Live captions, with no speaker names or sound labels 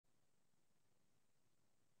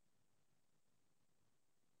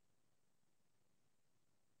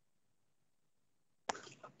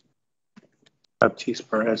Baptiste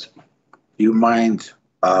Perez, do you mind,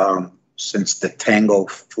 since the Tango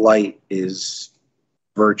flight is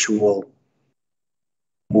virtual,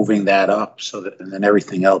 moving that up so that, and then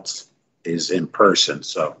everything else is in person,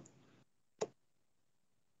 so.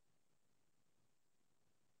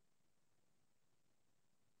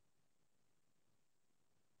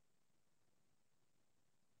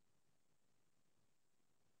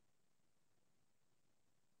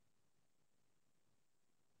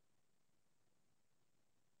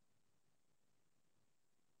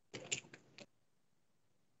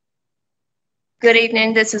 Good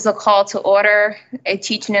evening. This is a call to order a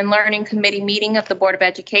teaching and learning committee meeting of the Board of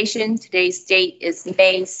Education. Today's date is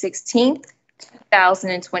May 16th,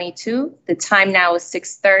 2022. The time now is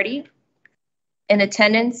 6:30. In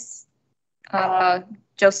attendance,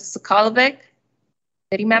 Joseph Sokolovic,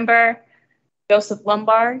 committee member, Joseph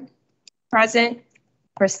Lombard, present.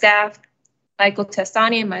 For staff, Michael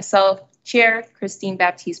Testani and myself, Chair Christine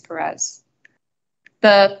Baptiste Perez.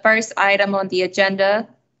 The first item on the agenda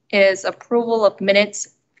is approval of minutes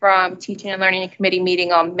from Teaching and Learning Committee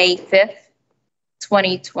meeting on May 5th,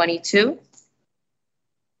 2022.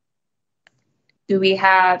 Do we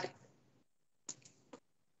have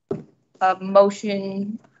a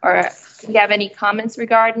motion, or do we have any comments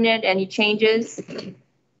regarding it? Any changes?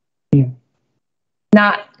 Yeah.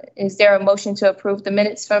 Not. Is there a motion to approve the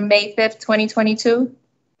minutes from May 5th, 2022?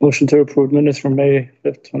 Motion to approve minutes from May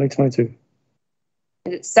 5th, 2022.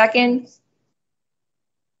 Is it second?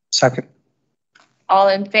 Second. All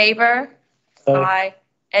in favor? Aye. Aye.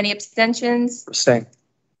 Any abstentions? Abstain.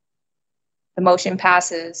 The motion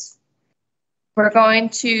passes. We're going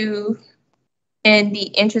to, in the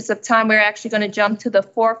interest of time, we're actually going to jump to the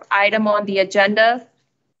fourth item on the agenda,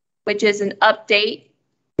 which is an update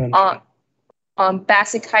on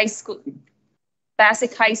Bassick High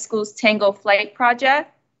School's Tango Flight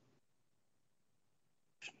project.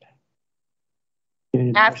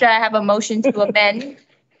 After I have a motion to amend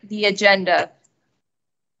the agenda.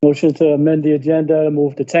 Motion to amend the agenda to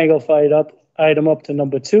move the Tango Flight item up to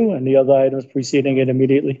number 2 and the other items preceding it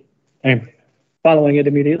immediately. And following it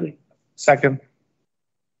immediately. Second.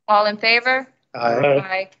 All in favor? Aye.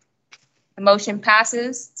 Aye. The motion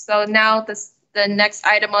passes. So now the next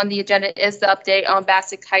item on the agenda is the update on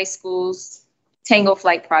Bassick High School's Tango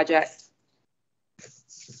Flight project.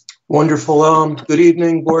 Wonderful. Good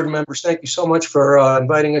evening, board members. Thank you so much for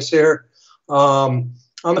inviting us here.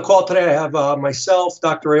 On the call today, I have myself,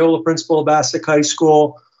 Dr. Ayola, principal of Bassick High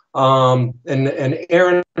School, and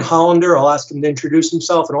Aaron Hollander. I'll ask him to introduce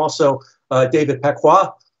himself, and also David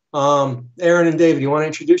Pequois. Aaron and David, you want to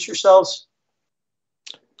introduce yourselves?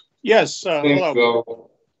 Yes.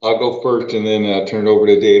 Hello. I'll go first and then turn it over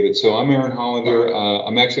to David. So I'm Aaron Hollander.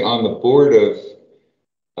 I'm actually on the board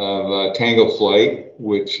of Tango Flight,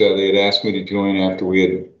 which they had asked me to join after we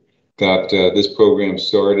had got this program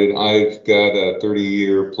started. I've got a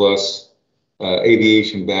 30-year plus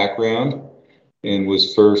aviation background and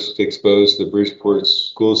was first exposed to the Bridgeport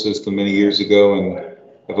school system many years ago, and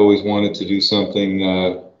I've always wanted to do something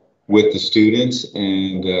with the students,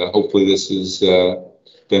 and hopefully this has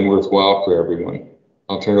been worthwhile for everyone.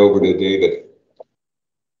 I'll turn it over to David.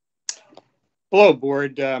 Hello,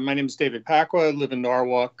 board. My name is David Pequois. I live in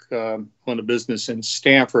Norwalk, own a business in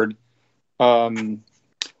Stamford.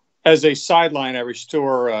 As a sideline, I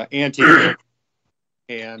restore anti-air,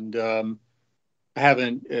 and I have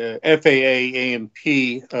an FAA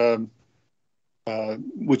A&P,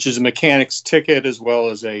 which is a mechanic's ticket as well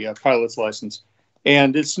as a pilot's license.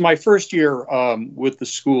 And it's my first year with the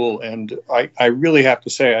school, and I really have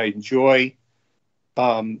to say I enjoy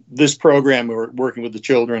this program. We're working with the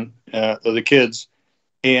children, the kids,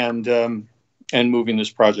 and moving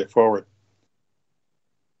this project forward.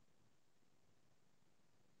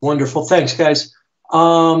 Wonderful. Thanks, guys.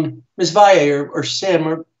 Ms. Valle or Sam,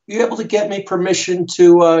 are you able to get me permission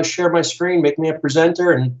to share my screen, make me a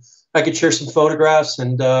presenter, and I could share some photographs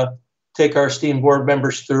and take our esteemed board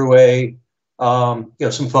members through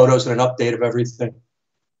some photos and an update of everything?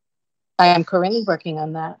 I am currently working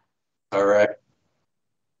on that. All right.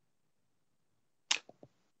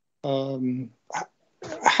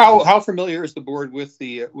 How familiar is the board with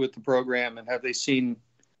the program, and have they seen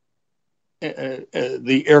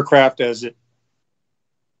the aircraft as it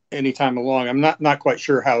any time along? I'm not quite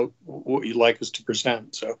sure what you'd like us to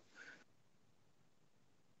present. So,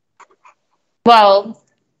 well,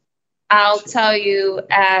 I'll tell you,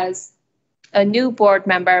 as a new board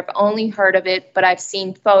member, I've only heard of it, but I've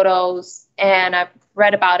seen photos and I've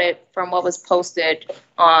read about it from what was posted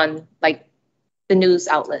on like the news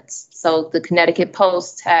outlets. So the Connecticut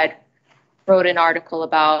Post had wrote an article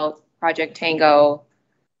about Project Tango.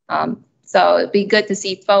 So it'd be good to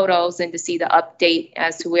see photos and to see the update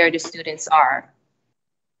as to where the students are.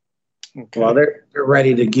 Okay. Well, they're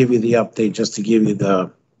ready to give you the update, just to give you the, I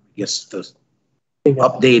guess, the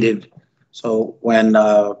updated. So when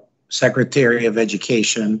Secretary of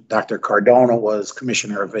Education, Dr. Cardona, was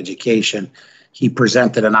Commissioner of Education, he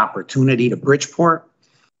presented an opportunity to Bridgeport.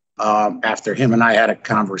 After him and I had a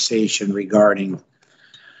conversation regarding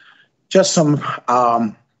just some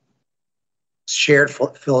shared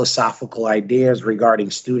philosophical ideas regarding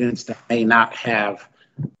students that may not have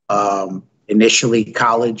initially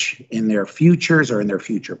college in their futures or in their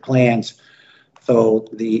future plans. So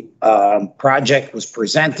the project was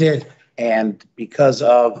presented, and because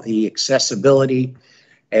of the accessibility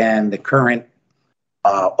and the current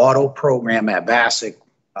auto program at Bassick,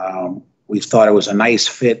 we thought it was a nice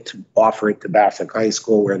fit to offer it to Bassick High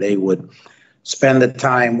School, where they would spend the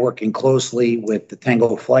time working closely with the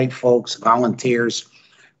Tango Flight folks, volunteers,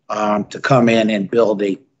 to come in and build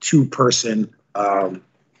a two-person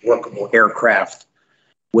workable aircraft,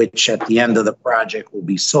 which at the end of the project will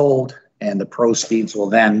be sold, and the proceeds will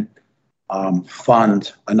then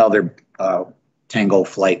fund another Tango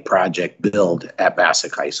Flight project build at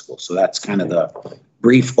Bassick High School. So that's kind of the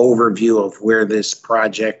brief overview of where this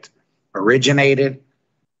project originated,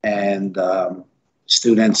 and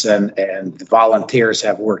students and volunteers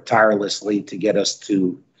have worked tirelessly to get us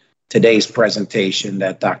to today's presentation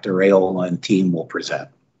that Dr. Raiola and team will present.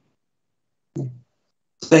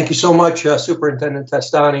 Thank you so much, Superintendent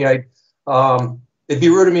Testani. It'd be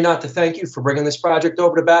rude of me not to thank you for bringing this project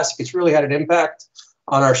over to Bassick. It's really had an impact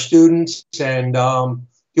on our students and the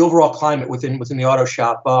overall climate within the auto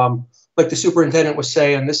shop. Like the superintendent was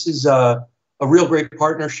saying, this is a real great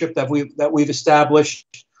partnership that we've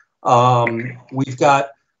established. We've got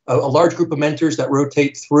a large group of mentors that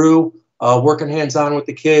rotate through, working hands-on with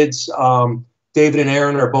the kids. David and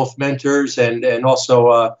Aaron are both mentors, and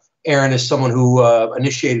also Aaron is someone who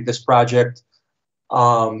initiated this project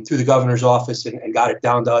through the governor's office and got it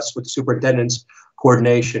down to us with the superintendent's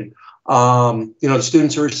coordination. The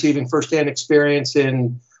students are receiving firsthand experience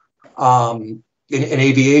in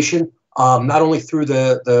aviation, not only through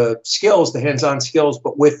the skills, the hands-on skills,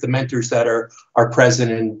 but with the mentors that are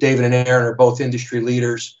present. And David and Aaron are both industry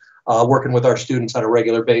leaders, working with our students on a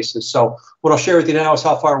regular basis. So what I'll share with you now is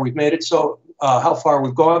how far we've made it. So how far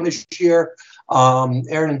we've gone this year.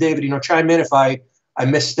 Aaron and David, chime in if I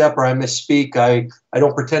misstep or I misspeak. I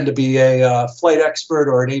don't pretend to be a flight expert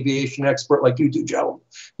or an aviation expert like you two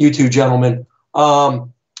gentlemen.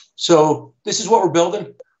 So this is what we're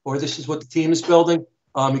building, or this is what the team is building.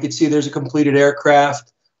 You can see there's a completed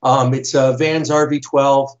aircraft. It's a Vans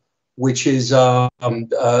RV-12, which is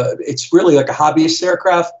it's really like a hobbyist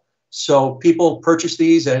aircraft. So people purchase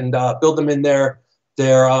these and build them in on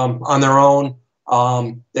their own,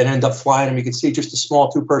 and end up flying them. You can see just a small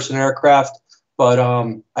two-person aircraft. But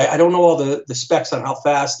I don't know all the specs on how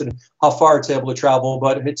fast and how far it's able to travel,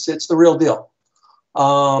 but it's the real deal.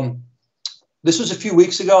 This was a few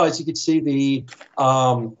weeks ago. As you can see, the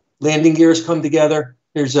landing gears come together.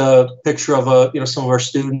 Here's a picture of some of our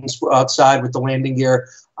students outside with the landing gear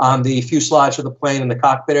on the fuselage of the plane in the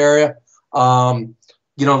cockpit area. Some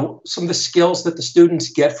of the skills that the students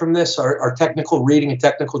get from this are technical reading and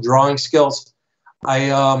technical drawing skills.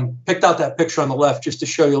 I picked out that picture on the left just to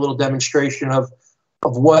show you a little demonstration of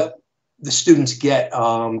what the students get.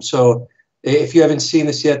 So if you haven't seen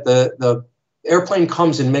this yet, the airplane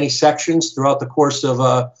comes in many sections throughout the course of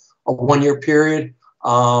a 1-year period.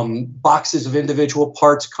 Boxes of individual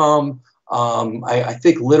parts come. I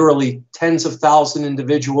think literally tens of thousands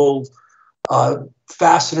individual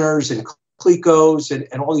fasteners and clecos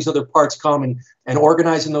and all these other parts come, and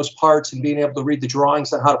organizing those parts and being able to read the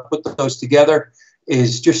drawings on how to put those together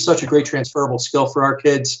is just such a great transferable skill for our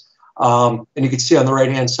kids. And you can see on the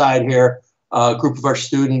right-hand side here, a group of our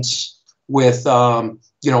students with, an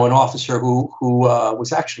officer who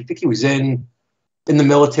was actually, I think he was in the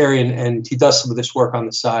military, and he does some of this work on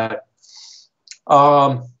the side.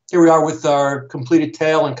 Here we are with our completed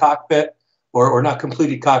tail and cockpit, or not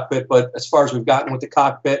completed cockpit, but as far as we've gotten with the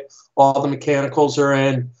cockpit, all the mechanicals are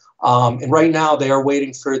in. And right now they are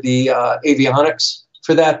waiting for the avionics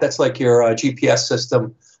for that. That's like your GPS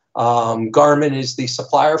system. Garmin is the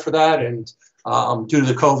supplier for that, and due to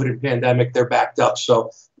the COVID and pandemic, they're backed up.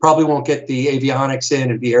 So probably won't get the avionics in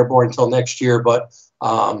and be airborne until next year, but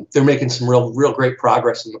they're making some real great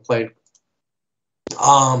progress in the plane.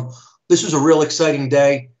 This was a real exciting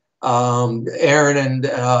day. Aaron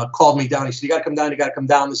called me down. He said, you gotta come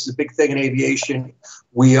down. This is a big thing in aviation.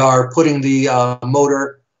 We are putting the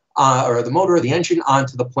motor or the engine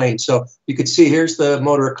onto the plane. So you can see here's the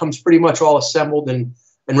motor. It comes pretty much all assembled and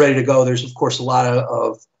and ready to go. There's of course a lot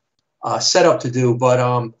of setup to do,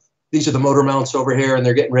 but these are the motor mounts over here, and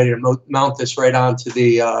they're getting ready to mount this right onto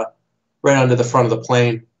the front of the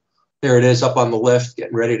plane. There it is up on the lift,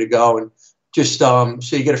 getting ready to go. And just so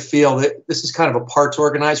you get a feel that this is kind of a parts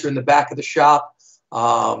organizer in the back of the shop.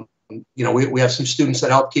 You know, we have some students that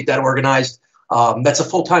help keep that organized. That's a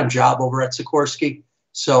full-time job over at Sikorsky.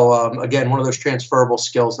 So again, one of those transferable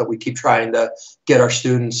skills that we keep trying to get our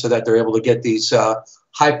students so that they're able to get these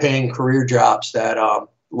high-paying career jobs that a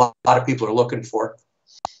lot of people are looking for.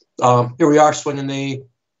 Here we are swinging the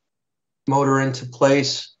motor into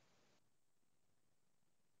place.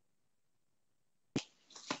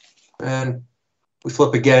 And we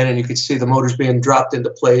flip again, and you can see the motor's being dropped into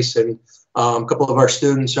place, and a couple of our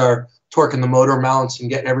students are torquing the motor mounts and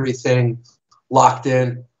getting everything locked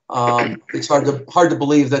in. It's hard to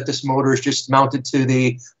believe that this motor is just mounted to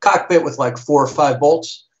the cockpit with like 4 or 5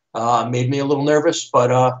 bolts. Made me a little nervous,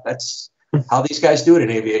 but that's how these guys do it in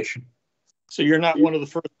aviation. So you're not one of the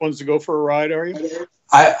first ones to go for a ride, are you?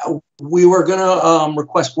 We were going to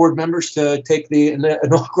request board members to take the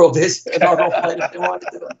inaugural flight if they wanted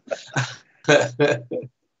to.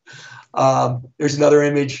 There's another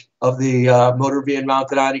image of the motor being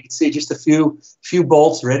mounted on. You can see just a few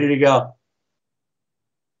bolts ready to go.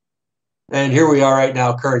 And here we are right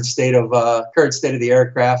now, current state of the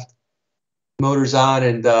aircraft. Motors on,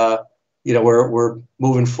 and you know, we're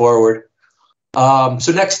moving forward.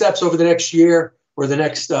 So next steps over the next year, or the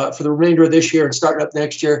next for the remainder of this year and starting up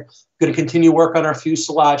next year, going to continue work on our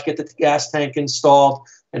fuselage, get the gas tank installed,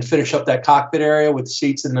 and finish up that cockpit area with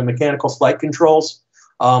seats and the mechanical flight controls.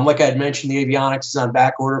 Like I had mentioned, the avionics is on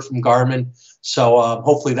back order from Garmin, so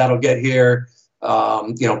hopefully that'll get here.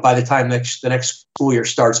 You know, by the time the next school year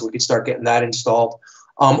starts, we can start getting that installed.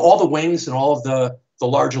 All the wings and all of the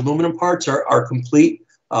large aluminum parts are complete.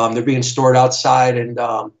 They're being stored outside, and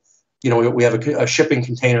you know, we have a shipping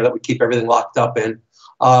container that we keep everything locked up in.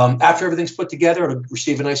 After everything's put together, it'll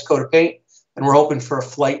receive a nice coat of paint, and we're hoping for a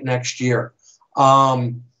flight next year.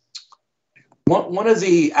 One of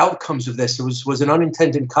the outcomes of this was an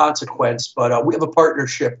unintended consequence, but we have a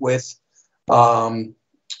partnership with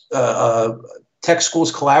Tech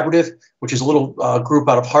Schools Collaborative, which is a little group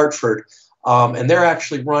out of Hartford, and they're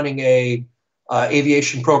actually running a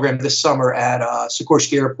aviation program this summer at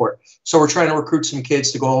Sikorsky Airport. So we're trying to recruit some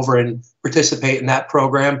kids to go over and participate in that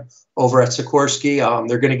program over at Sikorsky.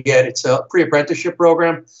 They're going to get, it's a pre-apprenticeship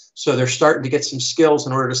program, so they're starting to get some skills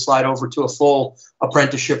in order to slide over to a full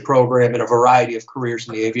apprenticeship program in a variety of careers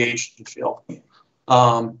in the aviation field.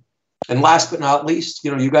 And last but not least,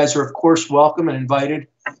 you know, you guys are of course welcome and invited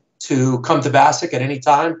to come to Bassick at any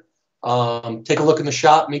time. Take a look in the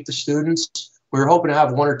shop, meet the students. We were hoping to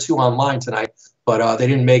have 1 or 2 online tonight, but they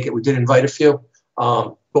didn't make it. We did invite a few.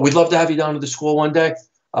 But we'd love to have you down to the school one day.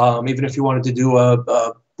 Even if you wanted to do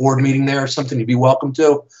a board meeting there or something, you'd be welcome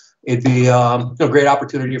to. It'd be a great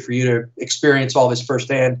opportunity for you to experience all this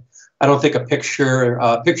firsthand. I don't think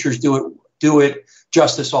pictures do it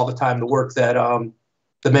justice all the time. The work that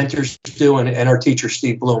the mentors do and our teacher,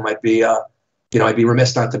 Steve Bloom, I'd be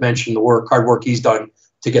remiss not to mention the hard work he's done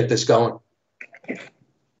to get this going.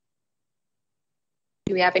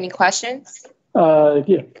 Do we have any questions?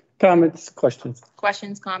 Yeah, comments, questions.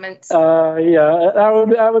 Questions, comments? Yeah,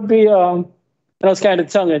 I would be, I know it's kind of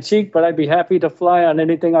tongue in cheek, but I'd be happy to fly on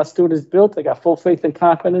anything our students built. I got full faith and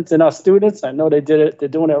confidence in our students. I know they did it. They're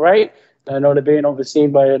doing it right. I know they're being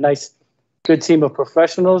overseen by a nice, good team of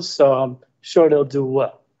professionals. So I'm sure they'll do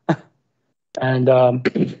well. And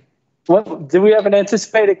do we have an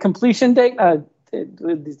anticipated completion date?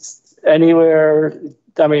 Anywhere,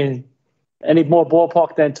 I mean, any more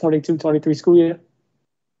ballpark than 22-23 school year?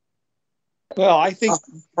 Well, I think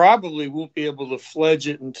probably won't be able to fledge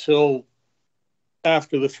it until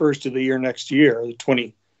after the first of the year next year,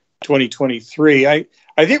 2023. I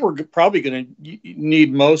think we're probably going to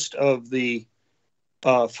need most of the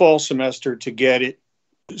fall semester to get it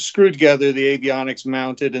screwed together, the avionics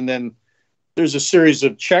mounted, and then there's a series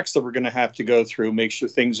of checks that we're going to have to go through, make sure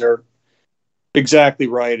things are exactly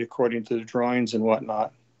right according to the drawings and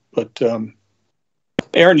whatnot. But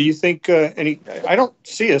Aaron, do you think I don't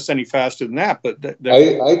see us any faster than that, but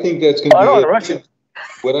I think that's going to be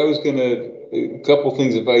what I was going to, a couple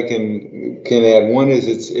things if I can add. One is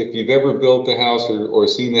if you've ever built a house or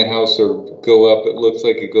seen the house or go up, it looks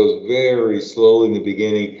like it goes very slowly in the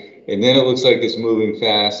beginning, and then it looks like it's moving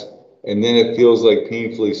fast, and then it feels like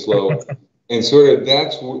painfully slow. And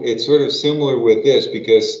it's sort of similar with this,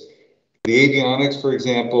 because the avionics, for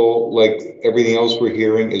example, like everything else we're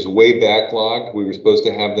hearing, is way backlogged. We were supposed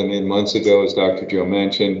to have them in months ago, as Dr. Joe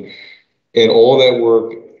mentioned, and all that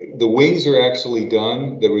work the wings are actually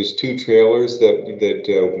done. There was 2 trailers that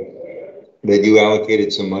you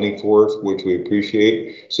allocated some money for, which we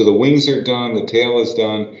appreciate. So the wings are done, the tail is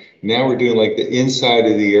done. Now we're doing like the inside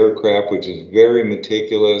of the aircraft, which is very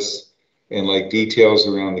meticulous and like details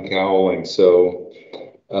around the cowling. So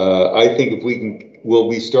I think if we can, we'll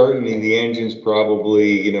be starting the engines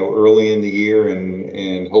probably, you know, early in the year,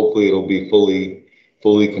 and hopefully it'll be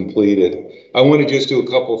fully completed. I want to just do a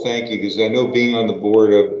couple thank you, because I know being on the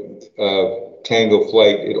board of Tango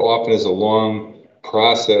Flight, it often is a long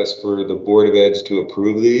process for the Board of Eds to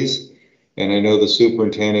approve these. And I know the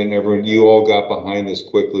superintendent and everyone, you all got behind this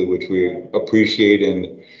quickly, which we appreciate.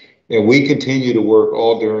 And we continue to work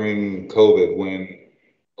all during COVID when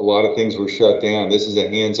a lot of things were shut down. This is a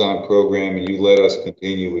hands-on program, and you let us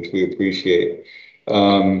continue, which we appreciate.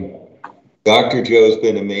 Dr. Joe's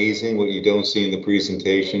been amazing. What you don't see in the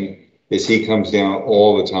presentation is he comes down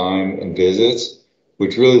all the time and visits,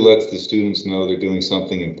 which really lets the students know they're doing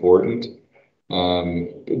something important.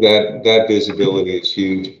 That visibility is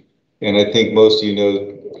huge. And I think most of you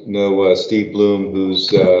know Steve Bloom, who's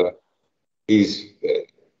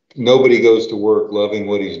nobody goes to work loving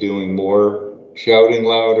what he's doing more, shouting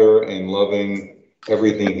louder and loving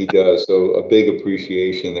everything he does. So a big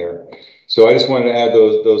appreciation there. So I just wanted to add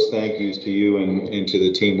those thank yous to you and to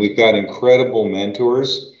the team. We've got incredible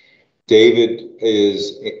mentors. David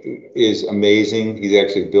is amazing. He's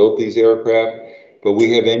actually built these aircraft, but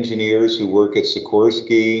we have engineers who work at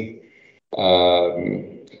Sikorsky,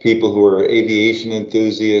 people who are aviation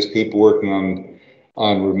enthusiasts, people working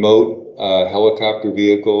on remote helicopter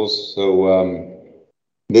vehicles. So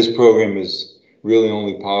this program is really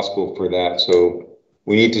only possible for that. So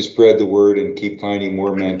we need to spread the word and keep finding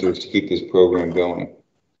more mentors to keep this program going.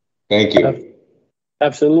 Thank you.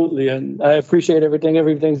 Absolutely. And I appreciate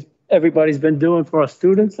everybody's been doing for our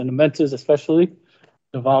students and the mentors, especially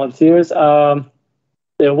the volunteers. When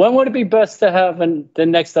would it be best to have the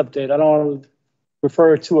next update? I don't want to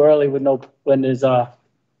refer too early when there's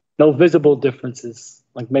no visible differences,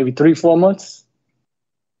 like maybe 3-4 months.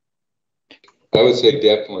 I would say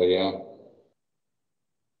definitely, yeah.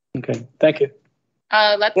 Okay, thank you.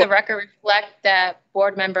 Let the record reflect that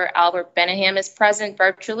board member Albert Benaham is present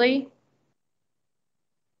virtually.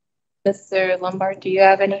 Mr. Lombard, do you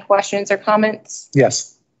have any questions or comments?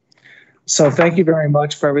 Yes. So thank you very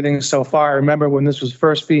much for everything so far. I remember when this was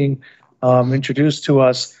first being introduced to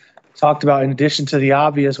us, talked about, in addition to the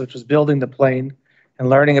obvious, which was building the plane and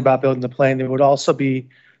learning about building the plane, there would also be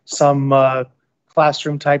some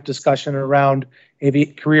classroom type discussion around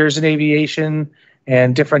careers in aviation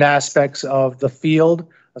and different aspects of the field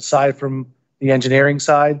aside from the engineering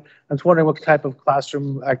side. I was wondering what type of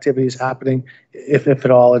classroom activity is happening, if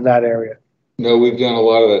at all, in that area. No, we've done a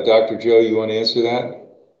lot of that. Dr. Joe, you want to answer that?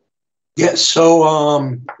 Yes. So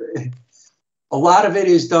a lot of it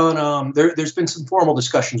is done. There's been some formal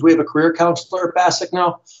discussions. We have a career counselor at Bassick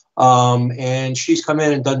now, and she's come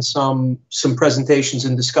in and done some presentations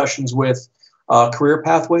and discussions with career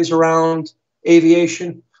pathways around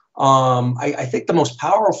aviation. I think the most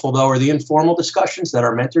powerful, though, are the informal discussions that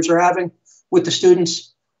our mentors are having with the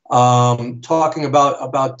students, talking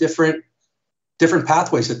about different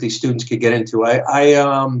pathways that these students could get into.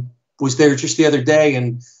 I was there just the other day,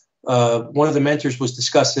 and one of the mentors was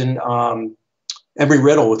discussing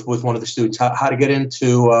Embry-Riddle with one of the students, how to get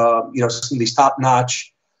into some of these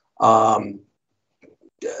top-notch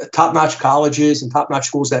colleges and top-notch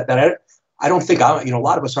schools that I don't think a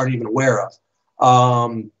lot of us aren't even aware of.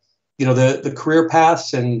 The career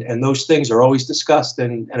paths and those things are always discussed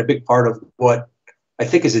and a big part of what I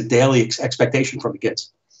think is a daily expectation from the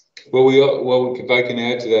kids. Well, if I can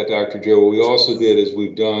add to that, Dr. Joe, what we also did is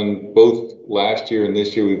we've done both last year and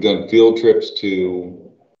this year, we've done field trips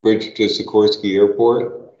to Sikorsky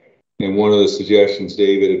Airport. And one of the suggestions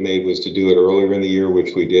David had made was to do it earlier in the year,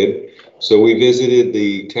 which we did. So we visited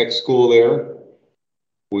the tech school there.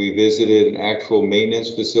 We visited an actual maintenance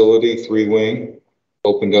facility, 3-wing,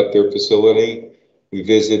 opened up their facility. We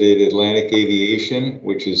visited Atlantic Aviation,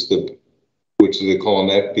 which they call an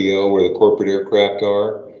FBO, where the corporate aircraft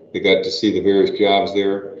are. They got to see the various jobs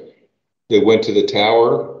there. They went to the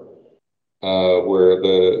tower, where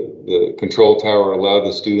the control tower allowed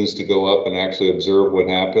the students to go up and actually observe what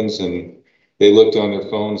happens. And they looked on their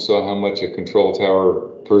phone, saw how much a control tower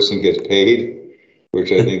person gets paid,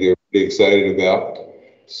 which I think they're pretty excited about.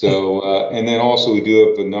 So, and then also we do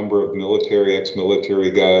have a number of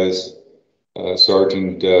ex-military guys.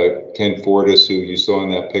 Sergeant Ken Fortis, who you saw in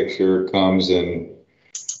that picture, comes. And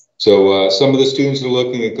so some of the students are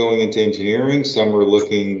looking at going into engineering. Some are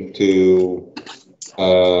looking to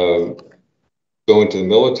go go into the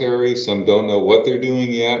military. Some don't know what they're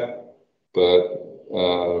doing yet, but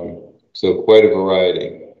so quite a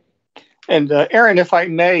variety. And Aaron, if I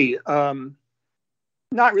may,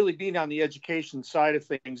 not really being on the education side of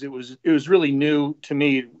things, it was really new to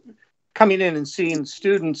me coming in and seeing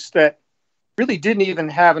students that really didn't even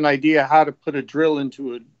have an idea how to put a drill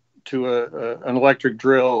into an electric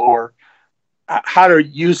drill, or how to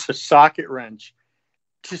use a socket wrench.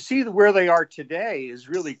 To see where they are today is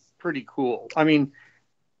really pretty cool. I mean,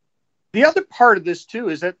 the other part of this too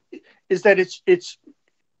is that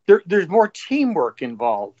there's more teamwork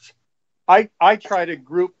involved. I try to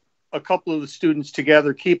group a couple of the students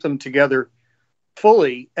together, keep them together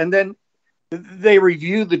fully, and then they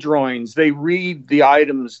review the drawings, they read the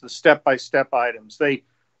items, the step-by-step items, they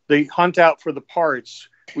hunt out for the parts.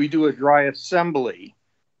 We do a dry assembly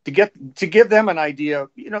to give them an idea.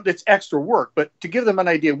 That's extra work, but to give them an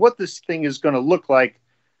idea what this thing is going to look like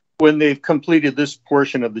when they've completed this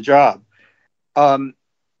portion of the job.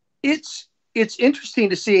 It's interesting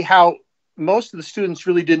to see how most of the students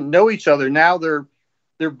really didn't know each other. Now they're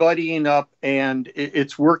buddying up, and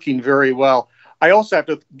it's working very well. I also have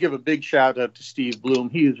to give a big shout out to Steve Bloom.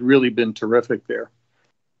 He has really been terrific there.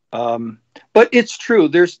 But it's true.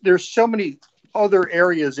 There's so many other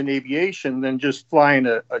areas in aviation than just flying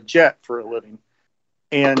a jet for a living.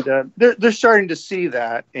 And they're starting to see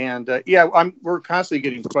that. And we're constantly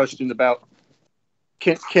getting questioned about,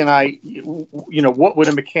 can I, what would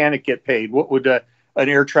a mechanic get paid? What would an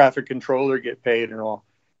air traffic controller get paid and all?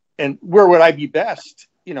 And where would I be best?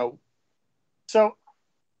 So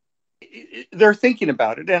they're thinking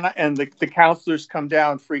about it. And the counselors come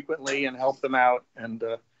down frequently and help them out. And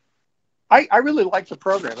I really like the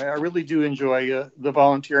program. I really do enjoy the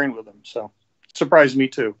volunteering with them. So it surprised me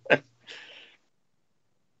too.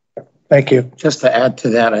 Thank you. Just to add to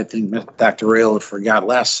that, I think Dr. Rayola forgot,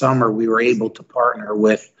 last summer we were able to partner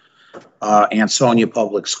with Ansonia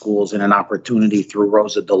Public Schools in an opportunity through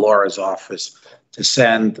Rosa Delora's office to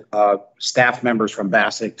send staff members from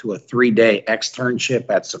Bassick to a 3-day externship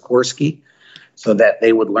at Sikorsky, so that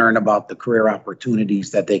they would learn about the career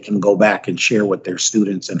opportunities that they can go back and share with their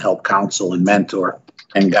students and help counsel and mentor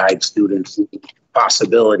and guide students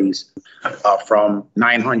possibilities from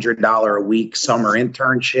 $900 a week summer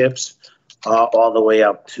internships all the way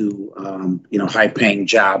up to high paying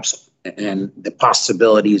jobs and the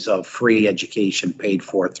possibilities of free education paid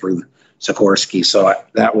for through Sikorsky. So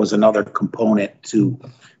that was another component to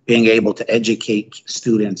being able to educate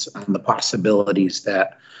students on the possibilities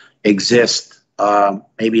that exist.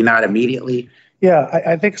 Maybe not immediately. Yeah,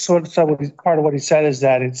 I think part of what he said is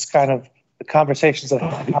that it's kind of the conversations that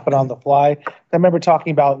happen on the fly. I remember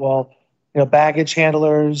talking about, baggage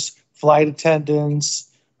handlers, flight attendants,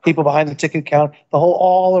 people behind the ticket count, the whole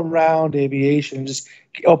all around aviation, just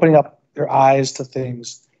opening up their eyes to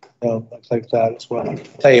things, like that as well. I'll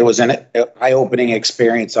tell you, it was an eye-opening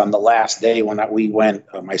experience on the last day when we went,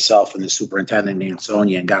 myself and the superintendent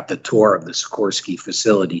Ansonia, and got the tour of the Sikorsky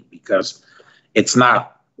facility, because it's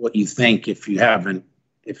not what you think if you haven't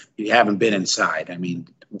been inside. I mean,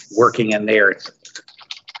 working in there, it's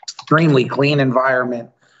extremely clean environment,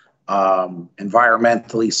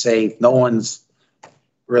 environmentally safe. No one's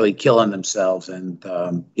really killing themselves, and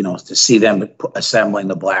to see them assembling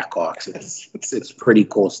the Blackhawks, it's pretty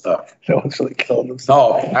cool stuff. No one's really killing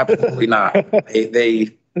themselves. No, absolutely not.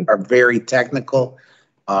 They are very technical.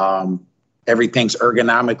 Everything's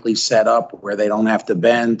ergonomically set up where they don't have to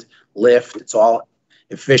bend, lift. It's all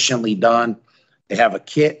efficiently done. They have a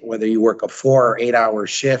kit, whether you work a 4 or 8 hour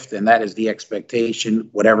shift, and that is the expectation.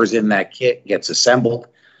 Whatever's in that kit gets assembled.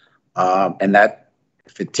 And that,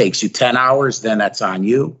 if it takes you 10 hours, then that's on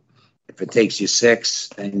you. If it takes you 6,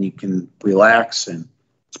 then you can relax. And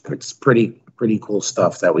it's pretty cool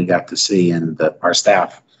stuff that we got to see. And our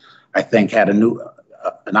staff, I think, had an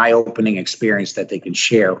eye-opening experience that they can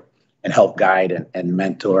share and help guide and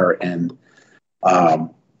mentor and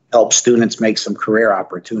help students make some career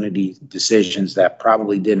opportunity decisions that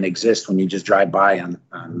probably didn't exist when you just drive by on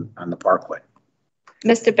the parkway.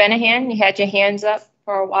 Mr. Benahan, you had your hands up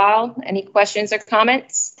for a while. Any questions or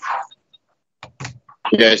comments?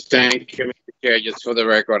 Yes, thank you, Mr. Chair. Just for the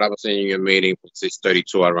record, I was in your meeting from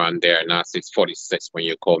 6:32 around there, not 6:46 when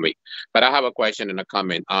you called me. But I have a question and a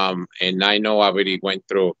comment. And I know I already went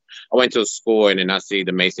to school, and then I see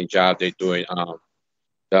the amazing job they're doing,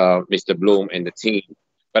 Mr. Bloom and the team.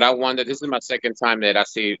 But I wonder, this is my second time that I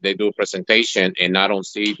see they do a presentation, and I don't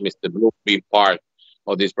see Mr. Bloom being part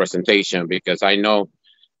of this presentation, because I know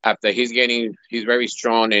after he's very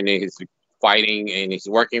strong and he's fighting and he's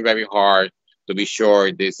working very hard to be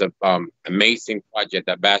sure this amazing project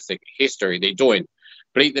that Bassick history they're doing.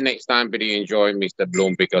 please the next time really enjoy Mr.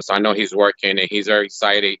 Bloom, because I know he's working and he's very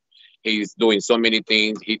excited. He's doing so many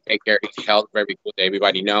things. He take care of his health very good.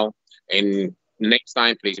 Everybody know. And next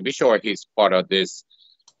time, please be sure he's part of this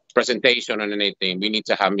presentation and anything. We need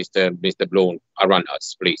to have Mr. Bloom around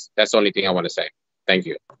us, please. That's the only thing I want to say. Thank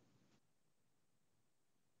you.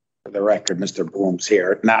 For the record, Mr. Bloom's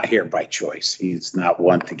here, not here by choice. He's not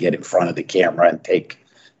one to get in front of the camera and take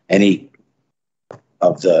any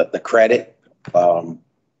of the credit.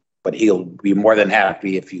 But he'll be more than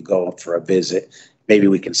happy if you go for a visit. Maybe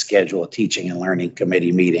we can schedule a teaching and learning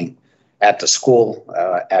committee meeting at the school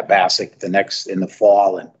at Bassick in the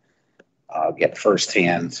fall, and get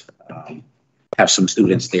firsthand, have some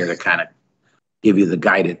students there to kind of give you the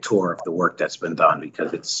guided tour of the work that's been done,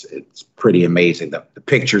 because it's pretty amazing. The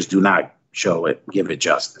pictures do not give it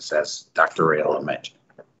justice, as Dr. Rayola mentioned.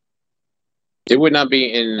 It would not be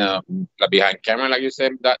in behind camera, like you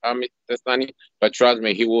said, Mr. Stani, but trust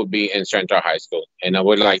me, he will be in Central High School. And I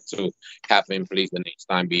would like to have him, please, the next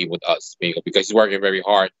time be with us, because he's working very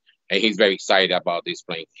hard and he's very excited about this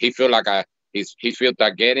plane. He feel like he feels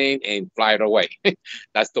like getting and fly it away.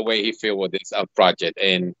 That's the way he feel with this project.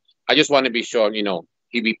 And I just want to be sure,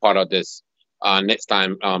 he be part of this next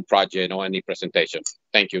time project or any presentation.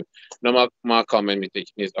 Thank you. No more comment,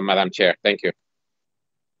 Madam Chair. Thank you.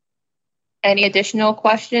 Any additional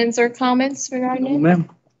questions or comments regarding it? Ma'am?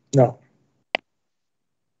 No.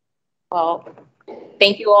 Well,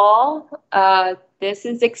 thank you all. This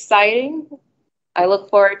is exciting. I look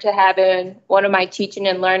forward to having one of my teaching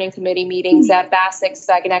and learning committee meetings at Bassick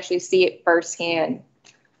so I can actually see it firsthand.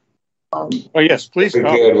 Oh, yes, please.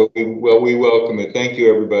 Good. Well, we welcome it. Thank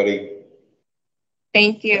you, everybody.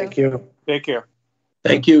 Thank you. Thank you. Take care.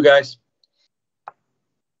 Thank you, guys.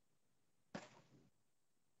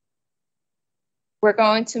 We're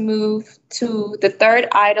going to move to the third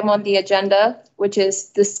item on the agenda, which is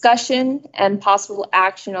discussion and possible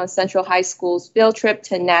action on Central High School's field trip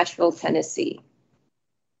to Nashville, Tennessee.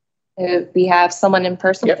 We have someone in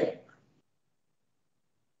person. Yep.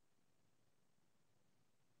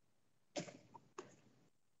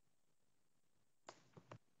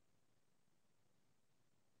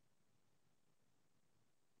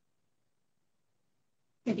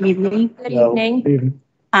 Good evening. Good evening.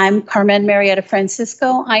 I'm Carmen Marietta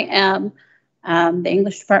Francisco. I am the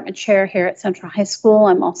English department chair here at Central High School.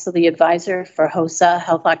 I'm also the advisor for HOSA,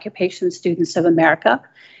 Health Occupation Students of America.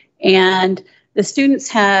 And the students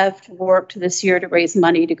have worked this year to raise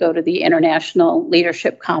money to go to the International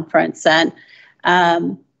Leadership Conference. And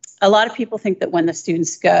a lot of people think that when the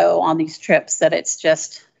students go on these trips that it's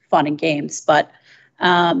just fun and games. But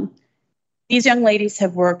these young ladies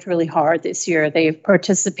have worked really hard this year. They've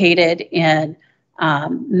participated in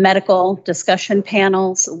medical discussion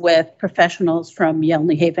panels with professionals from Yale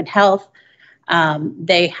New Haven Health.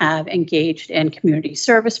 They have engaged in community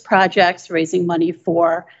service projects, raising money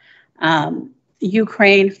for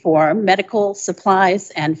Ukraine for medical supplies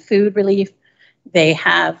and food relief. They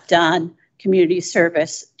have done community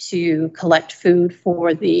service to collect food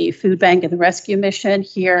for the food bank and the rescue mission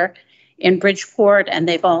here in Bridgeport, and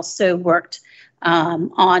they've also worked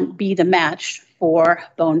on Be the Match for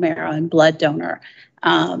bone marrow and blood donor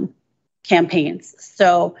campaigns.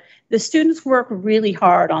 So the students work really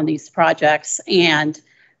hard on these projects, and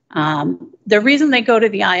the reason they go to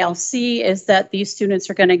the ILC is that these students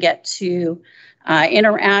are going to get to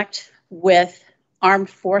interact with armed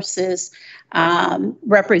forces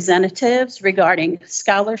representatives regarding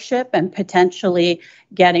scholarship and potentially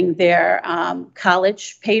getting their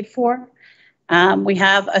college paid for. We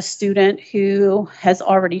have a student who has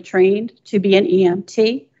already trained to be an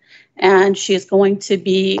EMT, and she is going to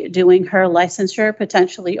be doing her licensure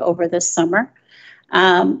potentially over this summer.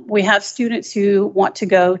 We have students who want to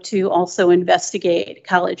go to also investigate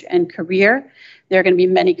college and career. There are going to be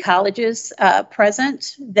many colleges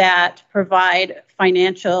present that provide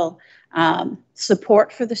financial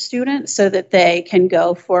support for the students so that they can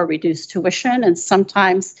go for reduced tuition, and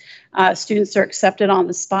sometimes students are accepted on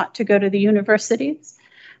the spot to go to the universities.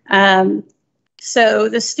 So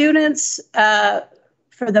the students,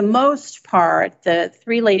 for the most part, the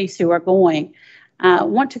three ladies who are going,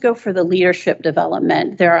 want to go for the leadership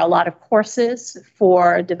development. There are a lot of courses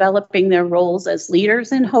for developing their roles as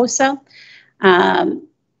leaders in HOSA.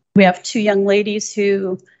 We have two young ladies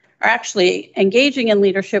who are actually engaging in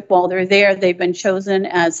leadership while they're there. They've been chosen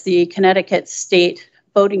as the Connecticut state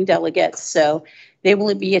voting delegates. So they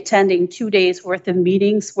will be attending 2 days worth of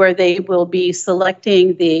meetings where they will be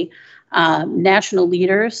selecting the national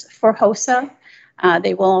leaders for HOSA.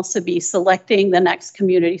 They will also be selecting the next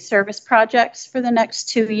community service projects for the next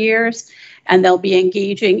 2 years, and they'll be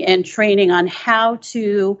engaging in training on how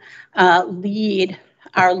to lead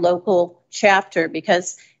our local chapter,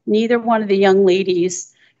 because neither one of the young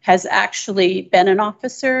ladies has actually been an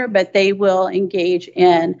officer, but they will engage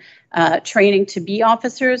in training to be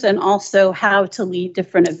officers and also how to lead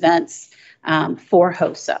different events for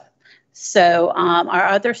HOSA. So our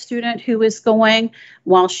other student who is going,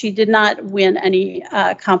 while she did not win any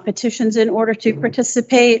competitions in order to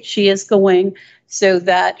participate, she is going so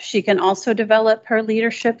that she can also develop her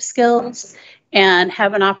leadership skills and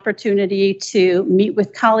have an opportunity to meet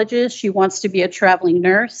with colleges. She wants to be a traveling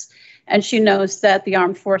nurse, and she knows that the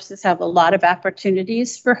armed forces have a lot of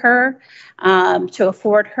opportunities for her to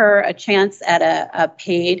afford her a chance at a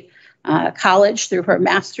paid college through her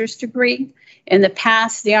master's degree. In the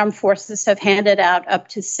past, the armed forces have handed out up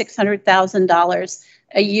to $600,000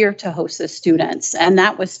 a year to HOSA students, and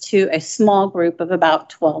that was to a small group of about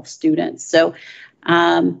 12 students. So,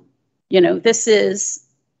 this is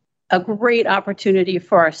a great opportunity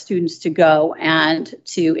for our students to go and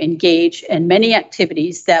to engage in many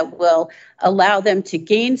activities that will allow them to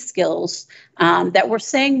gain skills that we're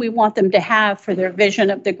saying we want them to have for their vision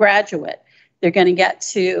of the graduate. They're going to get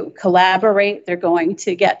to collaborate. They're going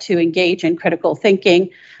to get to engage in critical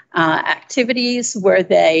thinking activities where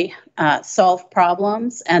they solve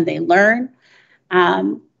problems and they learn.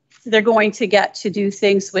 They're going to get to do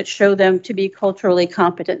things which show them to be culturally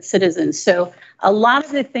competent citizens. So a lot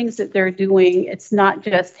of the things that they're doing, it's not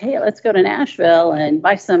just, hey, let's go to Nashville and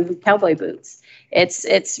buy some cowboy boots.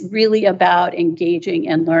 It's really about engaging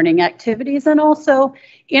in learning activities and also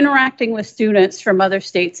interacting with students from other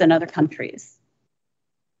states and other countries.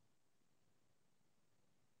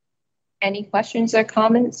 Any questions or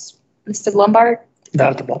comments? Mr. Lombard?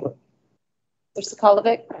 Not at the moment. Mr.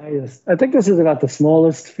 Kolovic? Yes. I think this is about the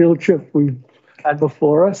smallest field trip we've had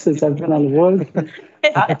before us since I've been on the board.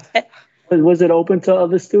 Was it open to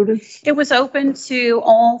other students? It was open to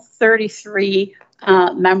all 33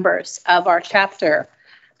 members of our chapter.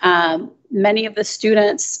 Many of the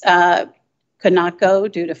students could not go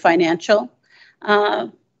due to financial,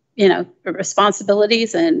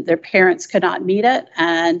 responsibilities, and their parents could not meet it.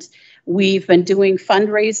 And we've been doing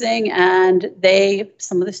fundraising, and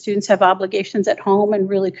some of the students have obligations at home and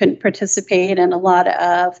really couldn't participate in a lot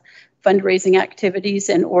of fundraising activities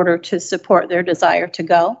in order to support their desire to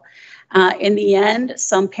go. In the end,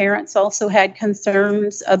 some parents also had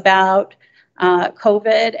concerns about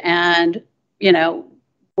COVID and,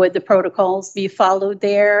 would the protocols be followed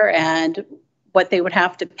there and what they would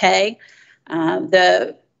have to pay.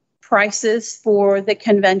 The prices for the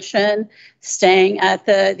convention, staying at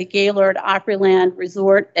the Gaylord Opryland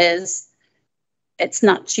Resort it's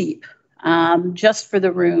not cheap. Just for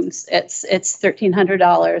the rooms, it's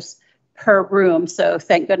 $1,300 per room. So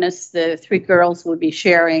thank goodness the 3 girls would be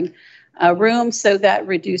sharing a room, so that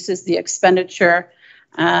reduces the expenditure.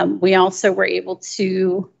 We also were able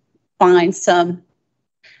to find some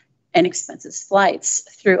inexpensive flights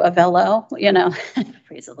through Avello,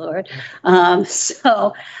 praise the Lord.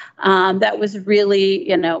 So that was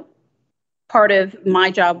really, part of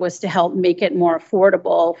my job was to help make it more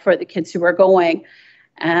affordable for the kids who were going.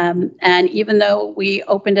 And even though we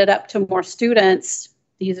opened it up to more students,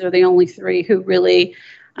 these are the only 3 who really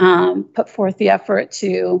put forth the effort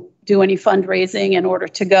to do any fundraising in order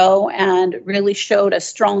to go, and really showed a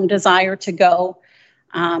strong desire to go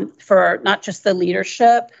for not just the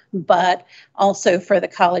leadership, but also for the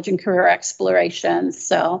college and career exploration.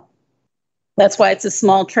 So that's why it's a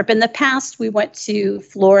small trip. In the past, we went to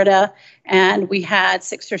Florida and we had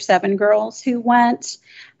 6 or 7 girls who went.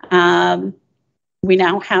 We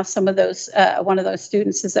now have some of those, one of those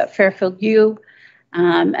students is at Fairfield U,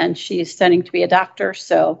 and she's studying to be a doctor.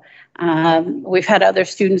 So we've had other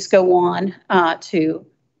students go on to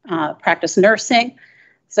practice nursing.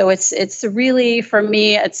 So it's really, for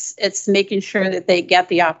me, it's making sure that they get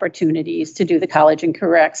the opportunities to do the college and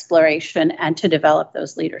career exploration and to develop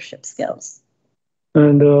those leadership skills.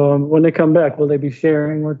 And when they come back, will they be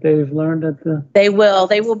sharing what they've learned at the? They will.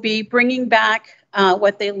 They will be bringing back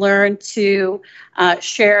what they learned to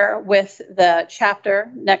share with the chapter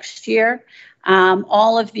next year.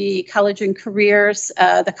 All of the college and careers,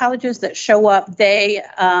 the colleges that show up, they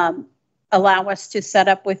allow us to set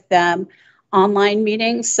up with them online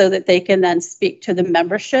meetings so that they can then speak to the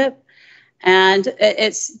membership. And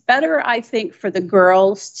it's better, I think, for the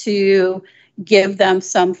girls to give them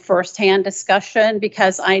some firsthand discussion,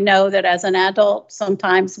 because I know that as an adult,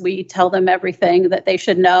 sometimes we tell them everything that they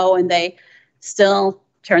should know and they still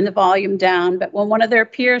turn the volume down. But when one of their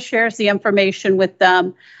peers shares the information with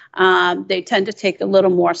them, They tend to take a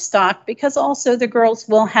little more stock because also the girls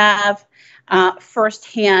will have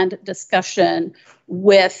firsthand discussion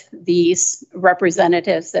with these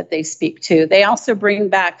representatives that they speak to. They also bring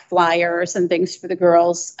back flyers and things for the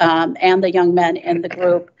girls and the young men in the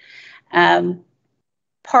group.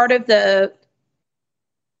 Part of the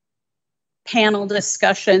panel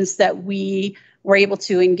discussions that we were able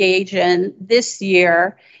to engage in this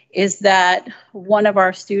year is that one of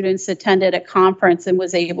our students attended a conference and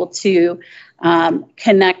was able to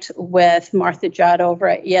connect with Martha Judd over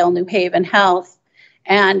at Yale New Haven Health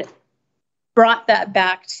and brought that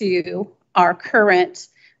back to our current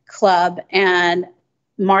club. And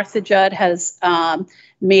Martha Judd has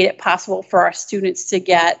made it possible for our students to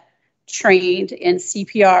get trained in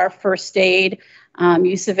CPR, first aid,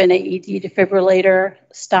 use of an AED defibrillator,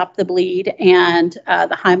 stop the bleed, and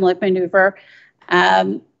the Heimlich maneuver.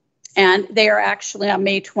 And they are actually on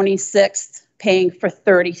May 26th paying for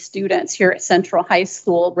 30 students here at Central High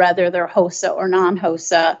School, whether they're HOSA or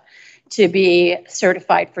non-HOSA, to be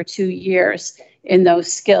certified for 2 years in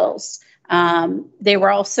those skills. They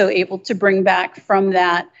were also able to bring back from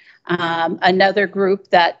that another group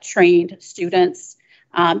that trained students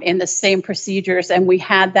in the same procedures, and we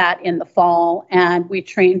had that in the fall, and we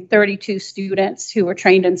trained 32 students who were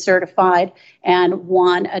trained and certified, and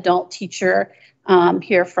 1 adult teacher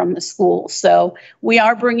here from the school. So we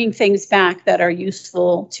are bringing things back that are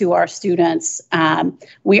useful to our students.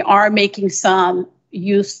 We are making some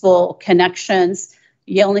useful connections.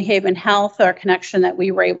 Yale New Haven Health, our connection that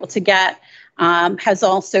we were able to get, has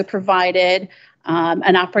also provided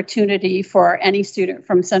an opportunity for any student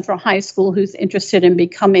from Central High School who's interested in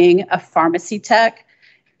becoming a pharmacy tech.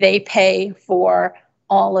 They pay for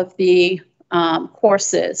all of the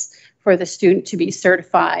courses for the student to be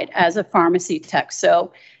certified as a pharmacy tech.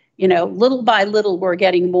 So, you know, little by little, we're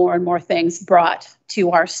getting more and more things brought to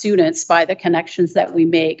our students by the connections that we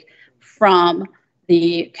make from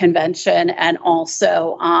the convention, and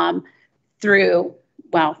also through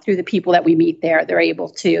the people that we meet there. They're able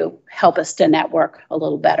to help us to network a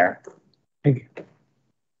little better. Thank you.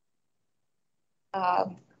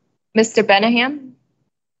 Mr. Benaham?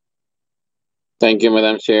 Thank you,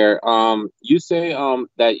 Madam Chair. You say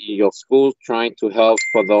that your school's trying to help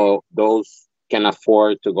for those can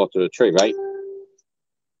afford to go to the trip, right?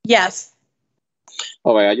 Yes.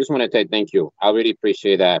 All right, I just want to say thank you. I really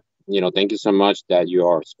appreciate that. You know, thank you so much that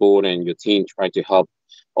your school and your team try to help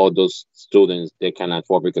all those students they can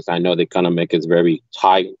afford, because I know the economic is very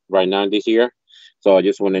tight right now this year. So I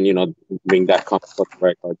just want to, you know, bring that comfort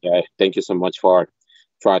record. Thank you so much for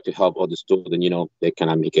trying to help all the students, you know, they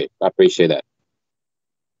cannot make it. I appreciate that.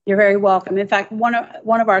 You're very welcome. In fact, one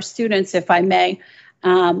of our students, if I may,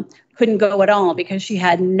 couldn't go at all because she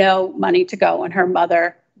had no money to go, and her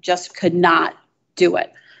mother just could not do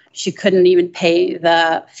it. She couldn't even pay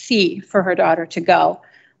the fee for her daughter to go.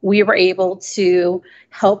 We were able to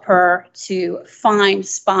help her to find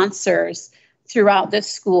sponsors throughout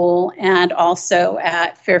this school and also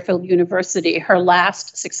at Fairfield University. Her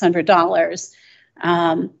last $600,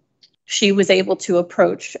 she was able to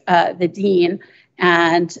approach the dean,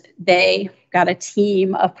 and they got a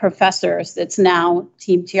team of professors that's now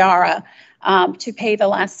Team Tiara to pay the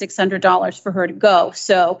last $600 for her to go.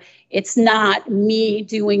 So it's not me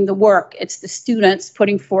doing the work. It's the students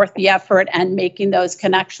putting forth the effort and making those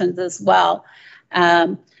connections as well.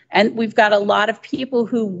 And we've got a lot of people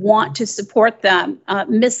who want to support them.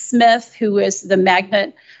 Miss Smith, who is the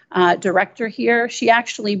magnet director here, she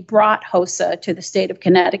actually brought HOSA to the state of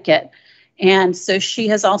Connecticut. And so she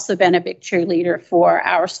has also been a big cheerleader for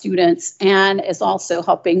our students and is also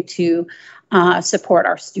helping to support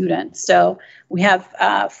our students. So we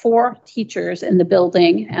have 4 teachers in the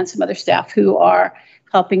building and some other staff who are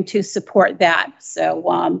helping to support that.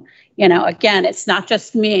 So, you know, again, it's not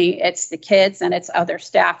just me, it's the kids and it's other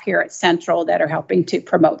staff here at Central that are helping to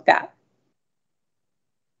promote that.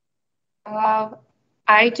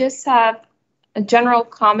 I just have a general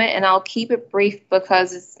comment, and I'll keep it brief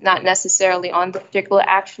because it's not necessarily on the particular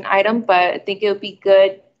action item, but I think it would be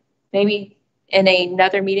good maybe in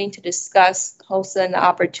another meeting to discuss HOSA and the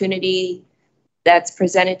opportunity that's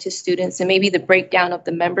presented to students, and maybe the breakdown of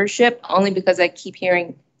the membership, only because I keep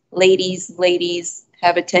hearing ladies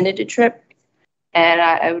have attended a trip. And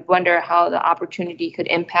I would wonder how the opportunity could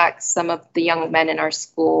impact some of the young men in our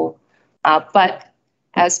school. But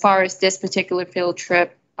as far as this particular field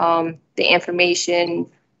trip, the information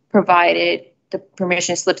provided, the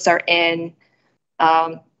permission slips are in.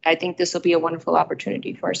 I think this will be a wonderful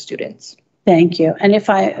opportunity for our students. Thank you. And if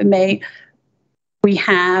I may, we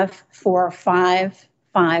have 4 or 5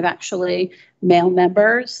 actually male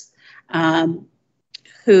members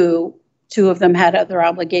who two of them had other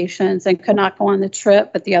obligations and could not go on the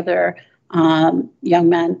trip, but the other young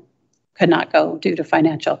men could not go due to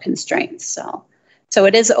financial constraints. So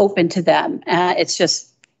it is open to them. It's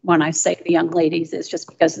just, when I say the young ladies, it's just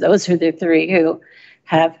because those are the three who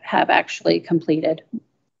have actually completed.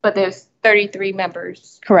 But there's 33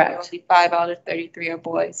 members. Correct. Only 5 out of 33 are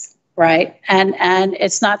boys. Right. And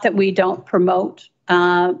it's not that we don't promote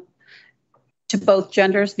to both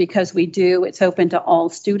genders, because we do. It's open to all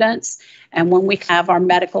students. And when we have our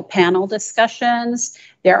medical panel discussions,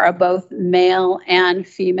 there are both male and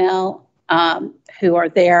female who are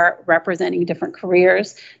there representing different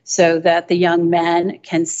careers, so that the young men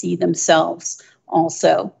can see themselves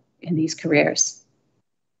also in these careers.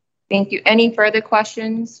 Thank you. Any further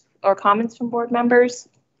questions or comments from board members?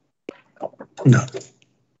 No.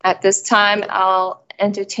 At this time, I'll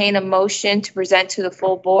entertain a motion to present to the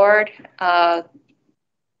full board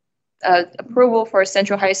approval for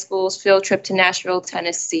Central High School's field trip to Nashville,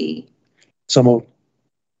 Tennessee. So moved.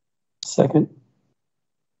 Second.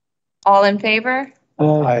 All in favor?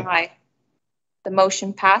 Aye. Aye. The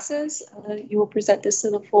motion passes. You will present this to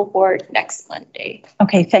the full board next Monday.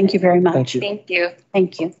 Okay, thank you very much. Thank you. Thank you.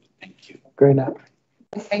 Thank you. Thank you. Great night.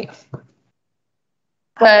 Okay.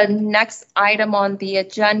 The next item on the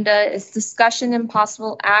agenda is discussion and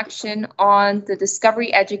possible action on the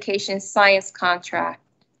Discovery Education Science contract.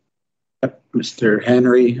 Mr.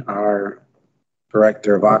 Henry, our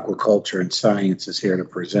Director of Aquaculture and Science, is here to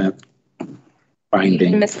present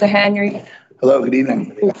findings. Mr. Henry. Hello, good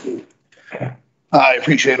evening. I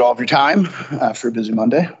appreciate all of your time after a busy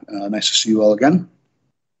Monday. Nice to see you all again.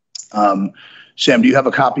 Sam, do you have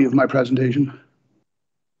a copy of my presentation?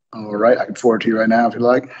 All right, I can forward to you right now if you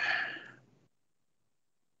like.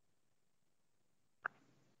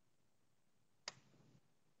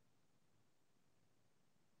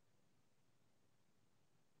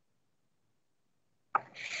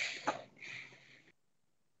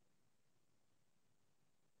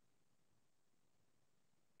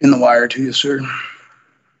 In the wire to you, sir.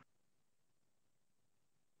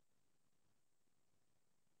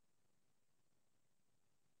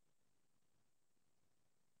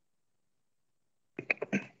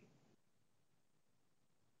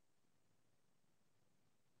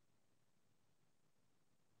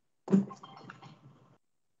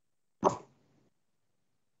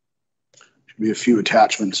 Should be a few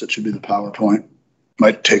attachments. That should be the PowerPoint.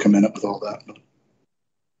 Might take a minute with all that. But.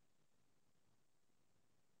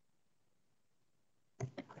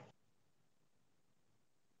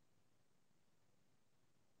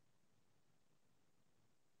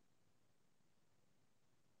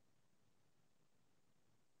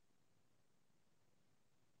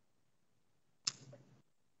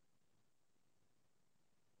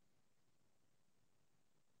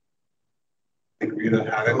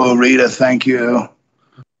 Oh, Rita, thank you.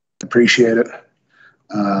 Appreciate it.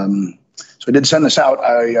 So I did send this out.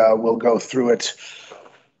 I will go through it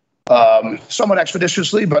somewhat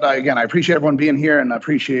expeditiously, but I appreciate everyone being here and I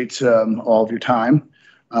appreciate all of your time.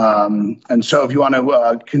 And so if you want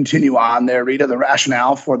to continue on there, Rita, the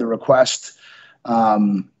rationale for the request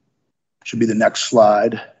should be the next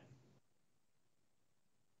slide.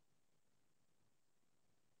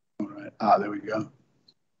 All right. There we go.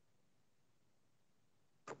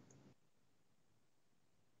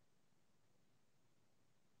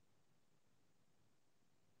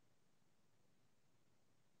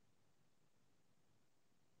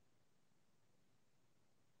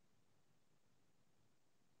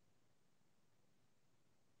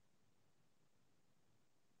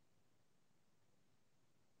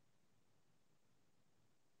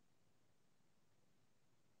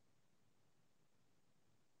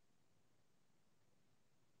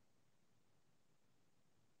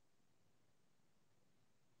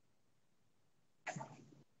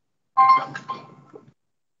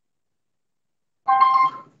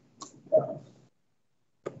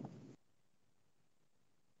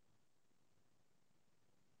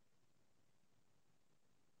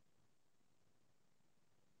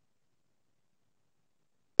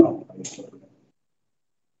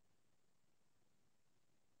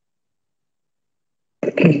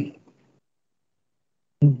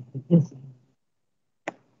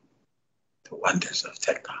 The wonders of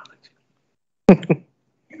technology.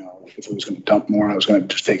 You know, if it was going to dump more, I was going to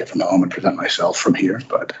just take it from home and present myself from here,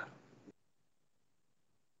 but.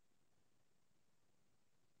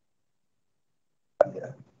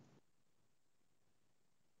 Yeah.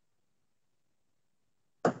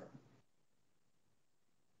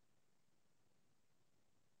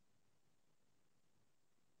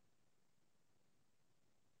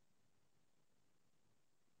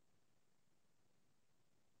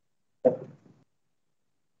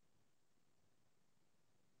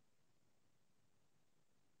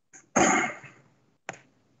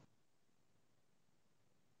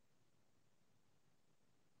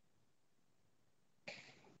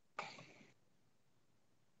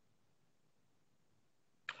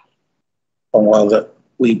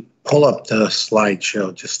 We pull up the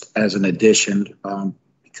slideshow just as an addition,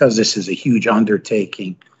 because this is a huge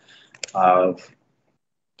undertaking of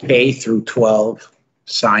K through 12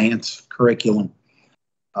 science curriculum,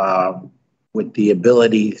 with the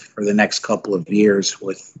ability for the next couple of years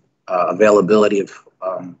with availability of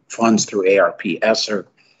funds through ARP ESSER.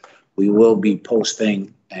 We will be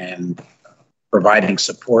posting and providing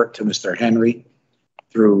support to Mr. Henry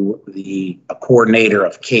through a coordinator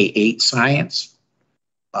of K-8 science,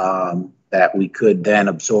 that we could then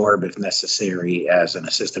absorb if necessary as an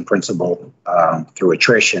assistant principal through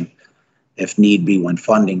attrition if need be when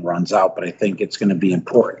funding runs out. But I think it's going to be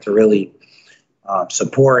important to really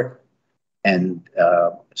support and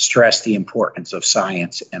stress the importance of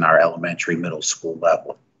science in our elementary, middle school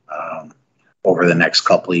level over the next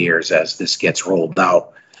couple of years as this gets rolled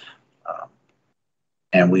out.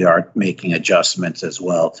 And we are making adjustments as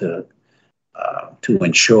well to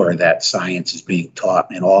ensure that science is being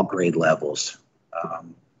taught in all grade levels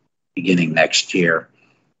beginning next year,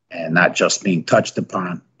 and not just being touched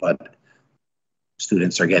upon, but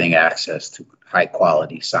students are getting access to high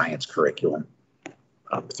quality science curriculum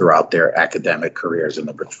throughout their academic careers in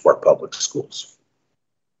the Bridgeport Public Schools.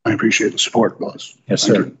 I appreciate the support, boss. Yes,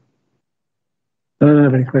 Thank sir. you. I don't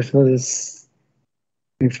have any questions. I'll just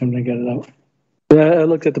make sure to get it out. I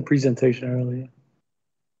looked at the presentation earlier.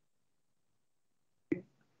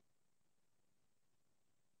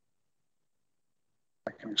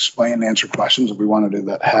 I can explain and answer questions if we want to do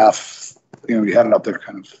that half. You had it up there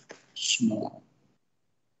kind of small.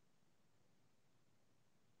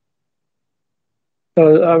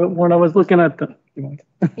 When I was looking at the...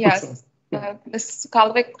 Yes. Ms.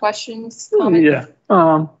 Kolovic, questions, comments? Yeah.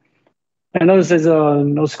 I noticed there's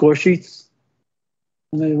no score sheets.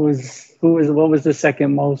 And it was, what was the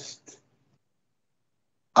second most?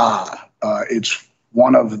 It's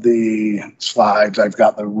one of the slides. I've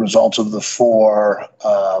got the results of the four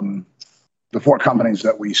companies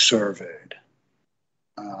that we surveyed.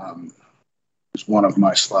 It's one of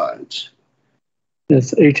my slides.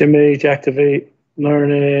 It's HMH, Activate,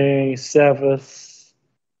 Learning, Savas,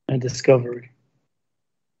 and Discovery.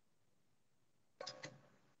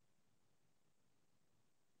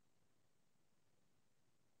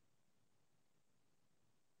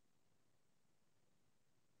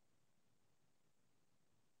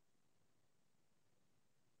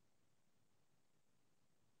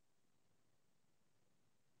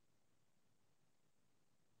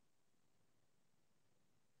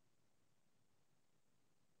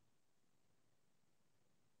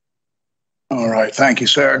 All right, thank you,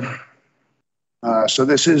 sir. So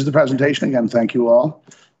this is the presentation. Again, thank you all.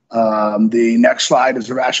 The next slide is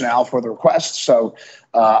the rationale for the request. So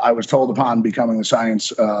I was told upon becoming the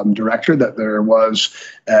science director that there was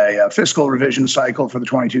a fiscal revision cycle for the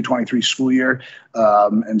 22-23 school year.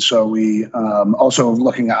 And so we also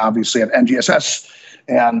looking obviously at NGSS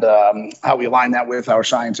and how we align that with our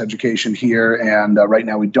science education here. And right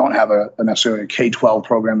now we don't have a necessarily a K-12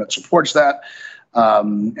 program that supports that.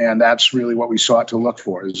 And that's really what we sought to look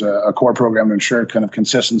for, is a core program to ensure kind of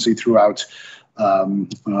consistency throughout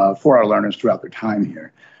for our learners throughout their time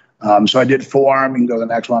here. So I did form. You can go to the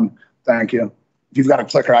next one. Thank you. If you've got a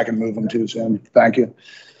clicker, I can move them too, Sam. Thank you.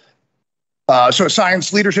 So a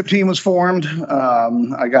science leadership team was formed.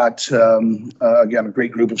 I got, again, a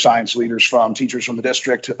great group of science leaders from teachers from the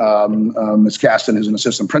district. Ms. Gaston is an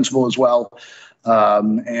assistant principal as well.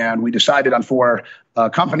 And we decided on four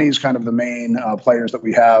companies, kind of the main players that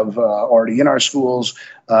we have already in our schools,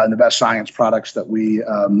 and the best science products that we,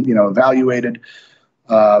 evaluated.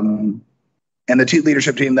 And the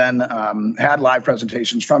leadership team then had live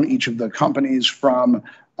presentations from each of the companies from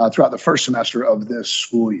throughout the first semester of this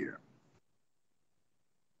school year.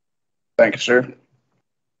 Thank you, sir.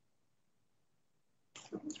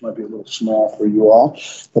 This might be a little small for you all.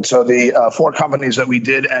 But so the four companies that we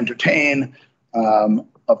did entertain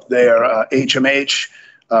up there, HMH,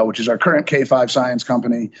 which is our current K-5 science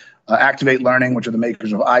company, Activate Learning, which are the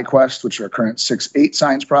makers of iQuest, which are our current 6-8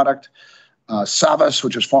 science product, Savas,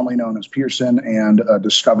 which is formerly known as Pearson, and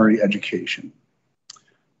Discovery Education.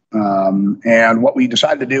 And what we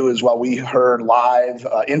decided to do is, while we heard live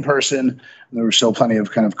in person, there were still plenty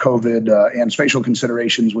of kind of COVID and spatial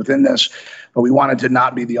considerations within this, but we wanted to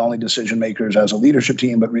not be the only decision makers as a leadership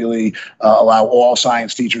team, but really allow all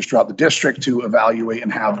science teachers throughout the district to evaluate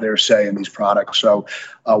and have their say in these products. So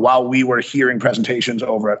while we were hearing presentations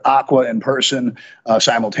over at Aqua in person,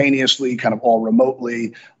 simultaneously, kind of all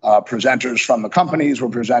remotely, presenters from the companies were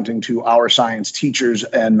presenting to our science teachers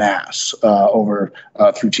en masse over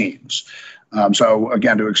through Teams. So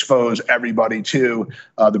again, to expose everybody to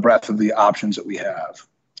the breadth of the options that we have.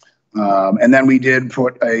 And then we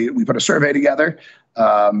put a survey together,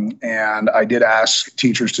 and I did ask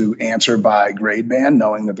teachers to answer by grade band,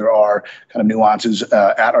 knowing that there are kind of nuances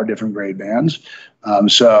at our different grade bands. We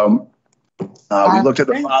looked at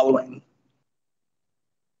the following.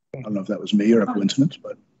 I don't know if that was me or a coincidence,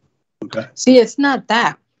 but okay. See, it's not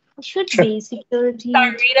that. It should be security.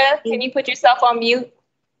 Sorry, Rita, can you put yourself on mute?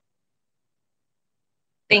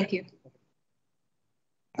 Thank you.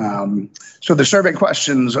 So the survey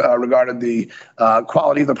questions regarded the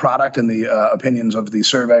quality of the product and the opinions of the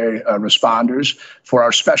survey responders for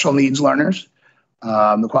our special needs learners,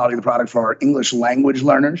 the quality of the product for our English language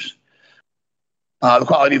learners, the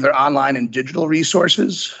quality of their online and digital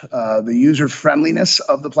resources, the user friendliness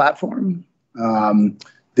of the platform,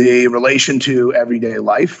 the relation to everyday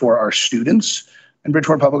life for our students in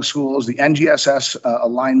Bridgeport Public Schools, the NGSS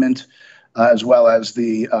alignment, as well as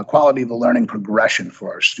the quality of the learning progression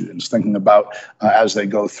for our students, thinking about as they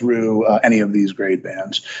go through any of these grade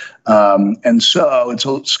bands. And so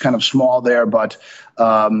it's kind of small there, but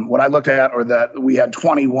what I looked at are that we had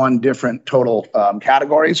 21 different total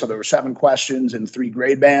categories. So there were 7 questions in 3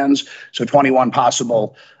 grade bands, so 21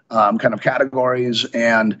 possible kind of categories.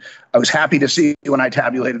 And I was happy to see when I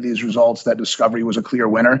tabulated these results that Discovery was a clear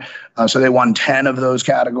winner. So they won 10 of those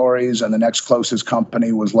categories, and the next closest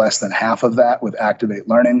company was less than half of that with Activate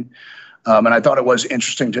Learning. And I thought it was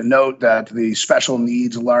interesting to note that the special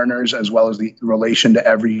needs learners, as well as the relation to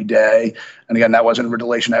everyday, and again, that wasn't in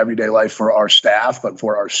relation to everyday life for our staff, but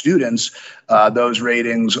for our students, those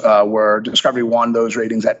ratings were, Discovery won those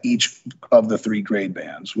ratings at each of the 3 grade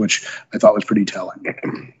bands, which I thought was pretty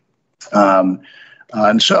telling.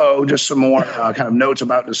 And so just some more kind of notes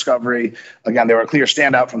about Discovery. Again, they were a clear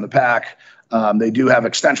standout from the pack. They do have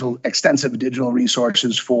extensive digital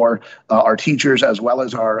resources for our teachers as well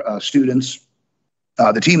as our students.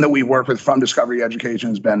 The team that we work with from Discovery Education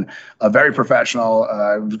has been very professional,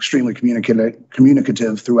 extremely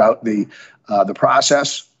communicative throughout the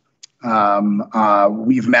process.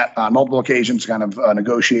 We've met on multiple occasions to kind of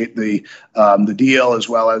negotiate the deal, as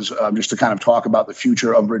well as just to kind of talk about the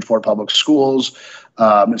future of Bridgeport Public Schools,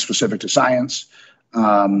 specific to science.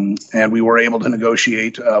 And we were able to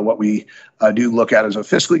negotiate what we do look at as a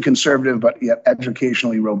fiscally conservative but yet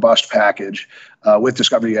educationally robust package with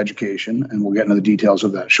Discovery Education, and we'll get into the details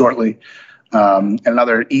of that shortly. And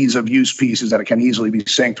another ease of use piece is that it can easily be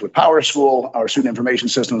synced with PowerSchool, our student information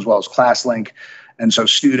system, as well as ClassLink. And so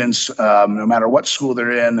students, no matter what school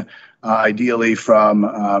they're in, ideally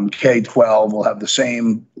from K-12, will have the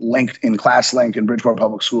same link in ClassLink in Bridgeport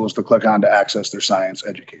Public Schools to click on to access their science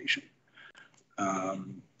education.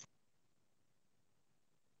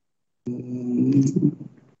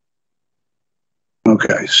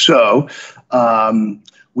 Okay, so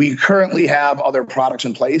we currently have other products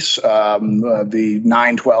in place. The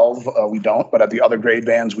 9-12, we don't, but at the other grade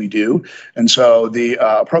bands, we do. And so the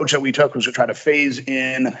approach that we took was to try to phase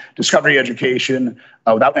in Discovery Education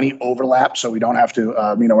without any overlap. So we don't have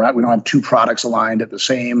to, we don't have 2 products aligned at the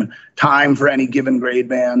same time for any given grade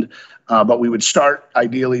band. But we would start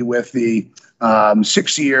ideally with the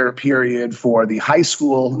 6-year period for the high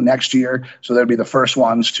school next year. So they'd be the first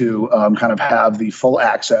ones to kind of have the full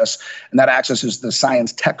access. And that access is the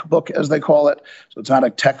science tech book, as they call it. So it's not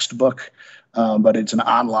a textbook, but it's an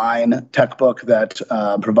online tech book that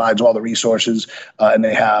provides all the resources, and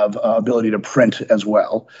they have ability to print as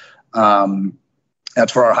well.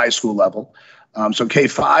 That's for our high school level. So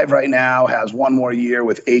K-5 right now has 1 more year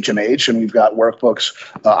with HMH, and we've got workbooks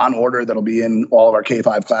on order that'll be in all of our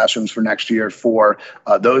K-5 classrooms for next year for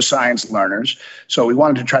those science learners. So we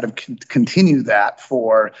wanted to try to continue that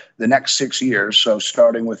for the next 6 years. So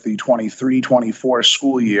starting with the 23-24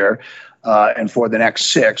 school year, and for the next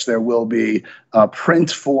 6, there will be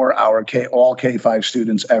print for our all K-5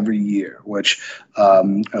 students every year, which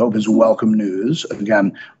I hope is welcome news.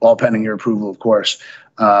 Again, all pending your approval, of course.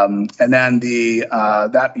 And then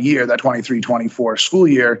that year, that 23-24 school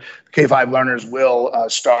year, K-5 learners will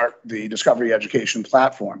start the Discovery Education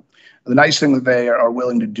platform. The nice thing that they are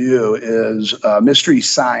willing to do is mystery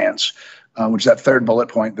science, which is that 3rd bullet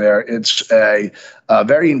point there. It's a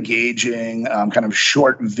very engaging kind of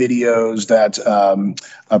short videos that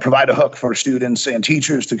provide a hook for students and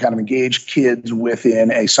teachers to kind of engage kids within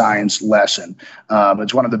a science lesson.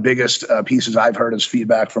 It's one of the biggest pieces I've heard as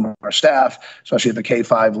feedback from our staff, especially at the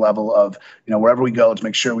K-5 level of, wherever we go to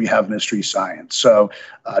make sure we have mystery science. So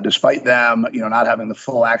despite them, not having the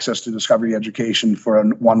full access to Discovery Education for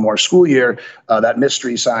 1 more school year, that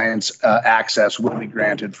mystery science access will be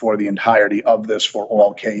granted for the entirety of this for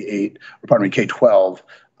all K-12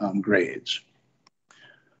 grades.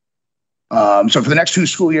 So for the next 2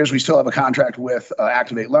 school years, we still have a contract with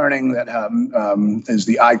Activate Learning that is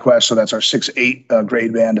the iQuest. So that's our 6-8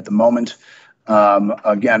 grade band at the moment.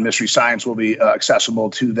 Again, Mystery Science will be accessible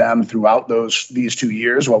to them throughout these 2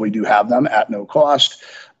 years while we do have them at no cost.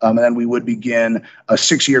 And then we would begin a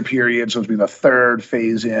 6-year period, so it would be the 3rd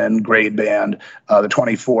phase-in grade band, the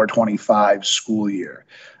 24-25 school year.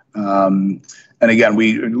 And again,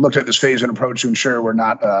 we looked at this phase-in approach to ensure we're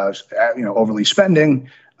not, overly spending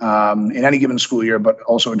in any given school year, but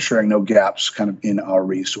also ensuring no gaps kind of in our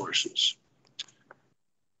resources.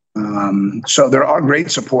 So there are great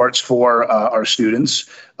supports for our students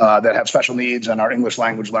that have special needs and our English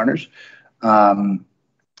language learners.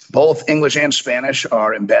 Both English and Spanish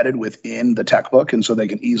are embedded within the textbook, and so they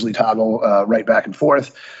can easily toggle right back and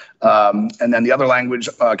forth. And then the other language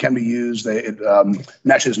can be used. It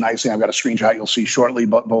meshes nicely. I've got a screenshot you'll see shortly,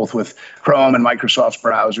 but both with Chrome and Microsoft's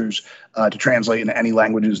browsers to translate into any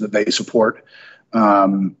languages that they support.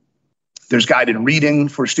 There's guided reading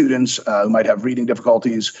for students who might have reading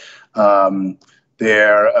difficulties.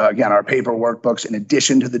 There, again, our paper workbooks in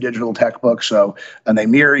addition to the digital textbook. And they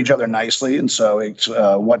mirror each other nicely. And so it's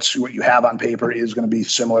what you have on paper is going to be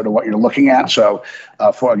similar to what you're looking at. So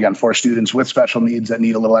for students with special needs that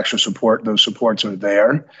need a little extra support, those supports are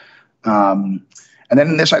there. And then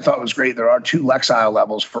in this, I thought was great. There are 2 Lexile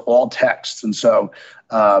levels for all texts. And so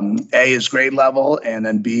A is grade level, and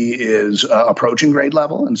then B is approaching grade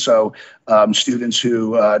level. And so students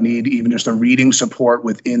who need even just a reading support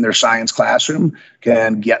within their science classroom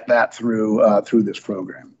can get that through this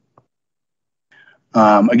program.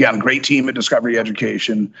 Again, great team at Discovery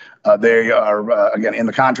Education. They are, again, in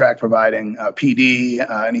the contract providing PD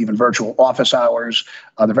and even virtual office hours.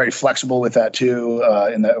 They're very flexible with that too,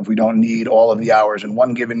 in that if we don't need all of the hours in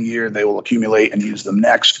one given year, they will accumulate and use them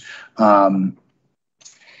next.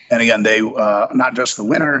 And again, they not just the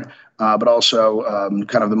winner, but also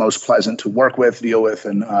kind of the most pleasant to work with, deal with,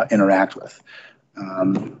 and interact with.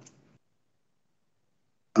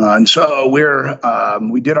 And so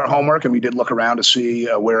we did our homework and we did look around to see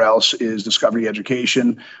where else is Discovery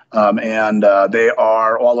Education. And they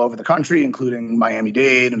are all over the country, including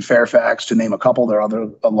Miami-Dade and Fairfax, to name a couple. There are other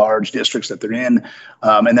large districts that they're in.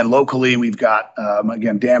 And then locally, we've got,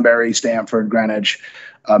 again, Danbury, Stamford, Greenwich,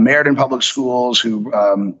 Meriden Public Schools, who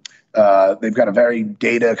they've got a very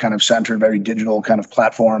data kind of centered, very digital kind of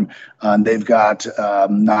platform. They've got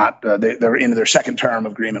they're in their 2nd term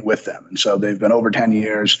agreement with them. And so they've been over 10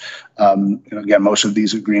 years. Again, most of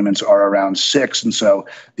these agreements are around 6. And so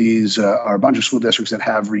these are a bunch of school districts that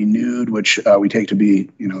have renewed, which we take to be,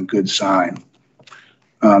 a good sign.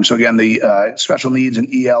 So again, the special needs and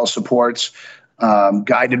EL supports,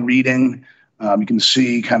 guided reading. You can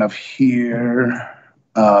see kind of here,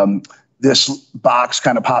 this box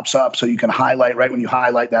kind of pops up, so you can highlight. Right when you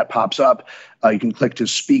highlight, that pops up. You can click to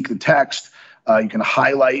speak the text. You can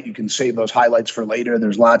highlight. You can save those highlights for later.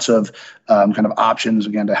 There's lots of kind of options,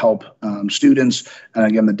 again, to help students. And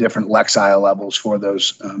again, the different Lexile levels for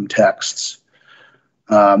those texts.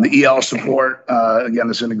 The EL support, again,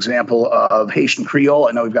 this is an example of Haitian Creole.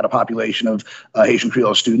 I know we've got a population of Haitian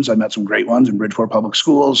Creole students. I've met some great ones in Bridgeport Public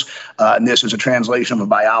Schools. And this is a translation of a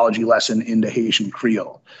biology lesson into Haitian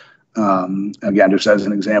Creole. Again, just as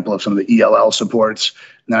an example of some of the ELL supports.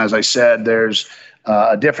 And as I said, there's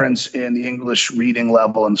a difference in the English reading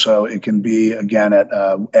level. And so it can be, again, at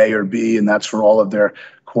A or B, and that's for all of their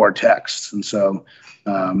core texts. And so,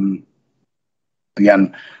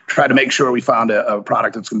 again, try to make sure we found a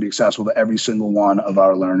product that's going to be accessible to every single one of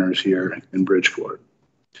our learners here in Bridgeport.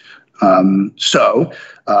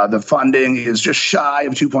 The funding is just shy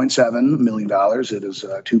of $2.7 million. It is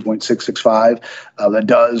 2.665. That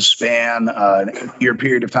does span an 8-year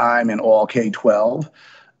period of time in all K-12.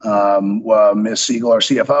 Ms. Siegel, our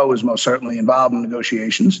CFO, is most certainly involved in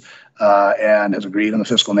negotiations and has agreed on the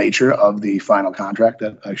fiscal nature of the final contract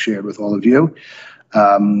that I shared with all of you.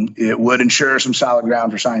 It would ensure some solid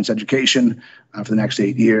ground for science education for the next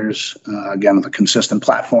 8 years, again, with a consistent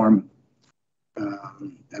platform.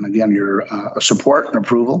 And again, your support and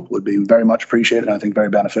approval would be very much appreciated, and I think very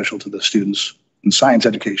beneficial to the students in science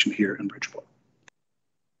education here in Bridgeport.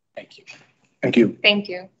 Thank you. Thank you. Thank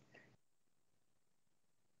you.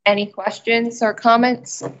 Any questions or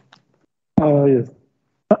comments? Yes.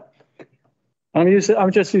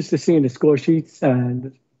 I'm just used to seeing the score sheets,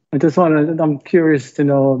 and I'm curious to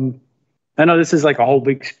know. I know this is like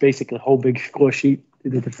basically a whole big score sheet,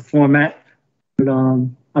 the different format, but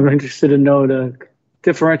I'm interested to know the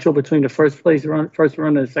differential between the first runner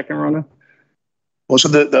and the second runner. Well, so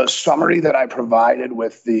the summary that I provided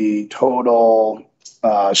with the total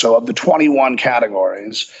So of the 21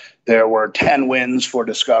 categories, there were 10 wins for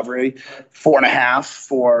discovery, 4.5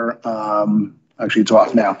 for, actually it's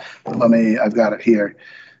off now. I've got it here.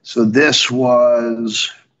 So this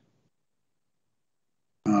was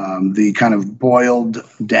the kind of boiled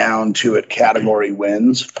down to it category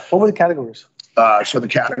wins. What were the categories? So the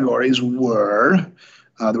categories were,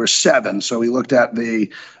 there were 7. So we looked at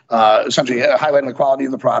the, essentially highlighting the quality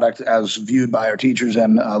of the product as viewed by our teachers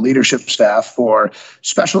and leadership staff for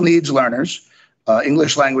special needs learners,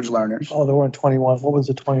 English language learners. Oh, there weren't 21. What was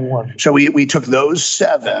the 21? So we took those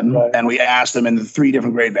 7 Right. and we asked them in the 3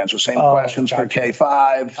 different grade bands. So same questions for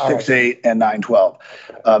K5, 6, 8, and 9, 12.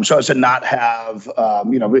 So as to not have,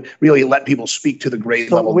 really let people speak to the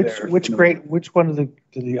grade level. Which grade, which one do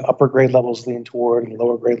the upper grade levels lean toward and the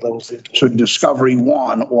lower grade levels lean toward? So Discovery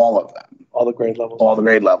won all of them. All the grade levels. All the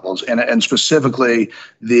grade levels. And specifically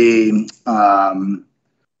the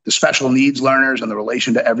special needs learners and the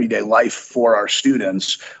relation to everyday life for our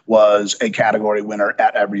students was a category winner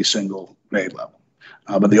at every single grade level.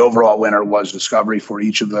 But the overall winner was Discovery for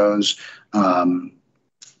each of those. I'm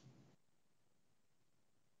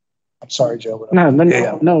sorry, Joe.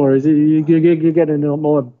 No worries. You get a little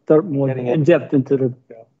more in depth into the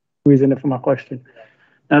reason for my question.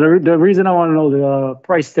 Now, the reason I want to know the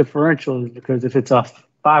price differential is because if it's a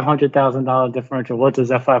 $500,000 differential, what does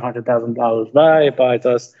that $500,000 buy? It buys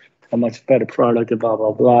us a much better product and blah,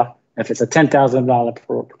 blah, blah. If it's a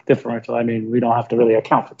 $10,000 differential, I mean, we don't have to really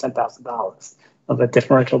account for $10,000 of a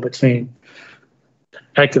differential between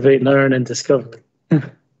Activate, Learn, and Discovery.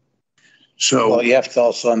 So you have to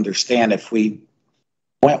also understand if we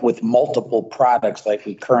went with multiple products like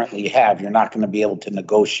we currently have, you're not going to be able to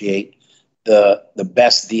negotiate the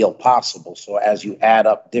best deal possible. So as you add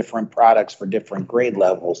up different products for different grade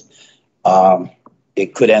levels,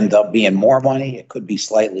 it could end up being more money. It could be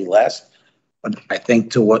slightly less. But I think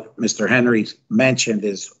to what Mr. Henry mentioned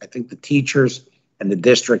is I think the teachers and the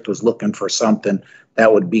district was looking for something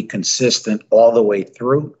that would be consistent all the way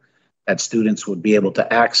through, that students would be able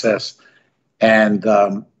to access. And,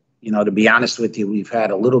 to be honest with you, we've had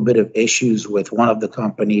a little bit of issues with one of the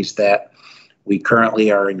companies that we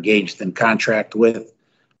currently are engaged in contract with,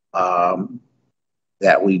 that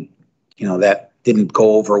didn't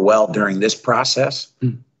go over well during this process.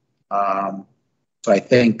 So I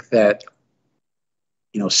think that,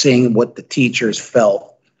 seeing what the teachers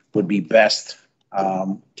felt would be best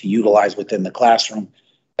to utilize within the classroom.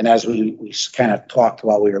 And as we kind of talked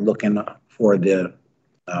while we were looking for the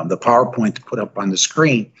PowerPoint to put up on the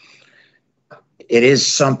screen, it is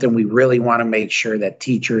something we really want to make sure that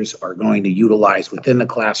teachers are going to utilize within the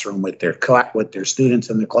classroom with their students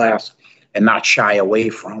in the class and not shy away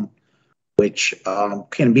from, which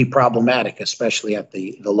can be problematic, especially at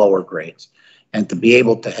the lower grades. And to be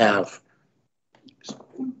able to have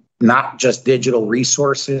not just digital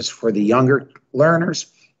resources for the younger learners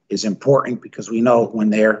is important, because we know when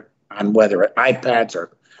they're on whether iPads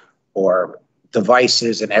or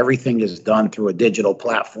devices and everything is done through a digital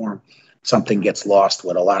platform, something gets lost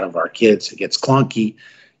with a lot of our kids. It gets clunky.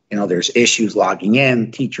 There's issues logging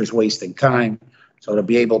in, teachers wasting time. So to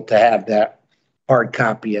be able to have that hard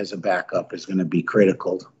copy as a backup is going to be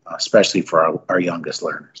critical, especially for our youngest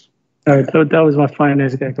learners. All right, so that was my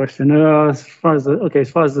finance guy question. As far as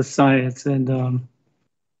the science, and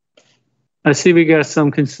I see we got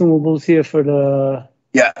some consumables here for the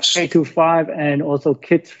K-5 and also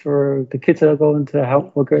kits for the kits that are going to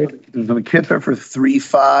help what grade? The kits are for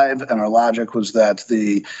 3-5, and our logic was that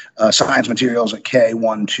the science materials at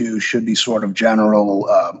K-1, 2 should be sort of general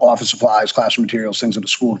office supplies, classroom materials, things that the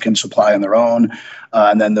school can supply on their own.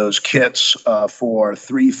 And then those kits for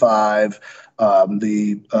 3-5,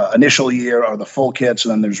 the initial year are the full kits,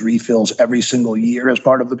 and then there's refills every single year as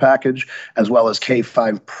part of the package, as well as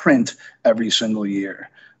K-5 print every single year.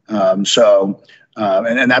 And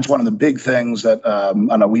that's one of the big things that I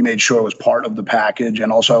know we made sure was part of the package,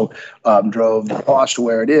 and also drove the cost to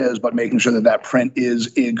where it is, but making sure that print is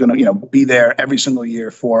going to be there every single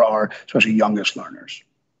year for our especially youngest learners.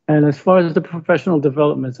 And as far as the professional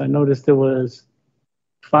developments, I noticed there was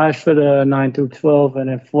 5 for the 9 through 12, and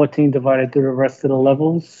then 14 divided through the rest of the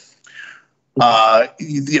levels.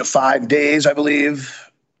 5 days, I believe.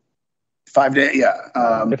 5 days, yeah.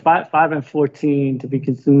 5 and 14 to be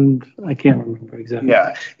consumed. I can't remember exactly.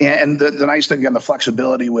 Yeah, and the nice thing, again, the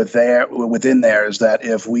flexibility within there is that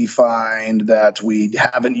if we find that we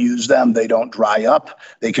haven't used them, they don't dry up.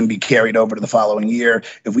 They can be carried over to the following year.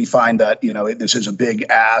 If we find that this is a big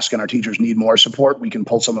ask and our teachers need more support, we can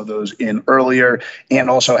pull some of those in earlier, and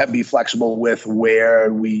also be flexible with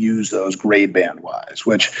where we use those grade band wise.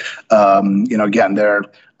 Which, again, they're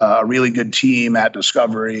a really good team at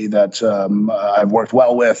Discovery that I've worked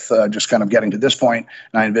well with, just kind of getting to this point,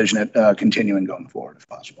 and I envision it continuing going forward if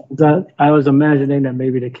possible. I was imagining that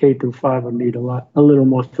maybe the K through 5 would need a little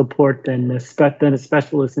more support than a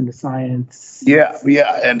specialist in the science. Yeah,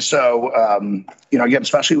 and so again,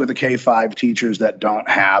 especially with the K-5 teachers that don't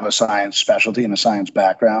have a science specialty and a science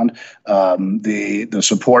background, the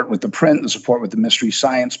support with the print, the support with the mystery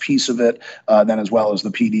science piece of it, then as well as the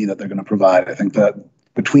PD that they're going to provide, I think that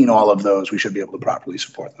between all of those, we should be able to properly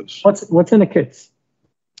support those. What's in the kits?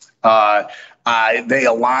 They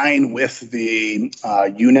align with the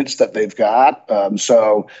units that they've got.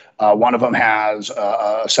 So one of them has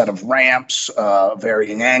a set of ramps,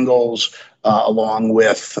 varying angles, along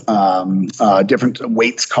with different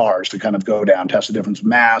weights cars to kind of go down, test the difference in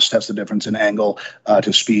mass, test the difference in angle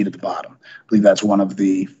to speed at the bottom. I believe that's one of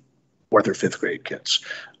the 4th or 5th grade kits.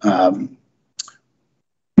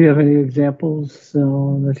 Do you have any examples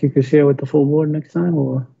that you could share with the full board next time?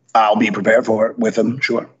 Or I'll be prepared for it with them,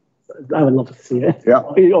 sure. I would love to see it. Yeah.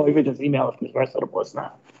 Or even just email it from the rest of the board's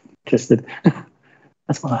not interested.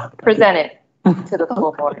 That's what I have. Present it to the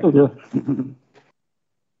full board.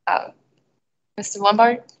 Mr.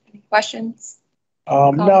 Lombard, any questions?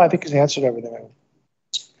 No, I think he's answered everything.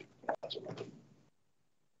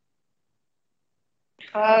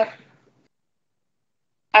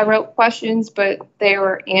 I wrote questions, but they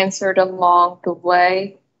were answered along the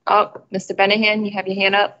way. Oh, Mr. Benahan, you have your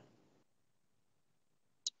hand up.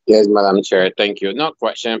 Yes, Madam Chair, thank you. No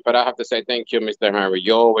question, but I have to say thank you, Mr. Henry.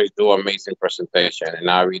 You always do amazing presentation, and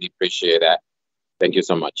I really appreciate that. Thank you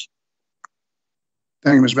so much.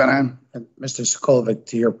 Thank you, Ms. Benahan. Mr. Sokolovic,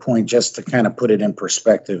 to your point, just to kind of put it in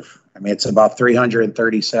perspective, I mean, it's about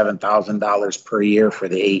 $337,000 per year for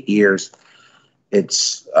the 8 years.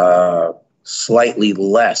 It's slightly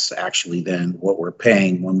less, actually, than what we're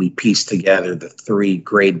paying when we piece together the 3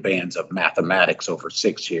 grade bands of mathematics over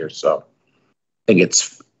 6 years. So I think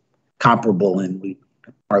it's comparable, and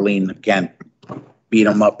Marlene, again, beat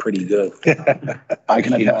them up pretty good. I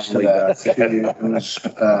can attest to that.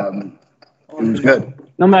 It was good.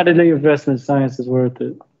 No matter the investment, science is worth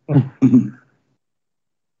it.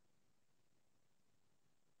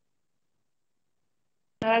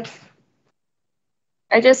 I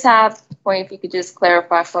just have a point, if you could just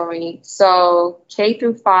clarify for me. So K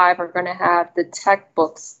through 5 are going to have the tech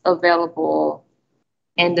books available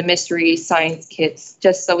and the mystery science kits,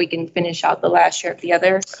 just so we can finish out the last year of the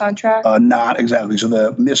other contract? Not exactly. So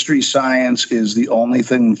the mystery science is the only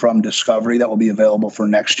thing from Discovery that will be available for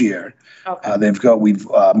next year. Okay. We've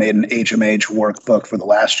made an HMH workbook for the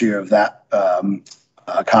last year of that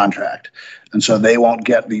contract. And so they won't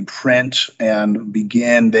get the print and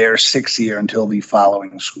begin their 6th year until the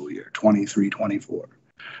following school year, 23-24.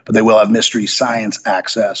 But they will have mystery science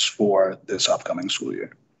access for this upcoming school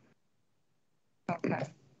year. Okay.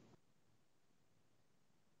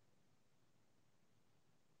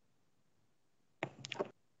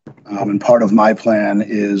 And part of my plan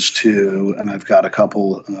is to, and I've got a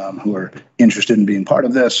couple who are interested in being part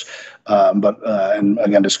of this, and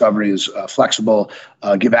again, Discovery is flexible,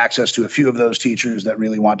 give access to a few of those teachers that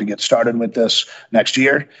really want to get started with this next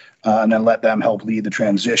year, and then let them help lead the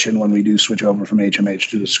transition when we do switch over from HMH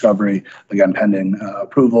to Discovery, again, pending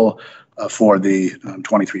approval for the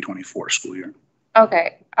 23-24 school year.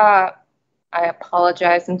 Okay. I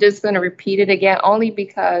apologize. I'm just going to repeat it again, only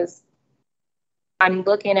because I'm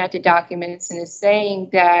looking at the documents and it's saying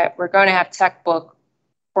that we're going to have tech book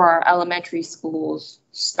for our elementary schools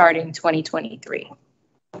starting 2023.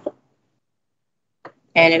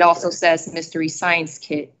 And it also says mystery science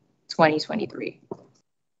kit 2023.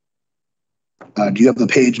 Do you have the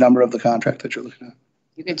page number of the contract that you're looking at?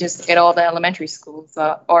 You could just get all the elementary schools,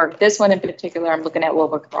 or this one in particular, I'm looking at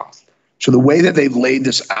Wilbur Cross. So the way that they've laid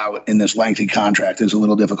this out in this lengthy contract is a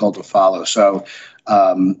little difficult to follow. So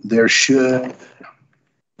there should, let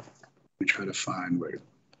me try to find where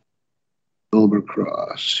Wilbur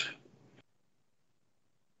Cross.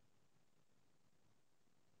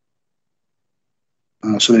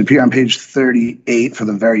 So they appear on page 38 for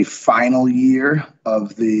the very final year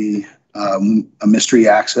of the mystery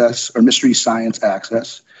access or mystery science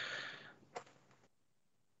access.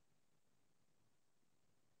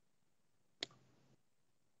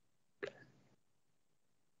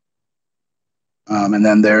 And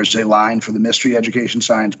then there's a line for the mystery education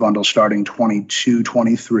science bundle starting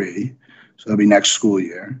 22-23. So that'll be next school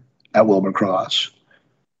year at Wilbur Cross.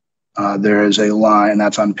 There is a line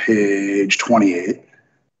that's on page 28.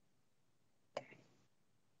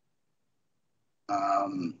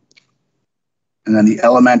 And then the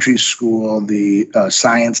elementary school, the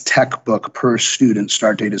science tech book per student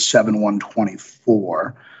start date is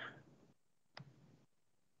 7/1/24.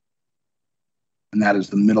 and that is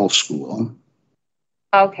the middle school.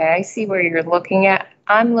 Okay, I see where you're looking at.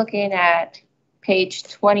 I'm looking at page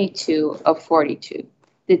 22 of 42.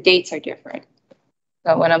 The dates are different.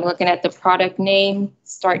 So when I'm looking at the product name,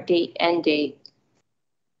 start date, end date.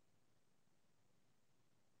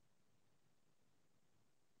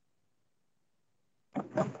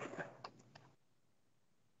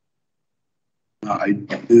 I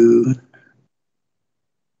do.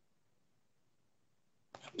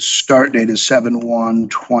 Start date is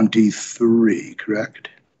 7/1/23, correct?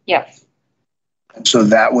 Yes. So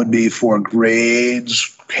that would be for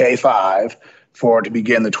grades K-5 to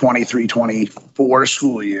begin the 23-24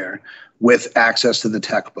 school year with access to the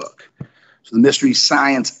tech book. So the mystery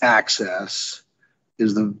science access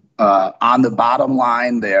is on the bottom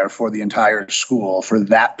line there for the entire school for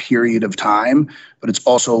that period of time, but it's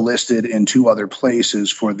also listed in 2 other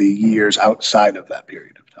places for the years outside of that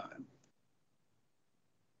period of time.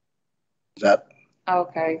 Is that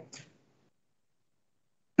okay?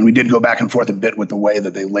 And we did go back and forth a bit with the way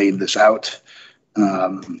that they laid this out.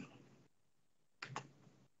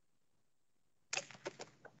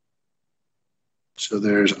 So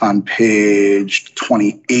there's on page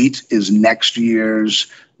 28 is next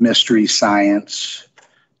year's mystery science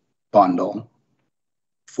bundle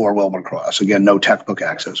for Wilbur-Cross. Again, no textbook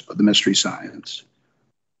access, but the mystery science.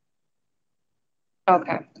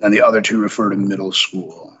 Okay. And the other 2 refer to middle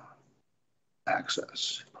school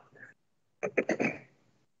access.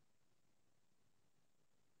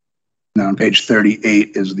 Now on page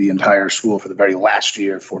 38 is the entire school for the very last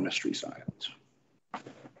year for mystery science.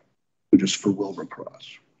 Just for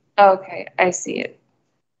Wilbur-Cross. Okay, I see it.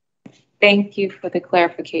 Thank you for the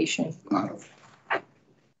clarification.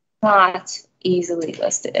 Not easily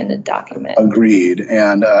listed in the document. Agreed.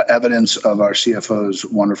 And evidence of our CFO's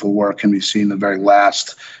wonderful work can be seen in the very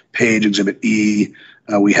last page, Exhibit E.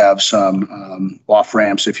 We have some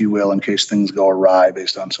off-ramps, if you will, in case things go awry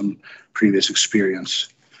based on some previous experience.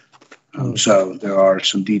 So there are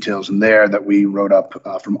some details in there that we wrote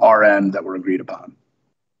up from our end that were agreed upon.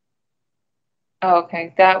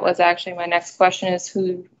 Okay, that was actually my next question, is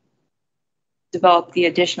who developed the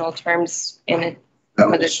additional terms in it,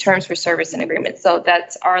 the terms for service and agreement. So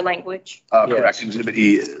that's our language. Correct. Yes. Exhibit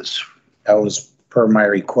E is. That was per my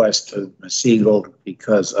request to Ms. Siegel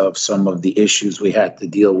because of some of the issues we had to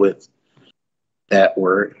deal with that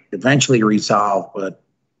were eventually resolved, but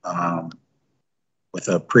with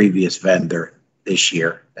a previous vendor this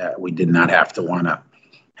year that we did not have to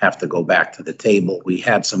go back to the table. We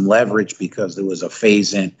had some leverage because there was a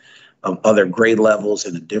phase in of other grade levels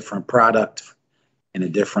in a different product, in a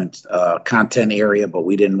different content area, but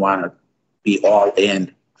we didn't want to be all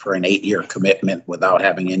in for an 8-year commitment without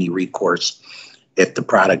having any recourse if the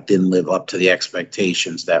product didn't live up to the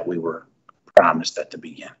expectations that we were promised at the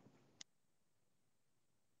beginning.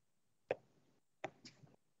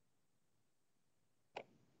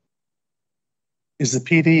 Is the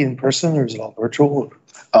PD in person or is it all virtual?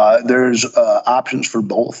 There's options for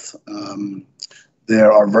both.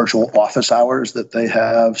 There are virtual office hours that they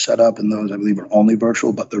have set up, and those I believe are only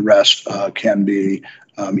virtual, but the rest can be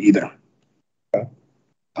either.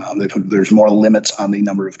 There's more limits on the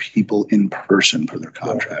number of people in person per their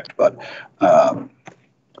contract, but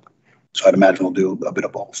so I'd imagine we'll do a bit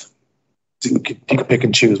of both. You can pick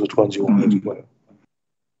and choose which ones you want to do.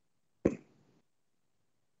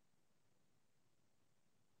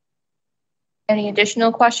 Any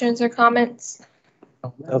additional questions or comments?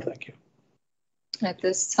 No, thank you. At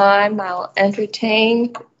this time, I'll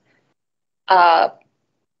entertain a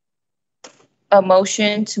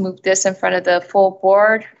motion to move this in front of the full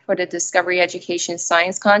board for the Discovery Education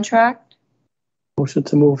Science contract. Motion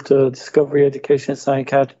to move to Discovery Education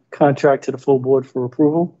Science contract to the full board for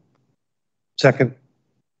approval. Second.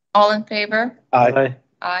 All in favor? Aye.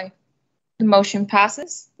 Aye. The motion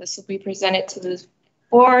passes. This will be presented to the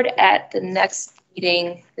board at the next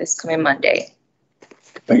meeting this coming Monday.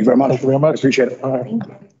 Thank you very much. Thank you very much. I appreciate it. All right. Thank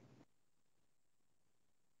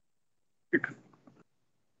you.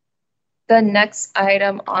 The next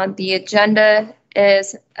item on the agenda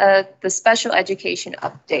is the special education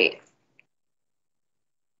update.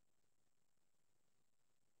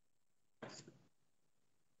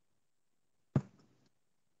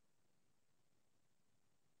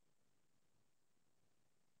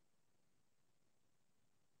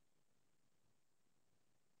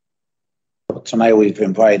 Tonight we've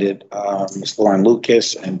invited Ms. Lauren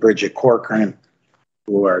Lucas and Bridget Corcoran,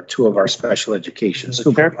 who are 2 of our special education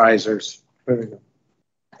supervisors. Very good.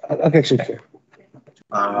 I'll get you there.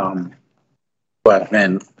 But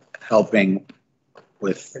then helping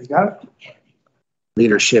with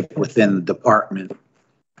leadership within the department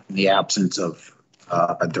in the absence of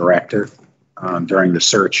a director during the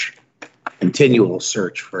search, continual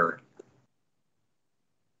search for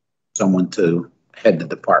someone to head the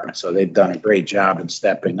department. So they've done a great job in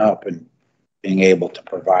stepping up and being able to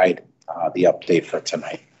provide the update for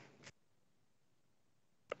tonight.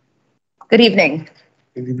 Good evening.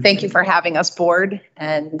 Thank you for having us, board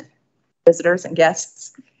and visitors and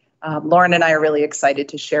guests. Lauren and I are really excited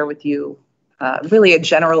to share with you really a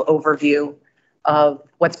general overview of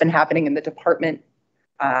what's been happening in the department,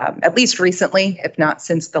 at least recently, if not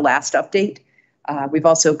since the last update. We've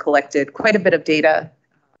also collected quite a bit of data,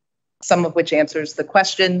 some of which answers the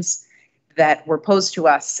questions that were posed to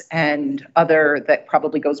us and other that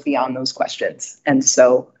probably goes beyond those questions. And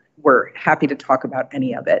so we're happy to talk about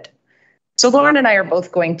any of it. So Lauren and I are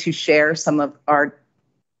both going to share some of our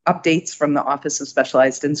updates from the Office of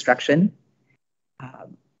Specialized Instruction.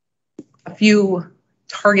 A few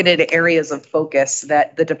targeted areas of focus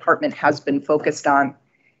that the department has been focused on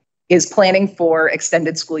is planning for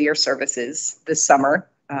extended school year services this summer.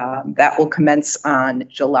 That will commence on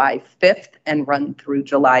July 5th and run through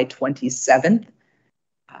July 27th.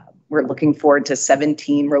 We're looking forward to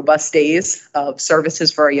 17 robust days of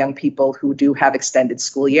services for our young people who do have extended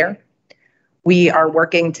school year. We are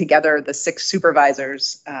working together, the 6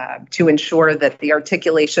 supervisors, to ensure that the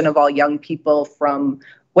articulation of all young people from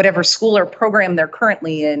whatever school or program they're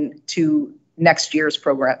currently in to next year's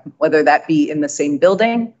program, whether that be in the same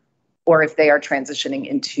building or if they are transitioning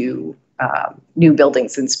into new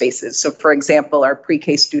buildings and spaces. So for example, our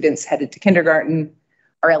pre-K students headed to kindergarten,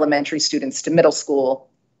 our elementary students to middle school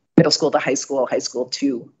to high school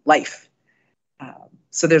to life.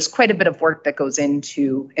 So there's quite a bit of work that goes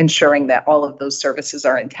into ensuring that all of those services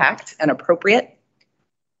are intact and appropriate.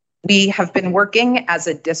 We have been working as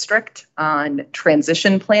a district on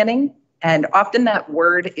transition planning, and often that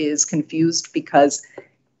word is confused because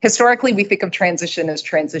historically we think of transition as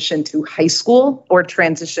transition to high school or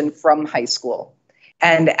transition from high school.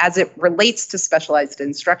 And as it relates to specialized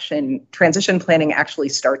instruction, transition planning actually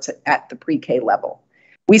starts at the pre-K level.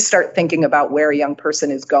 We start thinking about where a young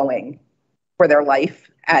person is going for their life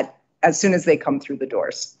as soon as they come through the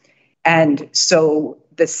doors. And so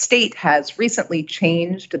the state has recently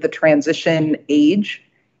changed the transition age,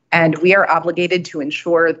 and we are obligated to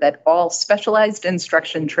ensure that all specialized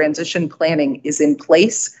instruction transition planning is in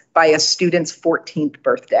place by a student's 14th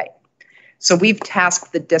birthday. So we've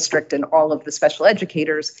tasked the district and all of the special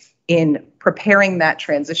educators in preparing that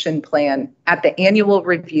transition plan at the annual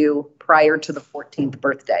review prior to the 14th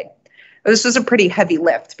birthday. This was a pretty heavy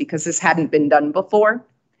lift because this hadn't been done before.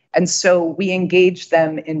 And so we engaged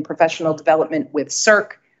them in professional development with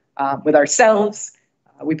CERC, with ourselves.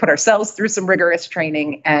 We put ourselves through some rigorous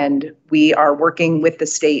training, and we are working with the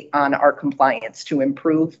state on our compliance to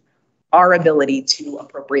improve our ability to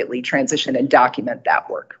appropriately transition and document that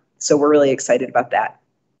work. So we're really excited about that.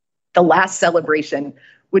 The last celebration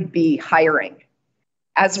would be hiring.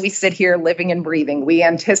 As we sit here living and breathing, we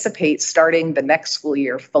anticipate starting the next school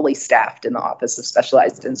year fully staffed in the Office of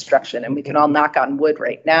Specialized Instruction, and we can all knock on wood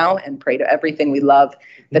right now and pray to everything we love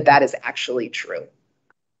that that is actually true.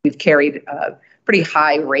 We've carried a pretty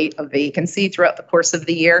high rate of vacancy throughout the course of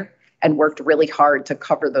the year and worked really hard to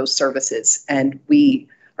cover those services, and we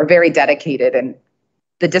are very dedicated, and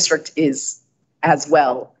the district is as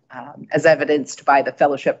well, as evidenced by the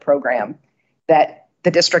fellowship program that the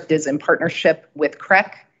district is in partnership with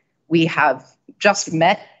CREC. We have just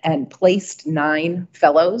met and placed 9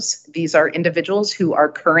 fellows. These are individuals who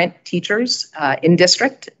are current teachers in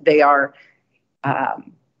district. They are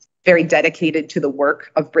very dedicated to the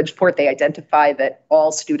work of Bridgeport. They identify that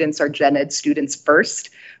all students are gen ed students first,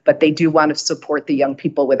 but they do want to support the young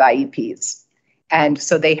people with IEPs. And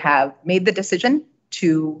so they have made the decision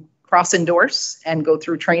to cross-endorse and go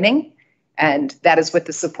through training. And that is with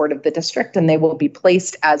the support of the district, and they will be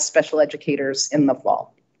placed as special educators in the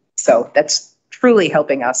fall. So that's truly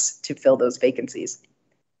helping us to fill those vacancies.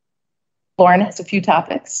 Lauren has a few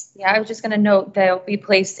topics. Yeah, I was just going to note they'll be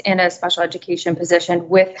placed in a special education position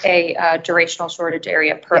with a durational shortage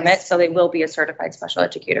area permit. Yes. So they will be a certified special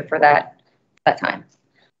educator for that time.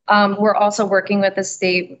 We're also working with the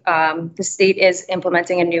state. The state is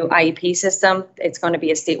implementing a new IEP system. It's going to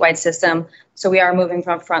be a statewide system. So we are moving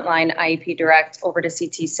from frontline IEP Direct over to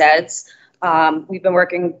CT SEDS. We've been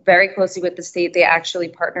working very closely with the state. They actually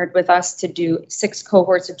partnered with us to do 6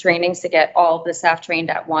 cohorts of trainings to get all of the staff trained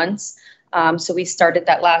at once. So we started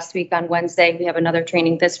that last week on Wednesday. We have another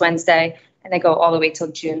training this Wednesday, and they go all the way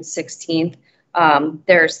till June 16th.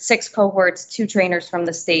 There's 6 cohorts, 2 trainers from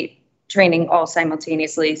the state training all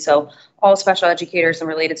simultaneously. So all special educators and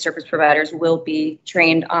related service providers will be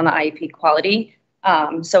trained on the IEP quality.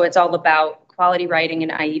 So it's all about quality writing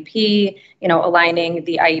and IEP, aligning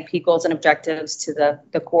the IEP goals and objectives to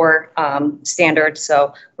the core standards.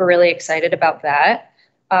 So we're really excited about that.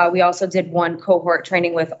 We also did one cohort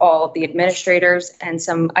training with all of the administrators and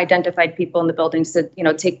some identified people in the buildings to,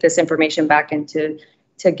 take this information back and to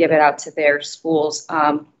give it out to their schools.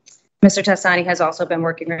 Mr. Testani has also been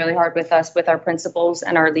working really hard with us, with our principals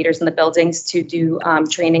and our leaders in the buildings to do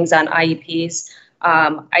trainings on IEPs.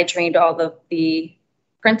 I trained all of the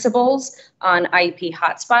principals on IEP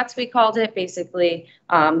hotspots, we called it. Basically,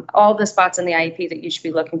 all the spots in the IEP that you should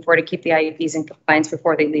be looking for to keep the IEPs in compliance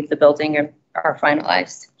before they leave the building are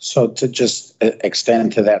finalized. So to just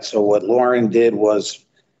extend to that, so what Lauren did was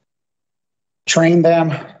train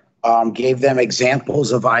them, gave them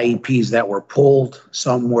examples of IEPs that were pulled.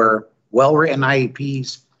 Some were well-written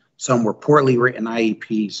IEPs, some were poorly written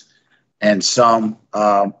IEPs, and some,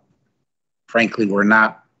 frankly, were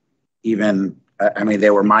not even, they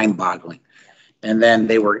were mind-boggling. And then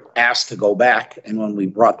they were asked to go back, and when we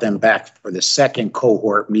brought them back for the second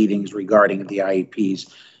cohort meetings regarding the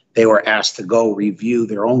IEPs, they were asked to go review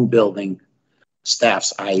their own building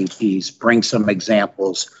staff's IEPs, bring some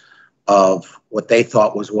examples of what they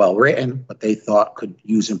thought was well-written, what they thought could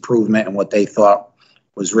use improvement, and what they thought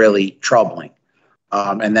was really troubling.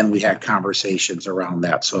 And then we had conversations around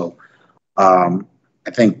that. So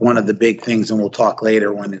I think one of the big things, and we'll talk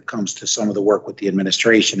later when it comes to some of the work with the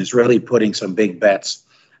administration, is really putting some big bets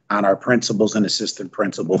on our principals and assistant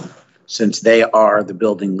principals, since they are the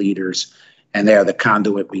building leaders and they are the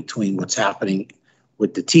conduit between what's happening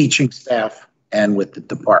with the teaching staff and with the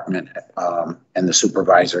department and the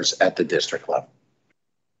supervisors at the district level.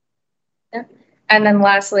 Yeah. And then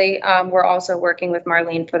lastly, we're also working with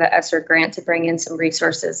Marlene for the ESSER grant to bring in some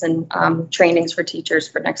resources and trainings for teachers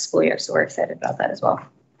for next school year. So we're excited about that as well.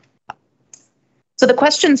 So the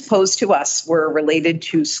questions posed to us were related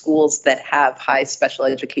to schools that have high special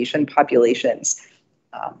education populations,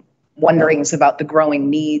 wonderings about the growing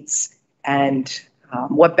needs, and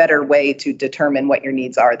what better way to determine what your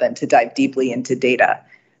needs are than to dive deeply into data.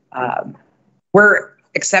 We're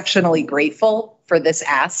exceptionally grateful for this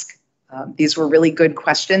ask. These were really good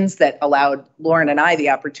questions that allowed Lauren and I the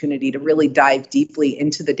opportunity to really dive deeply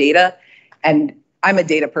into the data. And I'm a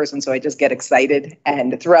data person, so I just get excited.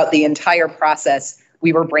 And throughout the entire process,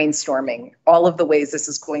 we were brainstorming all of the ways this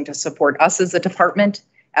is going to support us as a department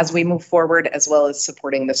as we move forward, as well as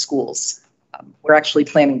supporting the schools. We're actually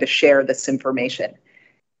planning to share this information.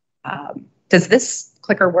 Does this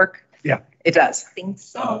clicker work? Yeah. It does. I think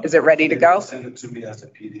so. Is it ready to go? Send it to me as a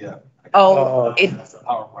PDF. Oh, As a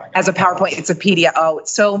PowerPoint. as a PowerPoint, it's a PDF. Oh,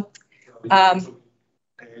 so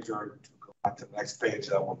Page or go back to the next page.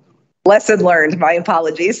 That won't do it. lesson learned, my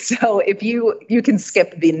apologies. So if you can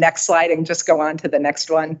skip the next slide and just go on to the next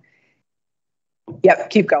one. Yep,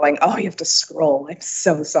 keep going. Oh, you have to scroll. I'm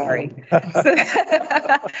so sorry.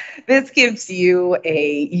 This gives you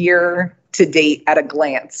a year to date at a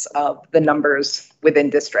glance of the numbers within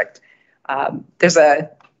district. There's a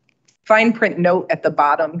fine print note at the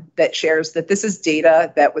bottom that shares that this is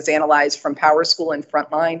data that was analyzed from PowerSchool and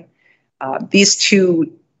Frontline. These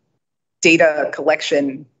two data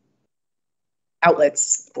collection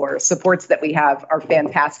outlets or supports that we have are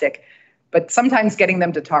fantastic, but sometimes getting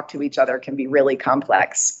them to talk to each other can be really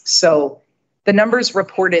complex. So the numbers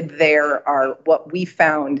reported there are what we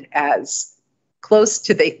found as close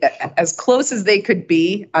as they could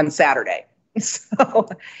be on Saturday. So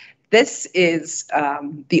this is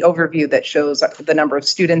the overview that shows the number of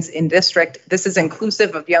students in district. This is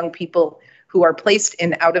inclusive of young people who are placed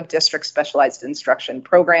in out-of-district specialized instruction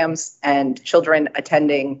programs and children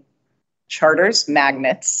attending charters,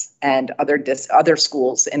 magnets, and other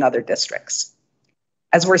schools in other districts.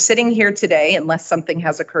 As we're sitting here today, unless something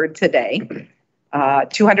has occurred today,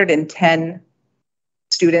 210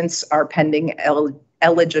 students are pending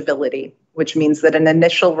eligibility, which means that an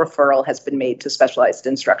initial referral has been made to specialized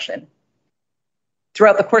instruction.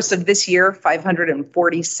 Throughout the course of this year,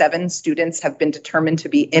 547 students have been determined to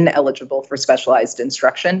be ineligible for specialized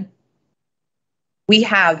instruction. We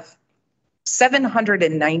have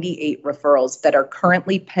 798 referrals that are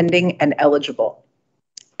currently pending and eligible.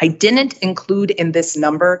 I didn't include in this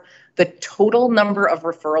number the total number of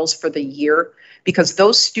referrals for the year because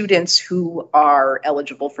those students who are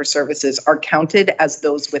eligible for services are counted as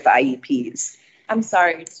those with IEPs. I'm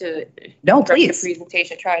sorry to No, interrupt please. the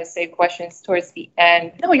presentation, try to save questions towards the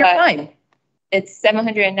end. No, you're fine. It's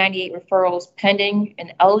 798 referrals pending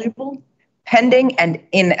and eligible. Pending and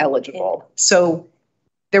ineligible. So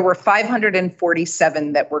there were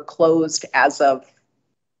 547 that were closed as of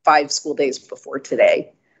 5 school days before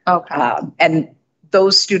today. Okay. And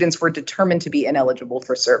those students were determined to be ineligible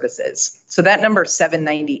for services. So that number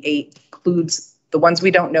 798 includes the ones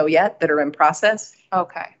we don't know yet that are in process.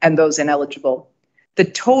 Okay. And those ineligible. The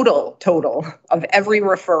total of every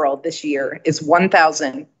referral this year is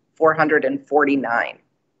 1,449.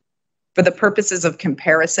 For the purposes of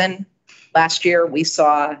comparison, last year we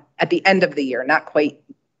saw at the end of the year, not quite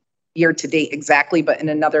year to date exactly, but in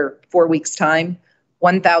another 4 weeks' time,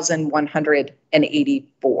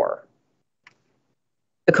 1,184.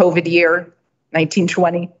 The COVID year,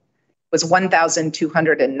 1920, was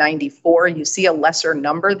 1,294. You see a lesser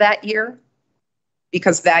number that year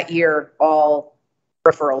because that year all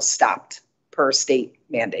referrals stopped per state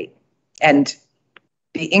mandate. And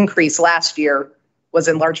the increase last year was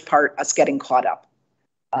in large part us getting caught up.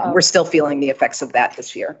 We're still feeling the effects of that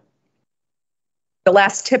this year. The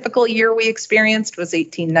last typical year we experienced was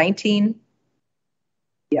 1819.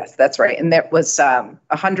 Yes, that's right. And that was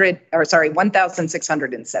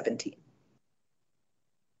 1,617.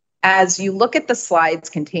 As you look at the slides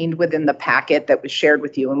contained within the packet that was shared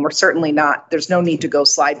with you, and we're certainly not, there's no need to go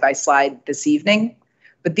slide by slide this evening,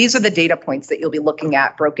 but these are the data points that you'll be looking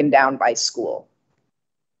at broken down by school.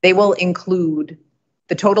 They will include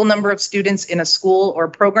the total number of students in a school or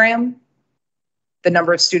program, the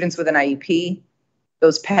number of students with an IEP,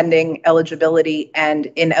 those pending eligibility and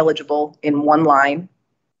ineligible in one line,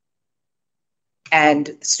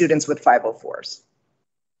 and students with 504s.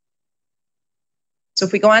 So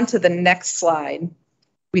if we go on to the next slide,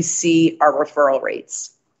 we see our referral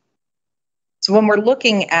rates. So when we're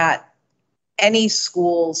looking at any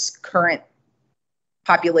school's current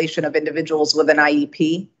population of individuals with an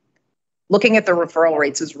IEP, looking at the referral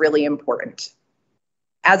rates is really important.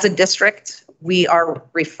 As a district, we are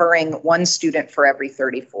referring one student for every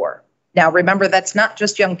 34. Now, remember, that's not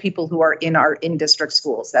just young people who are in our in-district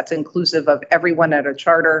schools. That's inclusive of everyone at a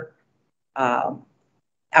charter,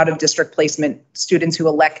 out-of-district placement, students who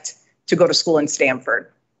elect to go to school in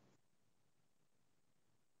Stamford.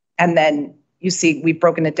 And then you see we've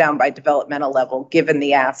broken it down by developmental level, given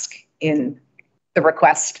the ask in the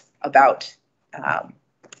request about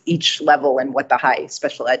each level and what the high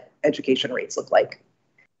special education rates look like.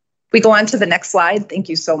 We go on to the next slide. Thank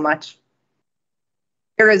you so much.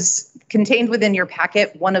 There is contained within your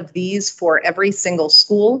packet one of these for every single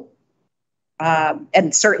school.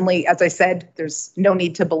 And certainly, as I said, there's no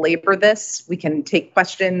need to belabor this. We can take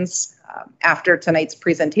questions after tonight's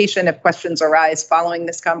presentation. If questions arise following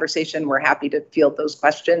this conversation, we're happy to field those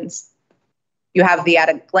questions. You have the at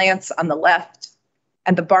a glance on the left,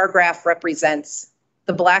 and the bar graph represents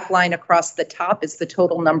the black line across the top is the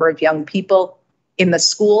total number of young people in the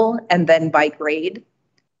school and then by grade.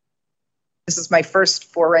 This is my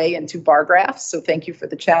first foray into bar graphs, so thank you for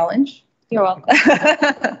the challenge. You're welcome.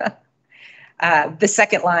 The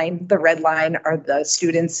second line, the red line, are the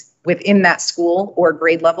students within that school or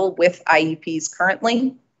grade level with IEPs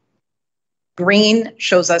currently. Green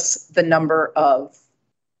shows us the number of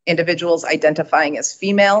individuals identifying as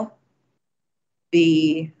female.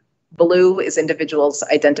 The blue is individuals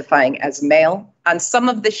identifying as male. On some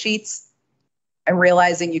of the sheets, I'm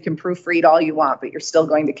realizing you can proofread all you want, but you're still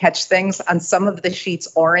going to catch things. On some of the sheets,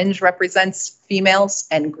 orange represents females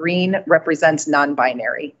and green represents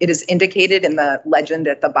non-binary. It is indicated in the legend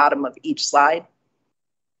at the bottom of each slide.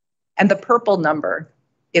 And the purple number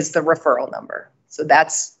is the referral number. So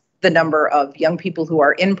that's the number of young people who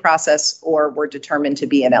are in process or were determined to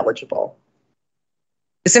be ineligible.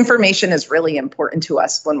 This information is really important to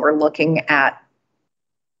us when we're looking at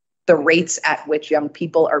the rates at which young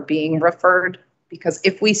people are being referred. Because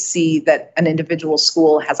if we see that an individual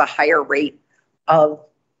school has a higher rate of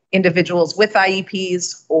individuals with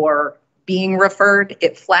IEPs or being referred,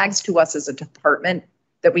 it flags to us as a department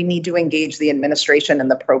that we need to engage the administration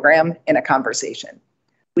and the program in a conversation.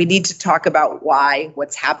 We need to talk about why,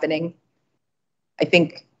 what's happening. I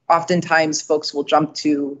think oftentimes folks will jump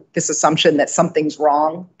to this assumption that something's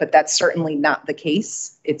wrong, but that's certainly not the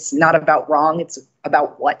case. It's not about wrong, it's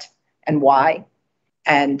about what and why.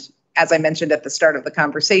 And as I mentioned at the start of the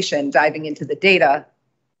conversation, diving into the data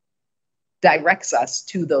directs us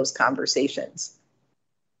to those conversations.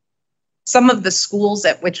 Some of the schools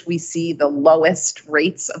at which we see the lowest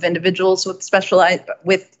rates of individuals with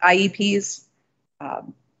with IEPs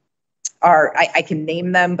I can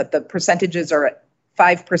name them, but the percentages are at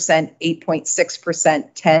 5%, 8.6%,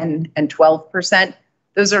 10, and 12%.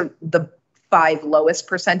 Those are the 5 lowest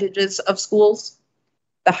percentages of schools.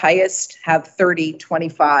 The highest have 30,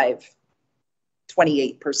 25,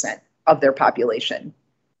 28% of their population.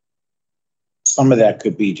 Some of that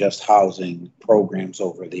could be just housing programs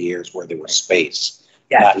over the years where there was space,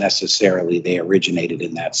 Yeah. not necessarily they originated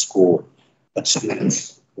in that school. but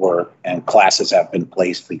students and classes have been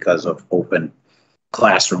placed because of open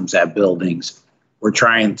classrooms at buildings. We're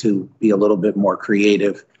trying to be a little bit more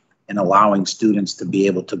creative in allowing students to be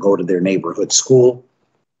able to go to their neighborhood school,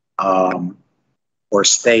 or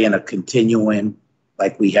stay in a continuum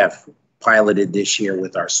like we have piloted this year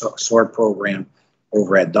with our SOAR program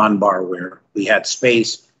over at Dunbar, where we had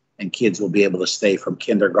space and kids will be able to stay from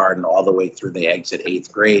kindergarten all the way through they exit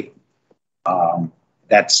 8th grade.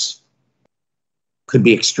 That's could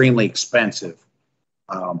be extremely expensive,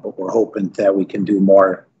 but we're hoping that we can do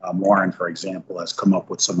more. Warren, for example, has come up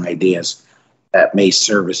with some ideas that may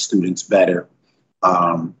service students better.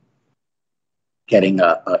 Getting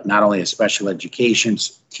not only a special education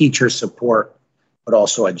teacher support, but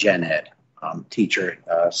also a gen ed teacher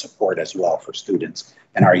support as well for students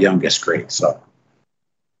in our youngest grade. So,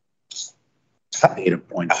 data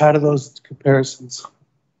points. How do those comparisons?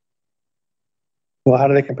 Well, how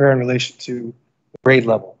do they compare in relation to the grade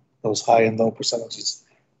level? Those high and low percentages.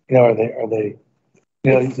 You know, are they?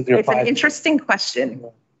 You know, it's an interesting question.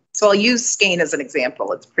 So I'll use Skane as an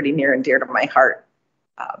example. It's pretty near and dear to my heart.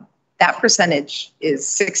 That percentage is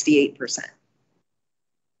 68%.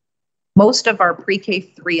 Most of our pre-K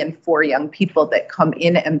 3 and 4 young people that come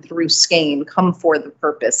in and through Skane come for the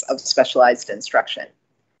purpose of specialized instruction.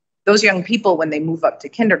 Those young people, when they move up to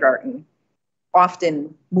kindergarten,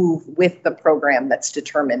 often move with the program that's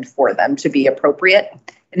determined for them to be appropriate.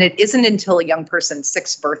 And it isn't until a young person's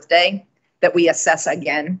 6th birthday that we assess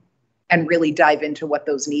again and really dive into what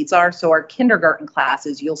those needs are. So our kindergarten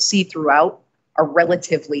classes, you'll see throughout, are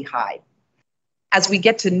relatively high. As we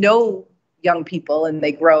get to know young people and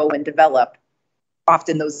they grow and develop,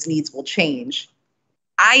 often those needs will change.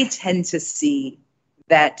 I tend to see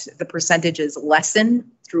that the percentages lessen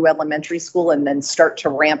through elementary school and then start to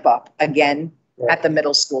ramp up again at the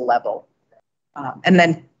middle school level. And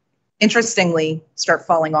then, interestingly, start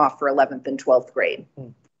falling off for 11th and 12th grade.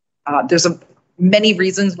 There's many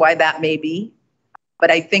reasons why that may be, but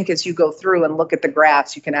I think as you go through and look at the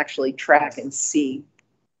graphs, you can actually track and see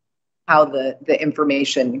how the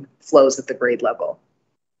information flows at the grade level.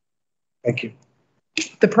 Thank you.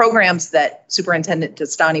 The programs that Superintendent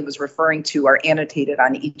Destani was referring to are annotated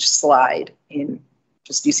on each slide in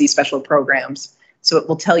just you see special programs. So it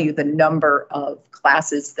will tell you the number of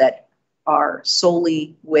classes that are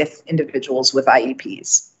solely with individuals with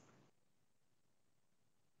IEPs.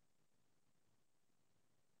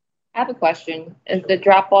 I have a question. Is the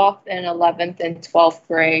drop off in 11th and 12th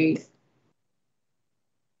grade,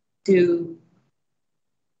 do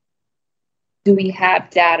we have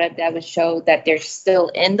data that would show that they're still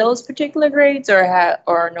in those particular grades or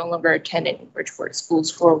are no longer attending Bridgeport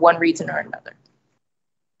schools for one reason or another?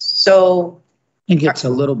 So I think it's a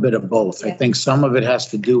little bit of both. Yeah. I think some of it has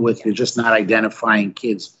to do with you're just not identifying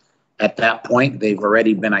kids at that point. They've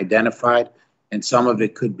already been identified. And some of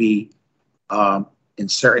it could be in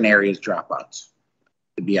certain areas dropouts,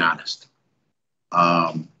 to be honest.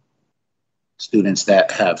 Students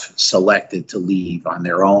that have selected to leave on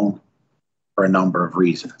their own for a number of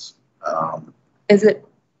reasons. Is it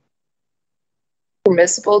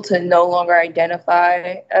permissible to no longer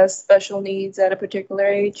identify as special needs at a particular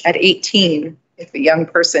age? At 18, if a young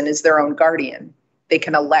person is their own guardian, they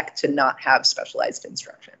can elect to not have specialized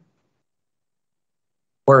instruction.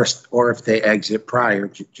 Or if they exit prior,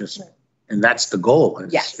 just, and that's the goal,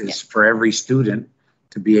 is for every student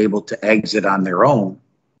to be able to exit on their own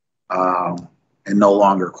and no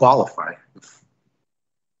longer qualify.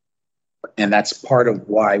 And that's part of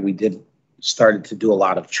why we started to do a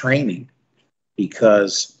lot of training,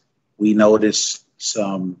 because we noticed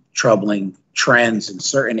some troubling trends in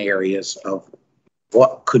certain areas of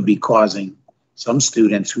what could be causing some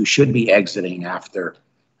students who should be exiting after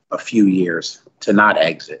a few years to not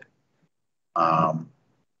exit.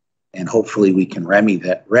 And hopefully we can remedy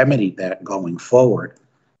that going forward,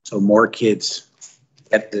 so more kids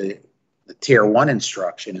get the tier 1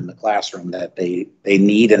 instruction in the classroom that they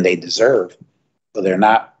need and they deserve, so they're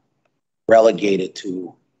not relegated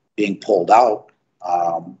to being pulled out,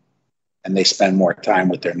 and they spend more time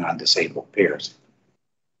with their non-disabled peers.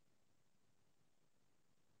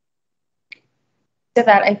 To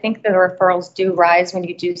that, I think the referrals do rise when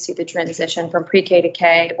you do see the transition from pre-K to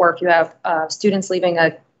K, or if you have students leaving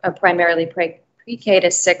a primarily pre-K to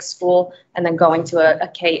 6 school and then going to a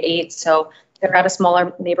K-8. So they're at a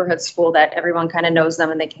smaller neighborhood school that everyone kind of knows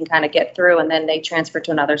them and they can kind of get through, and then they transfer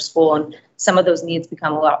to another school and some of those needs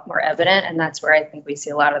become a lot more evident. And that's where I think we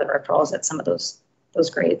see a lot of the referrals at some of those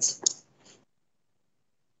grades.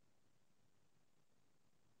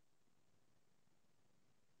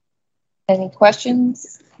 Any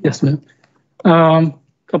questions? Yes, ma'am.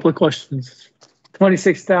 Couple of questions.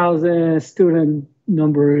 26,000 student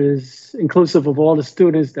number is inclusive of all the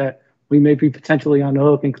students that we may be potentially on the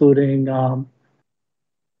hook, including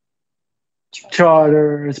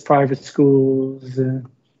charters, private schools.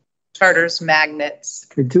 Charters, magnets.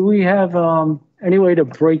 Do we have any way to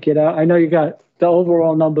break it out? I know you got the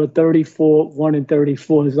overall number 34, 1 and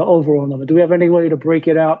 34 is the overall number. Do we have any way to break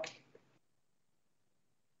it out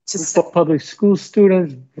for public school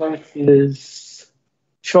students versus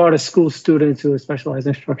charter school students who are specialized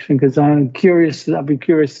instruction? Because I'd be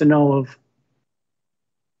curious to know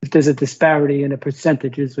if there's a disparity in the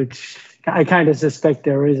percentages, which I kind of suspect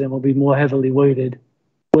there is, and will be more heavily weighted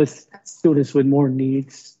with students with more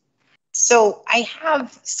needs. So I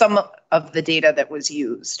have some of the data that was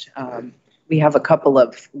used. We have a couple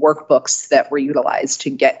of workbooks that were utilized to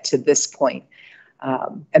get to this point.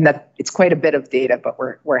 And that it's quite a bit of data, but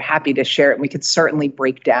we're happy to share it. We could certainly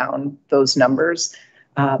break down those numbers.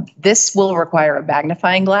 This will require a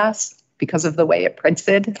magnifying glass because of the way it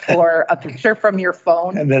printed, or a picture from your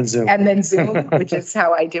phone. And then Zoom. Which is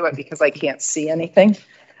how I do it because I can't see anything.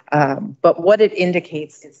 But what it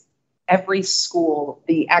indicates is every school,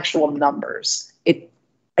 the actual numbers.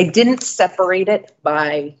 I didn't separate it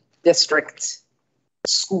by district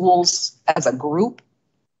schools as a group.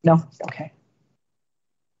 No, okay.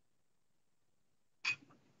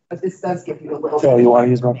 But this does give you a little. So you want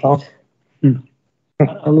to use my phone?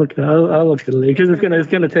 I'll look at it because it's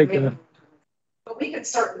gonna take a. But we could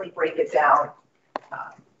certainly break it down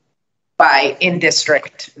by in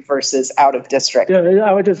district versus out of district. Yeah,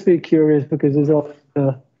 I would just be curious because there's always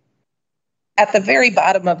at the very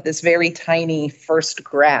bottom of this very tiny first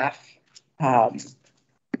graph,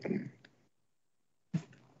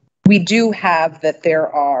 we do have that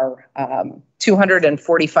there are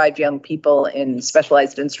 245 young people in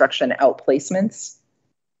specialized instruction outplacements.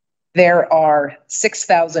 There are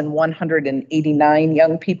 6,189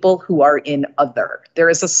 young people who are in other. There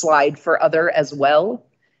is a slide for other as well.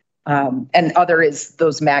 And other is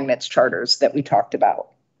those magnets charters that we talked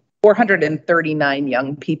about. 439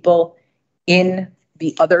 young people in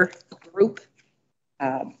the other group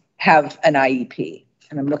have an IEP.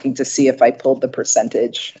 And I'm looking to see if I pulled the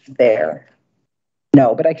percentage there.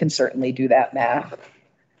 No, but I can certainly do that math.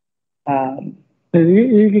 You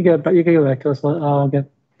can get back to us. I'll get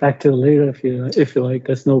back to it later if you like.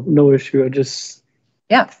 That's no issue. I just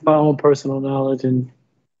my own personal knowledge, and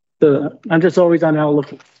I'm just always on the outlook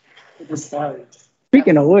for this side.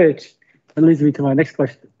 Speaking of which, that leads me to my next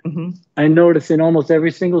question. Mm-hmm. I notice in almost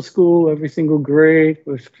every single school, every single grade,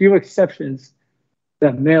 with few exceptions,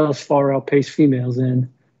 that males far outpace females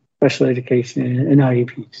in special education and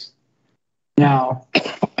IEPs. Now,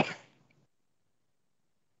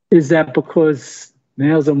 is that because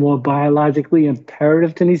males are more biologically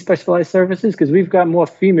imperative to need specialized services? Because we've got more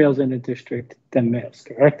females in the district than males,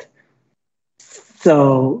 correct?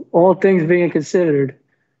 So all things being considered,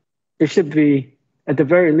 it should be at the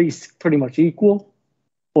very least pretty much equal,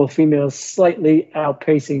 or females slightly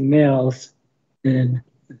outpacing males. And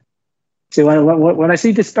see, when I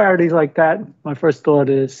see disparities like that, my first thought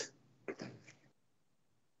is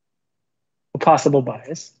a possible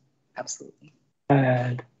bias. Absolutely.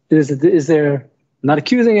 And is there, I'm not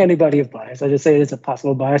accusing anybody of bias, I just say it's a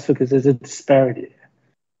possible bias because there's a disparity.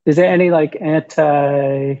 Is there any like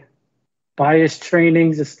anti-bias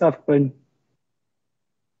trainings and stuff when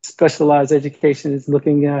specialized education is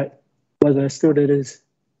looking at whether a student is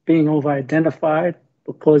being over-identified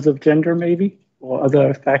because of gender maybe, or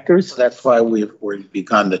other factors? So that's why we've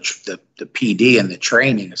begun the PD and the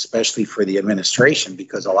training, especially for the administration,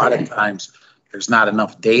 because a lot of times there's not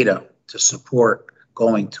enough data to support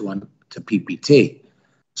going to PPT.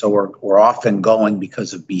 So we're often going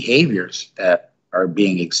because of behaviors that are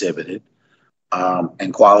being exhibited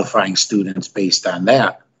and qualifying students based on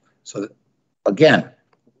that. So again,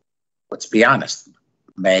 let's be honest,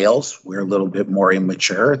 males, we're a little bit more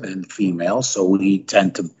immature than females, so we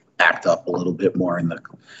tend to act up a little bit more in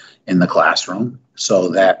the classroom. So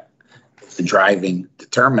that the driving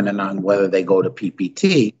determinant on whether they go to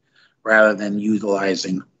PPT rather than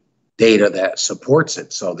utilizing data that supports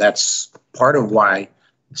it. So that's part of why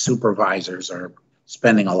supervisors are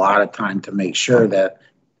spending a lot of time to make sure that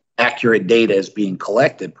accurate data is being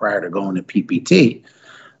collected prior to going to PPT,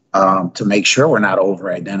 to make sure we're not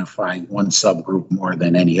over-identifying one subgroup more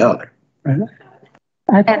than any other. Right.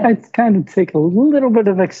 I kind of take a little bit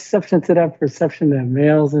of exception to that perception that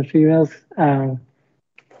males and females. I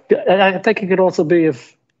think it could also be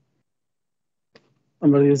if,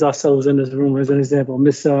 I'm going to use ourselves in this room as an example.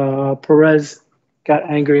 Miss Perez got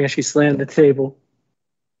angry and she slammed the table.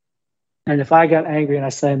 And if I got angry and I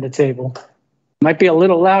slammed the table, Might be a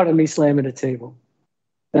little louder me slamming the table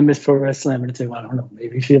than Miss Perez slamming the table. I don't know.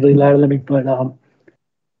 Maybe she'll be louder than me, but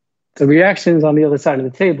the reactions on the other side of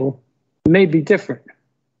the table may be different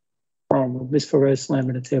from Miss Perez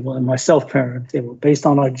slamming the table and myself parent the table based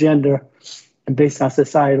on our gender and based on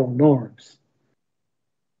societal norms.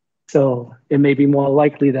 So it may be more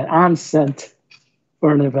likely that I'm sent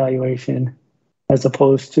for an evaluation as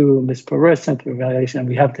opposed to Ms. Perez sent for evaluation and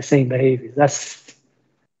we have the same behaviors.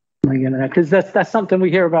 Because that's something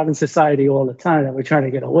we hear about in society all the time that we're trying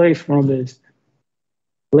to get away from is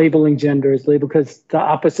labeling genders, because the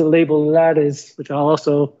opposite label of that is, which I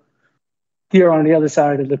also hear on the other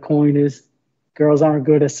side of the coin, is girls aren't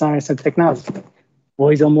good at science and technology.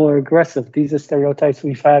 Boys are more aggressive. These are stereotypes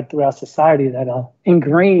we've had throughout society that are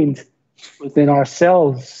ingrained within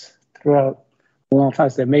ourselves throughout a long time.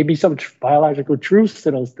 So there may be some biological truths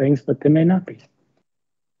to those things, but there may not be.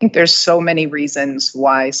 I think there's so many reasons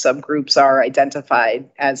why subgroups are identified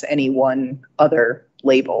as any one other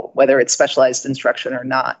label, whether it's specialized instruction or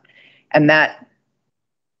not. And that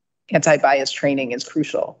anti-bias training is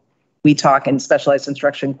crucial. We talk in specialized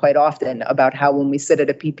instruction quite often about how when we sit at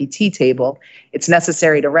a PPT table, it's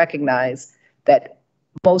necessary to recognize that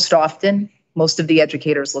most often, most of the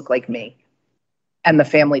educators look like me and the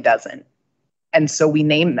family doesn't. And so we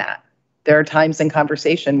name that. There are times in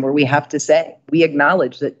conversation where we have to say, we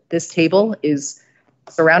acknowledge that this table is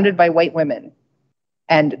surrounded by white women.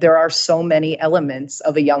 And there are so many elements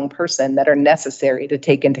of a young person that are necessary to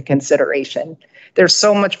take into consideration. There's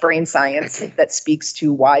so much brain science that speaks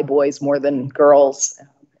to why boys more than girls.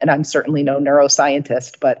 And I'm certainly no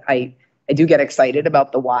neuroscientist, but I do get excited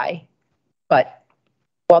about the why. But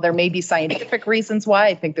while there may be scientific reasons why,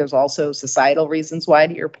 I think there's also societal reasons why,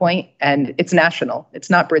 to your point, and it's national. It's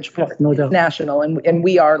not Bridgeport, yes, no doubt. It's national. And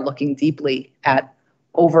we are looking deeply at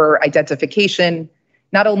over-identification,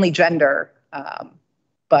 not only gender,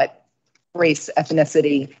 but race,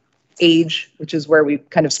 ethnicity, age, which is where we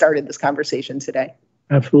kind of started this conversation today.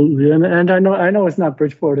 Absolutely. And I know it's not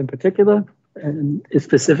Bridgeport in particular, and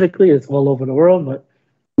specifically, it's all over the world, but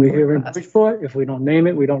we're here in Bridgeport. If we don't name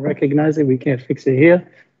it, we don't recognize it, we can't fix it here.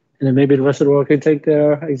 And then maybe the rest of the world can take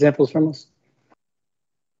their examples from us.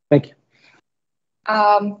 Thank you.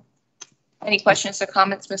 Any questions or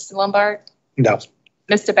comments, Mr. Lombard? No.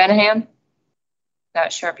 Mr. Benham?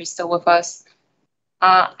 Not sure if he's still with us.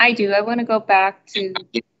 I do. I want to go back to.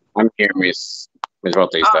 I'm here, Miss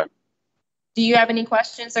Bautista. Do you have any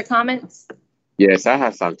questions or comments? Yes, I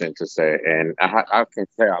have something to say, and I can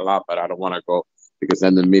say a lot, but I don't want to go because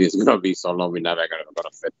then the meeting is going to be so long. We're never going to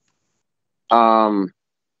fit.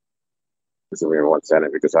 Just give me 1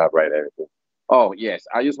 second because I write everything. Oh yes,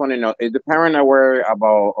 I just want to know: is the parent aware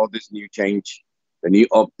about all this new change, the new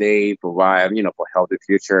update, provide for healthy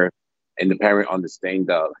future, and the parent understand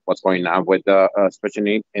what's going on with the special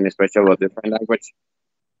need and especially with different language?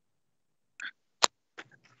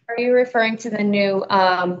 Are you referring to the new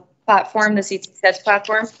platform, the CTSS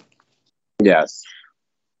platform? Yes.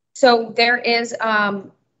 So there is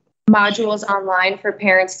modules online for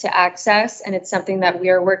parents to access, and it's something that we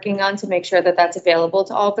are working on to make sure that that's available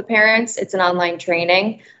to all the parents. It's an online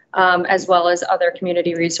training, as well as other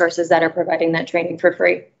community resources that are providing that training for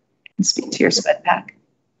free. Speak to your SPED pack.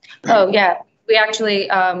 Oh yeah, we actually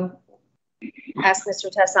asked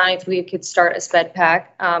Mr. Tessani if we could start a SPED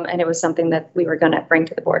pack, and it was something that we were going to bring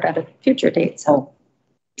to the board at a future date. So.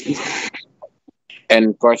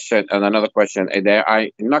 And another question,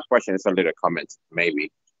 and not question, it's a little comment,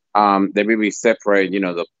 maybe. They will be separate,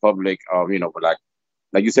 the public,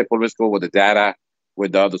 like you said, public school with the data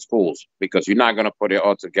with the other schools, because you're not going to put it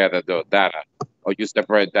all together, the data, or you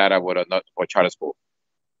separate data with another for charter school.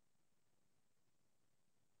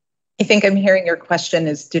 I think I'm hearing your question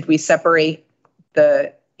is, did we separate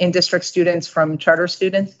the in-district students from charter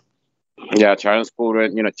students? Yeah, charter school,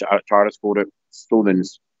 charter school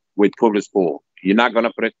students with public school. You're not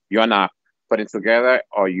putting together,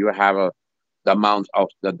 or you have the amount of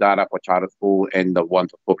the data for charter school and the one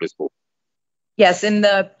for public school. Yes, in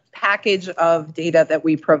the package of data that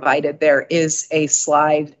we provided, there is a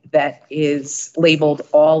slide that is labeled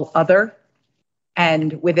all other.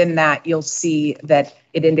 And within that, you'll see that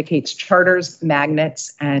it indicates charters,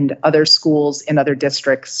 magnets, and other schools in other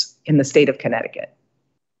districts in the state of Connecticut.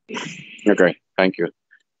 Okay, thank you.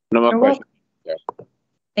 No more questions. Yeah.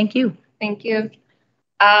 Thank you. Thank you.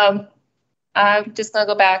 I'm just going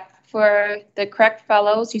to go back. For the correct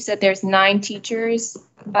fellows, you said there's 9 teachers.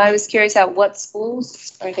 I was curious at what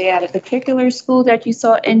schools. Are they at a particular school that you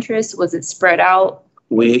saw interest? Was it spread out?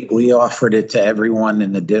 We offered it to everyone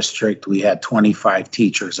in the district. We had 25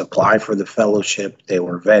 teachers apply for the fellowship. They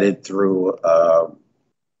were vetted through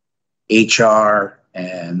HR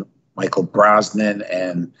and Michael Brosnan,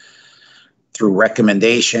 and through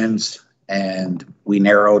recommendations, and we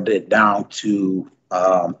narrowed it down to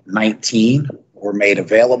 19 were made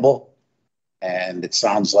available. And it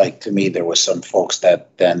sounds like to me there was some folks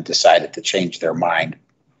that then decided to change their mind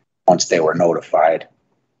once they were notified.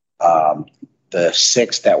 The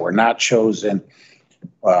 6 that were not chosen,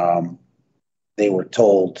 they were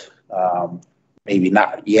told maybe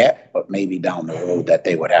not yet, but maybe down the road that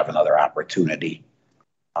they would have another opportunity.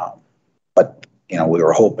 But you know, we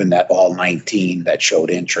were hoping that all 19 that showed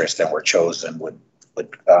interest and were chosen would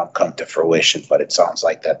come to fruition. But it sounds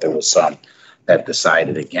like that there was some that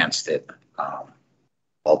decided against it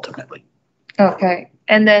ultimately. Okay,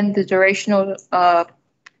 and then the durational,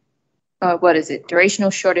 what is it?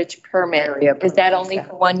 Durational shortage permit. Is that only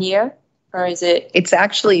for 1 year, or is it? It's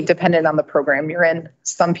actually dependent on the program you're in.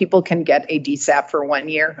 Some people can get a DSAP for 1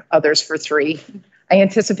 year, others for 3. I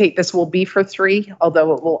anticipate this will be for 3,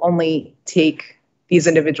 although it will only take these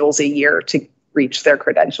individuals a year to reach their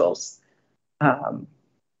credentials. And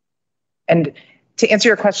to answer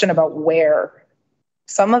your question about where,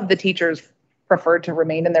 some of the teachers preferred to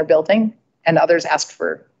remain in their building and others asked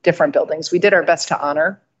for different buildings. We did our best to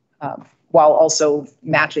honor while also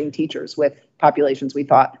matching teachers with populations we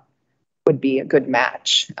thought would be a good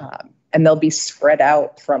match. And they'll be spread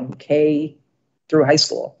out from K through high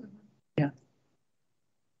school. Yeah.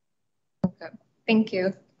 Okay, thank you.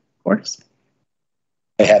 Of course.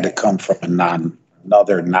 They had to come from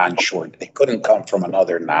another non-short. They couldn't come from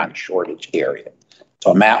another non-shortage area.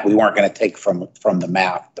 So math, we weren't going to take from the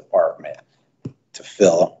math department to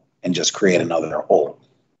fill and just create another hole.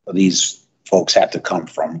 So these folks had to come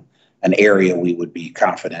from an area we would be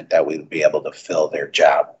confident that we would be able to fill their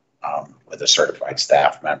job with a certified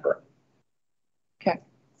staff member. Okay.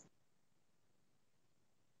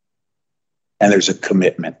 And there's a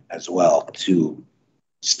commitment as well to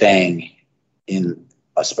staying in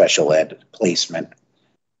a special ed placement,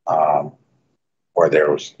 or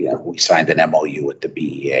there was, you know, we signed an MOU with the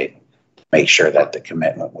BEA to make sure that the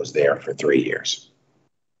commitment was there for 3 years.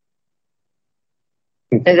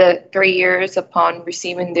 Is it 3 years upon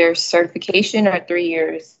receiving their certification, or 3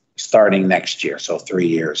 years? Starting next year, so 3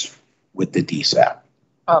 years with the DSAP.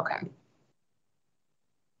 Okay.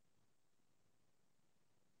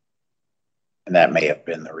 And that may have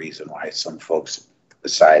been the reason why some folks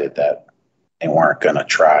decided that they weren't going to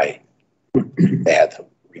try. They had to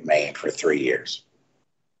remain for 3 years.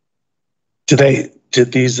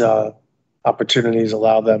 Did these opportunities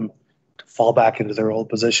allow them to fall back into their old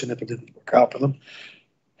position if it didn't work out for them?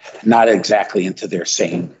 Not exactly into their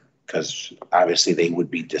same, because obviously they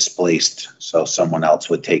would be displaced, so someone else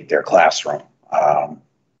would take their classroom.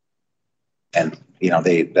 And you know,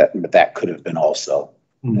 that could have been also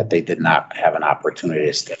that they did not have an opportunity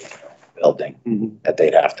to stay in the building, that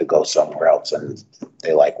they'd have to go somewhere else, and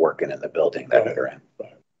they like working in the building that they're in.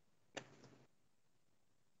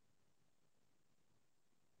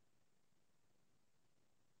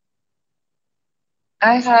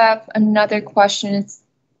 I have another question. It's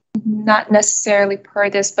not necessarily per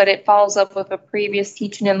this, but it follows up with a previous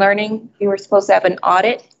teaching and learning. You were supposed to have an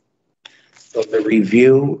audit. So the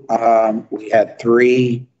review, we had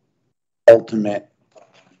 3 ultimate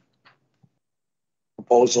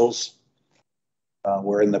proposals.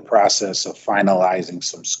 We're in the process of finalizing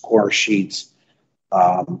some score sheets.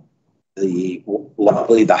 Luckily,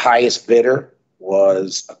 the highest bidder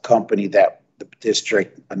was a company that the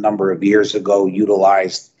district a number of years ago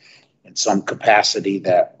utilized in some capacity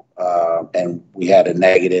that, and we had a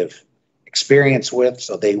negative experience with,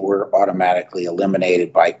 so they were automatically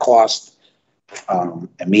eliminated by cost.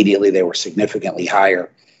 Immediately, they were significantly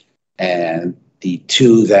higher, and the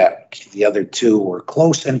other two were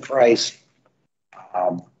close in price,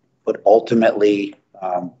 but ultimately,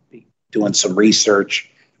 doing some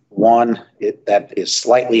research, one that is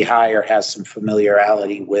slightly higher has some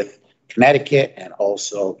familiarity with Connecticut and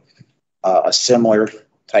also a similar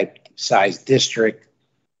type size district,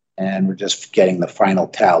 and we're just getting the final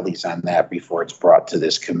tallies on that before it's brought to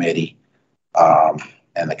this committee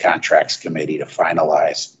and the contracts committee to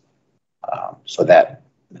finalize, so that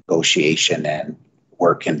negotiation and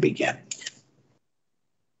work can begin.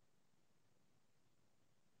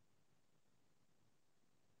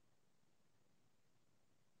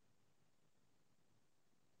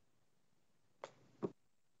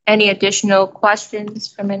 Any additional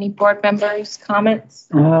questions from any board members, comments?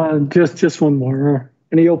 Just one more.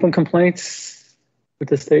 Any open complaints with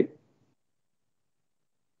the state?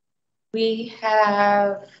 We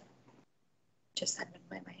have, just had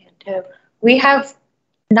my hand too. We have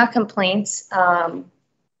not complaints.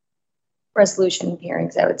 resolution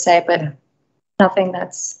hearings, I would say, but nothing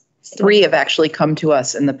that's. 3 have actually come to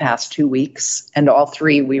us in the past 2 weeks, and all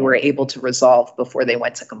 3 we were able to resolve before they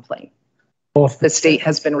went to complaint. The state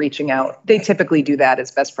has been reaching out. They typically do that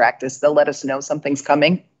as best practice. They'll let us know something's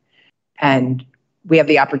coming, and we have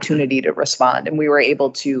the opportunity to respond. And we were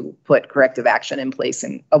able to put corrective action in place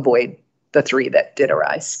and avoid the 3 that did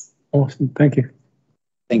arise. Awesome. Thank you.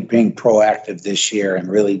 I think being proactive this year and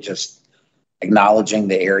really just acknowledging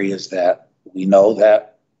the areas that we know that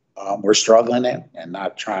we're struggling in, and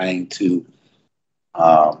not trying to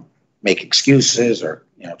make excuses or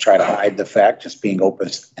try to hide the fact. Just being open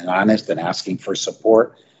and honest and asking for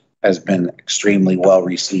support has been extremely well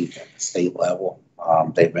received at the state level.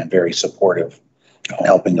 They've been very supportive in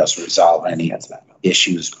helping us resolve any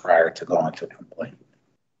issues prior to going to complaint.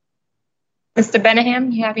 Mr.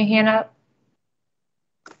 Benham, you have your hand up.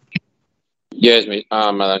 Yes,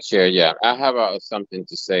 Madam Chair. Yeah, I have something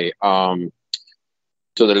to say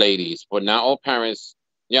to the ladies. But now all parents,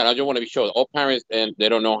 I just want to be sure all parents and they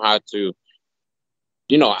don't know how to,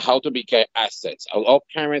 how to get access. All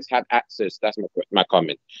parents have access. That's my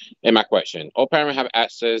comment and my question. All parents have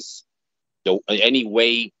access to any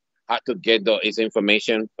way how to get this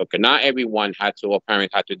information. Okay, not everyone had to. All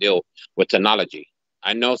parents had to deal with technology.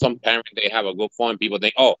 I know some parents, they have a good phone. People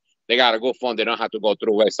think, oh, they got a good phone. They don't have to go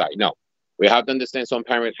through the website. No, we have to understand some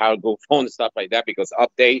parents have a good phone and stuff like that because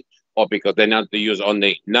update or because they not to use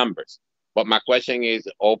only numbers. But my question is,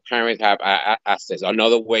 all parents have access.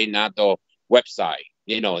 Another way, not the website.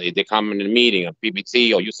 If they come in a meeting, a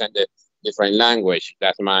PPT, or you send a different language.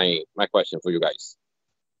 That's my question for you guys.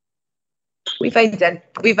 We've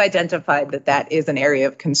identified that is an area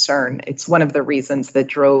of concern. It's one of the reasons that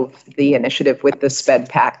drove the initiative with the SPED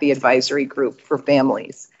PAC, the advisory group for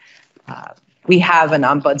families. We have an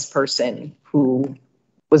ombudsperson who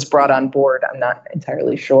was brought on board, I'm not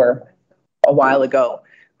entirely sure, a while ago,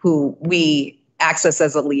 who we access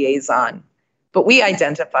as a liaison. But we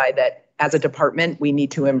identify that as a department, we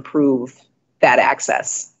need to improve that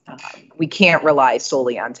access. We can't rely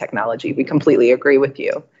solely on technology. We completely agree with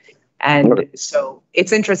you. And so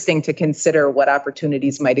it's interesting to consider what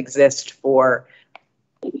opportunities might exist for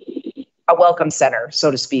a welcome center, so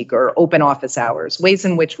to speak, or open office hours, ways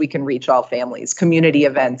in which we can reach all families. Community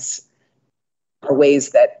events are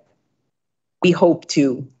ways that we hope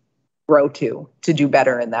to grow to do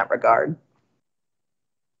better in that regard.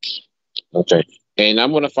 Okay. And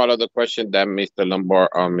I'm going to follow the question that Mr. Lombard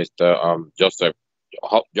or Mr.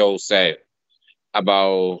 Joe said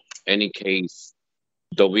about any case.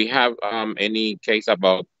 Do we have any case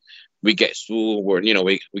about we get sued or,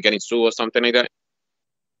 we getting sued or something like that?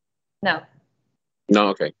 No. No,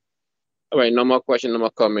 okay. All right, no more question, no more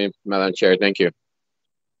comment, Madam Chair. Thank you.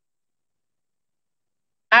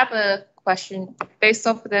 I have a question based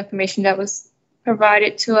off of the information that was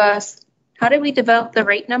provided to us. How did we develop the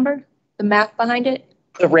rate number, the math behind it?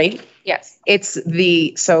 The rate? Yes. It's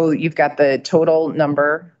so you've got the total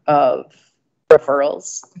number of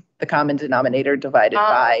referrals, the common denominator divided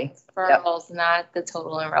by referrals, not the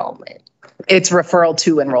total enrollment. It's referral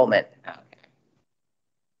to enrollment. Okay.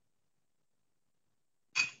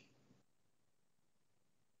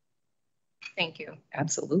 Thank you.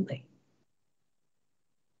 Absolutely.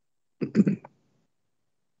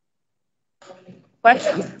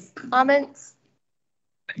 Questions, comments?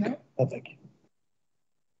 No, thank you.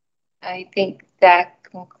 I think that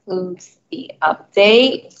concludes the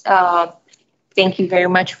update. Thank you very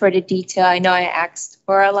much for the detail. I know I asked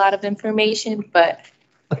for a lot of information, but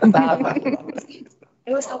it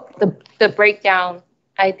was helpful. The breakdown,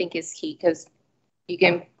 I think, is key because you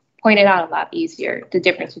can point it out a lot easier, the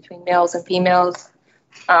difference between males and females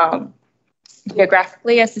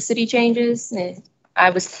geographically as the city changes. And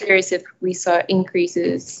I was curious if we saw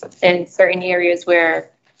increases in certain areas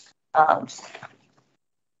where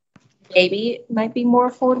maybe it might be more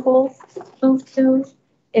affordable to move to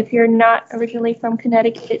if you're not originally from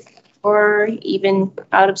Connecticut or even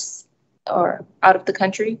out of the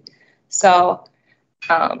country. So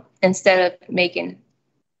instead of making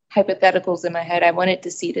hypotheticals in my head, I wanted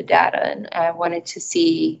to see the data and I wanted to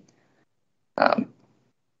see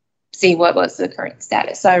what was the current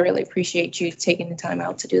status. So I really appreciate you taking the time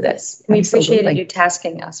out to do this. We appreciated you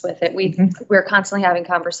tasking us with it. We're constantly having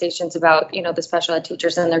conversations about, the special ed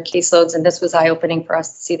teachers and their caseloads, and this was eye-opening for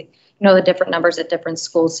us to see, the different numbers at different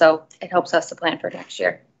schools. So it helps us to plan for next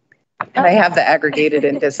year. And I have the aggregated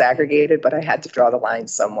and disaggregated, but I had to draw the line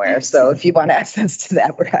somewhere. So if you want access to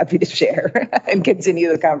that, we're happy to share and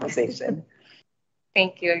continue the conversation.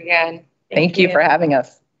 Thank you again. Thank you for having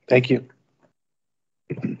us. Thank you.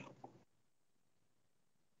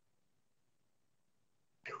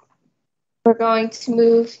 We're going to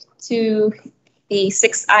move to the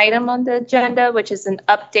 6th item on the agenda, which is an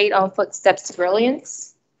update on Footsteps to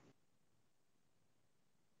Brilliance.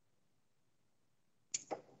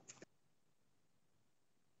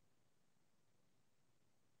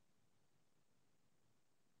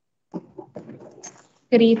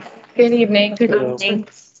 Good evening. Good evening.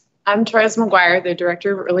 I'm Therese McGuire, the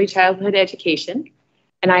Director of Early Childhood Education,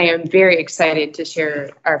 and I am very excited to share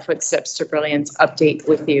our Footsteps to Brilliance update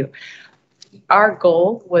with you. Our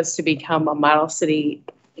goal was to become a model city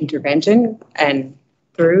intervention and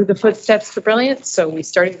through the Footsteps to Brilliance. So we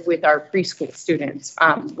started with our preschool students.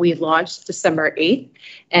 We launched December 8th,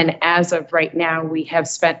 and as of right now, we have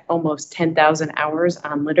spent almost 10,000 hours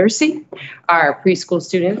on literacy. Our preschool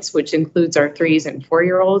students, which includes our 3s and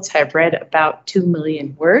 4-year-olds, have read about 2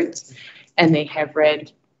 million words, and they have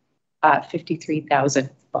read 53,000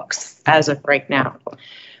 books as of right now.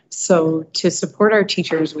 So to support our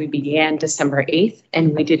teachers, we began December 8th,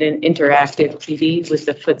 and we did an interactive PD with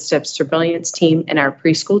the Footsteps to Brilliance team and our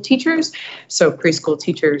preschool teachers. So preschool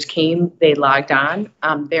teachers came, they logged on.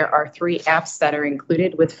 There are 3 apps that are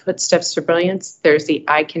included with Footsteps to Brilliance. There's the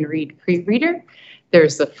I Can Read pre-reader.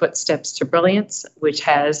 There's the Footsteps to Brilliance, which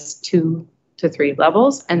has 2 to 3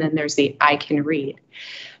 levels. And then there's the I Can Read.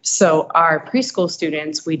 So our preschool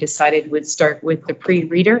students, we decided would start with the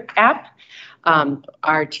pre-reader app.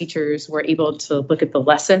 Our teachers were able to look at the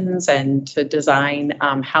lessons and to design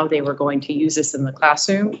how they were going to use this in the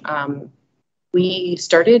classroom. We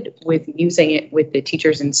started with using it with the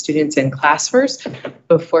teachers and students in class first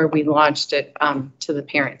before we launched it to the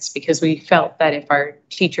parents, because we felt that if our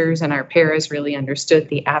teachers and our paras really understood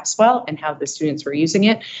the apps well and how the students were using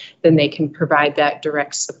it, then they can provide that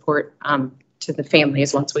direct support to the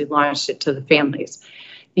families once we launched it to the families.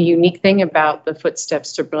 The unique thing about the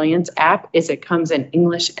Footsteps to Brilliance app is it comes in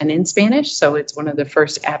English and in Spanish. So it's one of the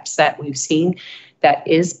first apps that we've seen that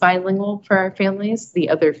is bilingual for our families. The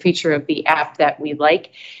other feature of the app that we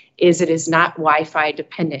like is it is not Wi-Fi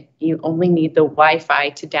dependent. You only need the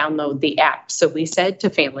Wi-Fi to download the app. So we said to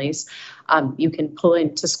families, you can pull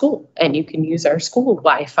into school and you can use our school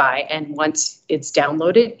Wi-Fi. And once it's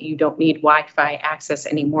downloaded, you don't need Wi-Fi access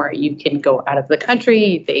anymore. You can go out of the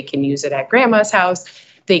country. They can use it at grandma's house.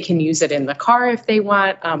 They can use it in the car if they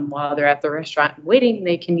want. While they're at the restaurant waiting,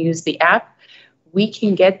 they can use the app. We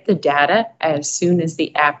can get the data as soon as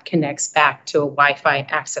the app connects back to a Wi-Fi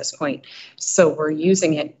access point. So we're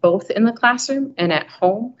using it both in the classroom and at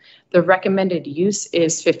home. The recommended use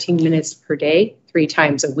is 15 minutes per day, 3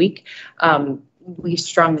 times a week. We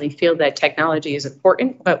strongly feel that technology is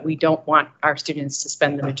important, but we don't want our students to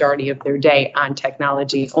spend the majority of their day on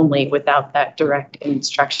technology only without that direct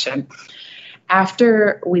instruction.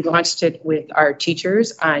 After we launched it with our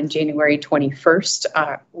teachers on January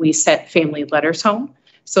 21st, we sent family letters home.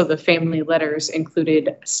 So the family letters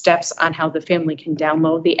included steps on how the family can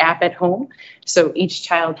download the app at home. So each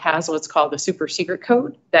child has what's called a super secret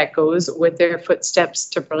code that goes with their Footsteps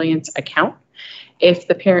to Brilliance account. If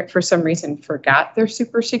the parent, for some reason, forgot their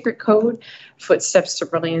super secret code, Footsteps to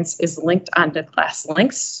Brilliance is linked onto class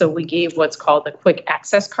links. So we gave what's called a quick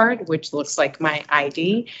access card, which looks like my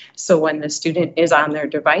ID. So when the student is on their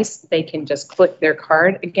device, they can just click their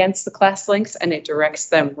card against the class links and it directs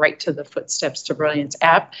them right to the Footsteps to Brilliance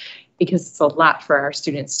app, because it's a lot for our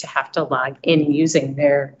students to have to log in using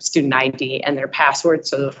their student ID and their password.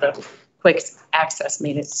 So the quick access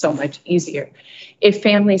made it so much easier. If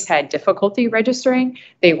families had difficulty registering,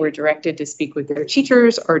 they were directed to speak with their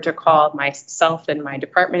teachers or to call myself and my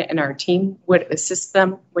department, and our team would assist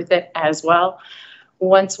them with it as well.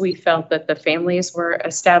 Once we felt that the families were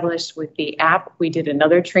established with the app, we did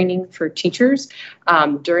another training for teachers.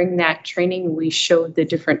 During that training, we showed the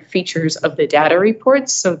different features of the data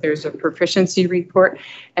reports. So there's a proficiency report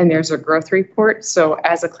and there's a growth report. So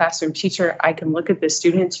as a classroom teacher, I can look at the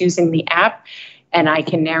students using the app and I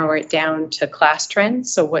can narrow it down to class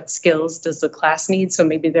trends. So what skills does the class need? So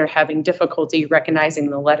maybe they're having difficulty recognizing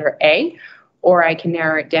the letter A, or I can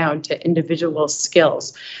narrow it down to individual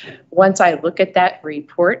skills. Once I look at that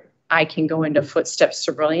report, I can go into Footsteps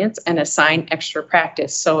to Brilliance and assign extra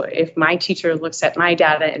practice. So if my teacher looks at my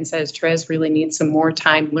data and says, Therese really needs some more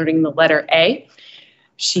time learning the letter A,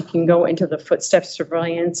 she can go into the Footsteps to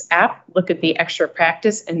Brilliance app, look at the extra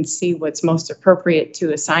practice and see what's most appropriate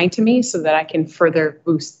to assign to me so that I can further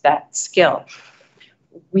boost that skill.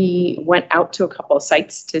 We went out to a couple of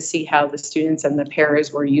sites to see how the students and the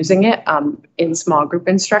paras were using it in small group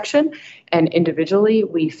instruction. And individually,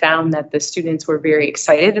 we found that the students were very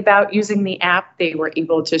excited about using the app. They were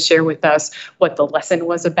able to share with us what the lesson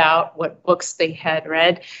was about, what books they had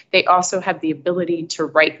read. They also have the ability to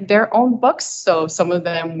write their own books. So some of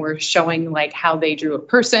them were showing like how they drew a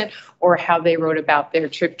person or how they wrote about their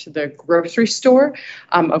trip to the grocery store.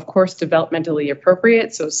 Of course, developmentally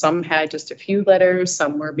appropriate. So some had just a few letters,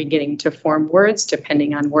 some were beginning to form words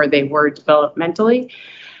depending on where they were developmentally.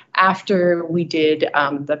 After we did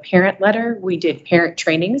the parent letter, we did parent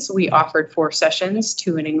trainings. We offered 4 sessions,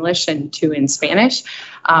 2 in English and 2 in Spanish,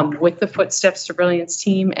 with the Footsteps to Brilliance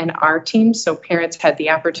team and our team. So parents had the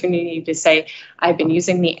opportunity to say, I've been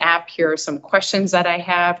using the app, here are some questions that I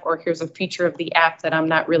have, or here's a feature of the app that I'm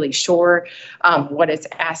not really sure what it's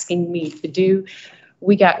asking me to do.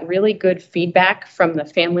 We got really good feedback from the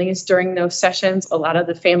families during those sessions. A lot of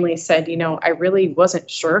the families said, you know, I really wasn't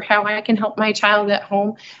sure how I can help my child at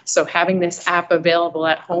home. So having this app available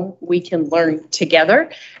at home, we can learn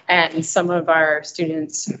together. And some of our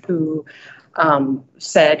students who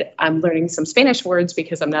said, I'm learning some Spanish words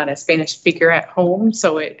because I'm not a Spanish speaker at home.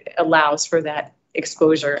 So it allows for that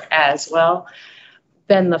exposure as well.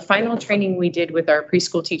 Then the final training we did with our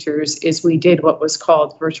preschool teachers is we did what was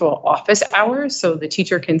called virtual office hours. So the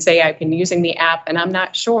teacher can say, I've been using the app and I'm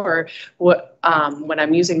not sure what, when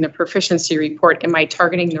I'm using the proficiency report, am I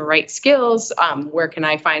targeting the right skills? Where can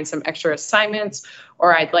I find some extra assignments?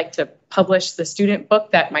 Or I'd like to publish the student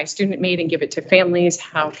book that my student made and give it to families.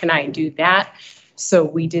 How can I do that? So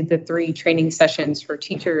we did the 3 training sessions for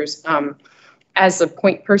teachers. As a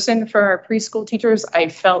point person for our preschool teachers, I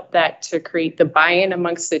felt that to create the buy-in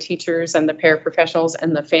amongst the teachers and the paraprofessionals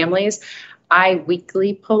and the families, I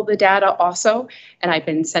weekly pull the data also, and I've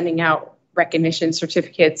been sending out recognition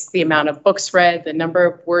certificates, the amount of books read, the number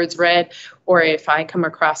of words read, or if I come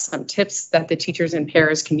across some tips that the teachers and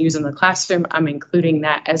paras can use in the classroom, I'm including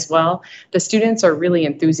that as well. The students are really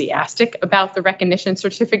enthusiastic about the recognition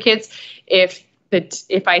certificates.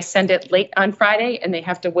 If I send it late on Friday and they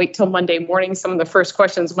have to wait till Monday morning, some of the first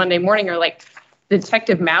questions Monday morning are like,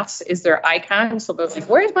 Detective Mouse is their icon. So they're like,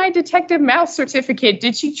 where's my Detective Mouse certificate?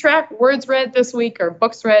 Did she track words read this week or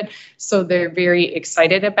books read? So they're very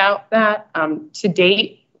excited about that. To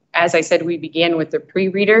date, as I said, we began with the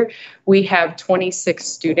pre-reader. We have 26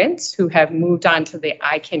 students who have moved on to the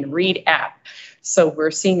I Can Read app. So we're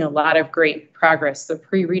seeing a lot of great progress. The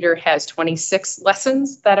pre-reader has 26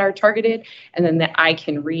 lessons that are targeted, and then the I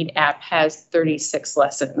Can Read app has 36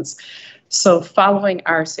 lessons. So following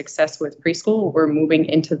our success with preschool, we're moving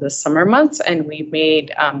into the summer months, and we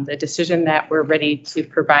made the decision that we're ready to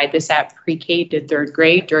provide this app pre-K to 3rd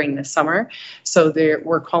grade during the summer. So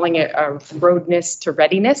we're calling it a Roadness to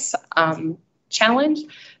Readiness challenge.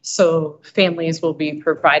 So families will be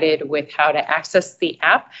provided with how to access the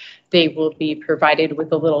app. They will be provided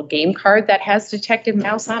with a little game card that has Detective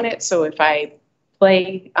Mouse on it. So if I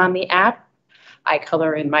play on the app, I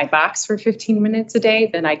color in my box for 15 minutes a day,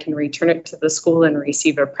 then I can return it to the school and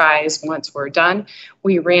receive a prize once we're done.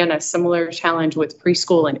 We ran a similar challenge with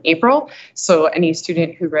preschool in April. So any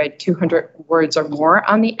student who read 200 words or more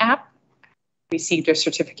on the app received a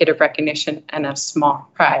certificate of recognition and a small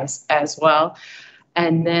prize as well.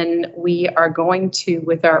 And then we are going to,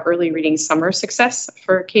 with our early reading summer success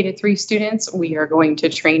for K-3 students, we are going to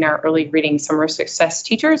train our early reading summer success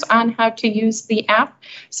teachers on how to use the app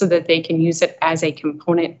so that they can use it as a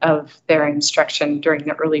component of their instruction during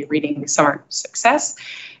the early reading summer success.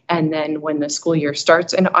 And then when the school year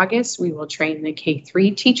starts in August, we will train the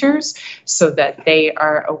K-3 teachers so that they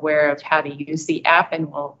are aware of how to use the app,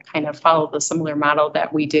 and we'll kind of follow the similar model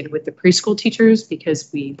that we did with the preschool teachers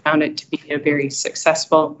because we found it to be a very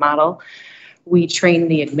successful model. We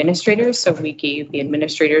trained the administrators, so we gave the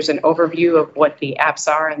administrators an overview of what the apps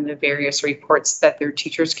are and the various reports that their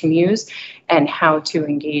teachers can use and how to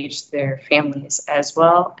engage their families as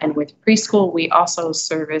well. And with preschool, we also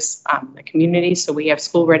service the community. So we have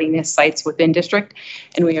school readiness sites within district,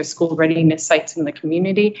 and we have school readiness sites in the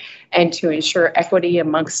community. And to ensure equity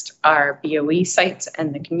amongst our BOE sites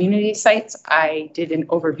and the community sites, I did an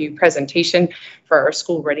overview presentation for our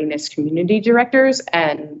school readiness community directors,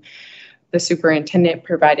 and the superintendent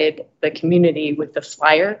provided the community with the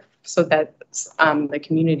flyer so that the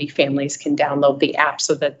community families can download the app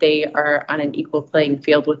so that they are on an equal playing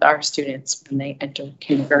field with our students when they enter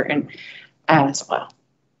kindergarten as well.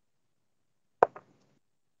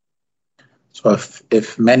 So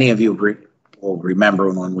if many of you will remember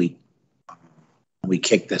when we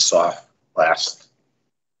kicked this off last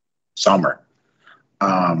summer,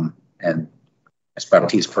 and Ms.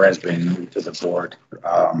 Baptiste Perez being new to the board.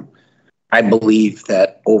 I believe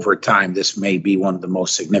that over time, this may be one of the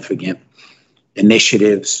most significant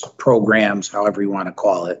initiatives, programs, however you want to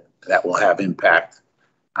call it, that will have impact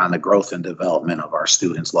on the growth and development of our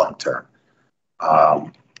students long term.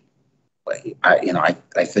 I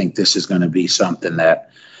think this is going to be something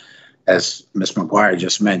that, as Ms. McGuire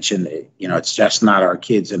just mentioned, it's just not our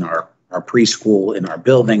kids in our preschool in our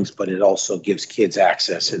buildings, but it also gives kids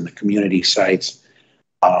access in the community sites.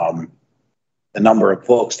 The number of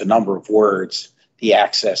books, the number of words, the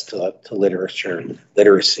access to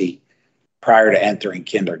literacy prior to entering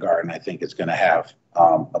kindergarten, I think is going to have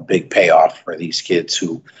a big payoff for these kids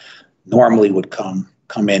who normally would come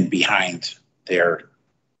in behind their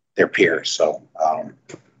peers. So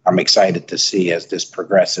I'm excited to see as this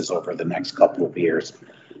progresses over the next couple of years,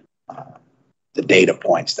 the data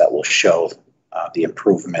points that will show the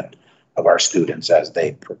improvement of our students as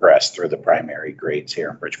they progress through the primary grades here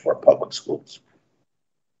in Bridgeport Public Schools.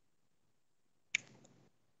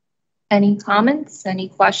 Any comments? Any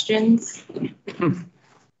questions? Mrs.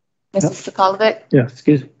 Sokolovic? Yeah,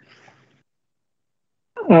 excuse me.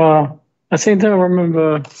 I seem to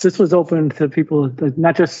remember this was open to people,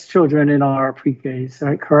 not just children in our pre-Ks,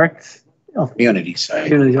 right? Correct? Community site.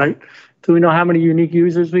 Community, right? Do we know how many unique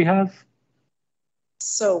users we have?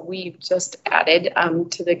 So we've just added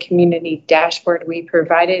to the community dashboard. We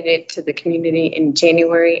provided it to the community in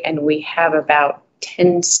January, and we have about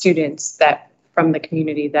 10 students that from the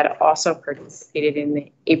community that also participated in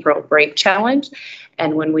the April Break Challenge.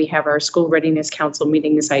 And when we have our school readiness council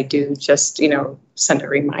meetings, I do just, send a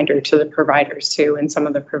reminder to the providers too. And some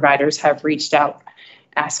of the providers have reached out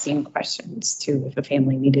asking questions too if a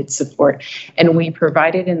family needed support. And we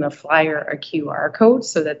provided in the flyer a QR code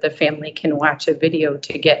so that the family can watch a video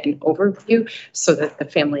to get an overview so that the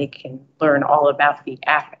family can learn all about the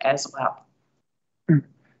app as well.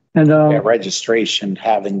 And registration,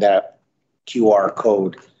 having that QR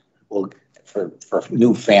code will for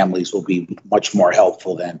new families will be much more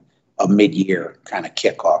helpful than a mid-year kind of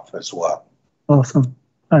kickoff as well. Awesome.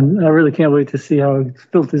 And I really can't wait to see how it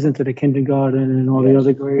filters into the kindergarten and all the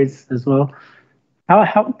other grades as well.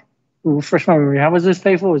 How refresh my memory, how was this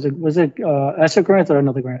paid for? Was it ESSER grant or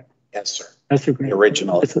another grant? Yes, sir. ESSER grant. The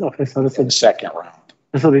original. Okay, so this is the second round.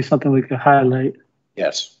 This will be something we could highlight.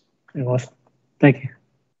 Yes. Awesome. Thank you.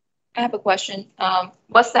 I have a question.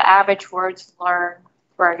 What's the average words learned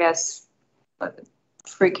for, I guess,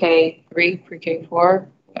 pre-K 3, pre-K 4?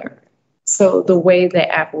 So the way the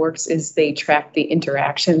app works is they track the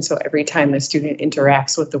interaction. So every time a student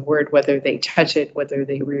interacts with the word, whether they touch it, whether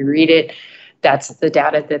they reread it, that's the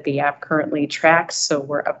data that the app currently tracks. So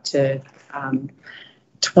we're up to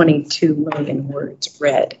 22 million words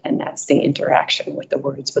read, and that's the interaction with the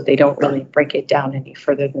words, but they don't really break it down any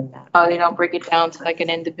further than that. Oh, they don't break it down to like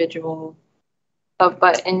an individual.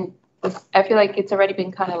 And I feel like it's already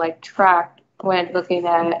been kind of like tracked when looking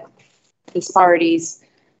at disparities.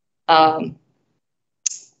 And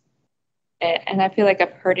I feel like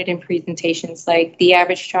I've heard it in presentations, like the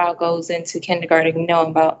average child goes into kindergarten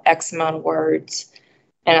knowing about X amount of words.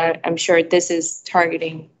 And I'm sure this is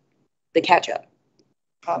targeting the catch-up.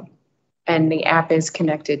 And the app is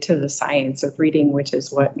connected to the science of reading, which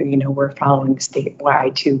is what, we're following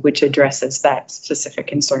statewide too, which addresses that specific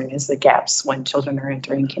concern is the gaps when children are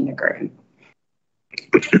entering kindergarten.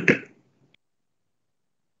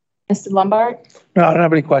 Mr. Lombard? No, I don't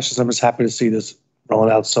have any questions. I'm just happy to see this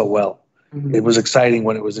rolling out so well. Mm-hmm. It was exciting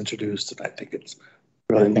when it was introduced, and I think it's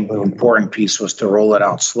really I think the important piece was to roll it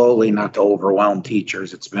out slowly, not to overwhelm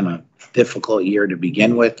teachers. It's been a difficult year to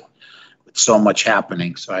begin with so much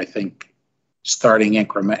happening. So I think starting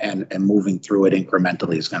increment and moving through it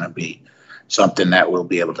incrementally is going to be something that we'll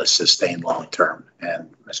be able to sustain long term. And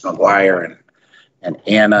Ms. McGuire and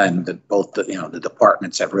Anna and both the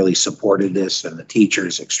departments have really supported this, and the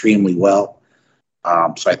teachers extremely well.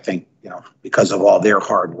 So I think because of all their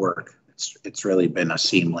hard work, it's really been a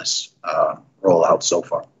seamless rollout so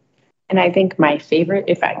far. And I think my favorite,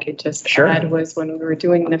 if I could just add, was when we were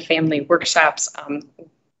doing the family workshops.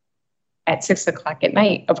 At 6 o'clock at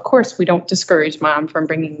night. Of course, we don't discourage mom from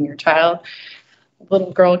bringing your child. A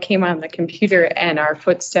little girl came on the computer and our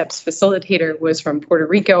footsteps facilitator was from Puerto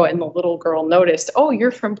Rico, and the little girl noticed, oh,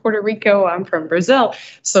 you're from Puerto Rico, I'm from Brazil.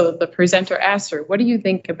 So the presenter asked her, what do you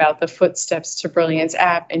think about the Footsteps to Brilliance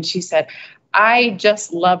app? And she said, I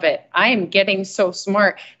just love it. I am getting so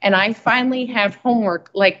smart. And I finally have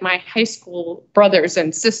homework like my high school brothers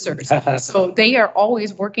and sisters. So they are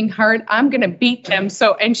always working hard. I'm going to beat them.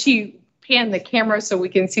 And she pan the camera so we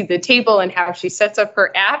can see the table and how she sets up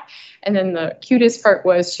her app. And then the cutest part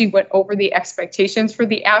was she went over the expectations for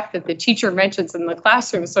the app that the teacher mentions in the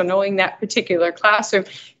classroom. So knowing that particular classroom,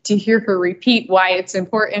 to hear her repeat why it's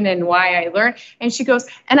important and why I learned. And she goes,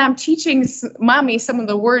 and I'm teaching mommy some of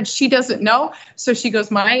the words she doesn't know. So she goes,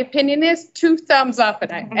 my opinion is 2 thumbs up.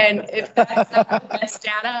 And if that's not the best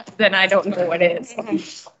data, then I don't know what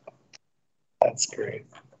is. That's great.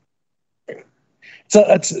 So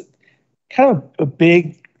it's kind of a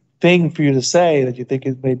big thing for you to say that you think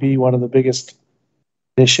it may be one of the biggest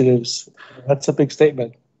initiatives. That's a big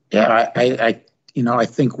statement. Yeah, I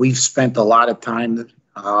think we've spent a lot of time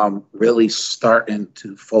really starting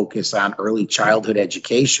to focus on early childhood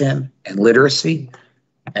education and literacy.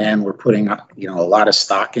 And we're putting, a lot of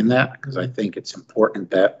stock in that because I think it's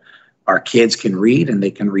important that our kids can read and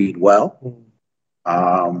they can read well.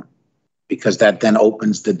 Because that then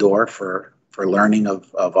opens the door for learning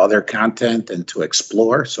of other content and to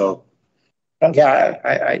explore. So,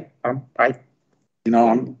 yeah, I'm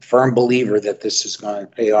a firm believer that this is going to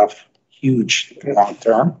pay off huge long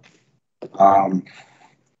term. And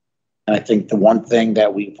I think the one thing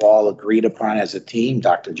that we've all agreed upon as a team,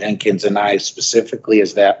 Dr. Jenkins and I specifically,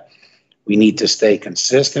 is that we need to stay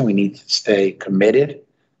consistent. We need to stay committed.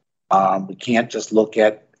 We can't just look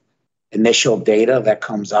at initial data that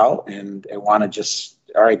comes out and want to just,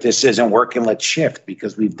 all right, this isn't working, let's shift,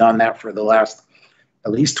 because we've done that for the last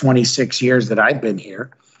at least 26 years that I've been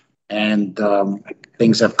here. And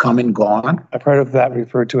things have come and gone. I've heard of that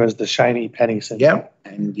referred to as the shiny penny syndrome. Yeah.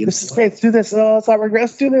 And this is great, let's do this. Oh, let's not regret,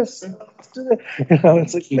 let's do this. Let's do this.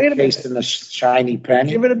 It's like, keep wait a minute. chasing the shiny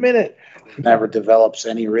penny. Give it a minute. Never develops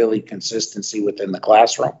any really consistency within the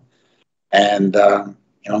classroom. And,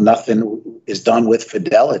 nothing is done with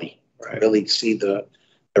fidelity. Right. Really see the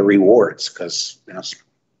rewards because,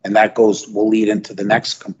 and that will lead into the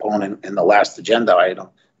next component in the last agenda item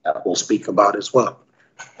that we'll speak about as well.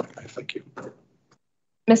 Thank you.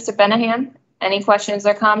 Mr. Benahan, any questions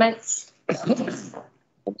or comments?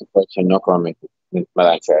 No question, no comment,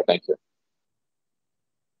 Madam Chair. Thank you.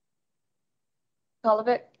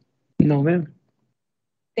 Tolovic? No, ma'am.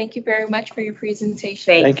 Thank you very much for your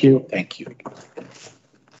presentation. Thank you. Thank you.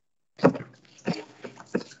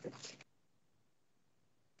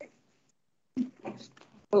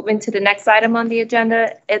 Moving to the next item on the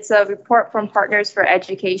agenda, it's a report from Partners for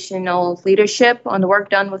Educational Leadership on the work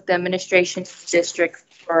done with the administration district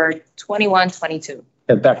for 21-22.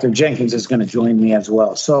 Dr. Jenkins is going to join me as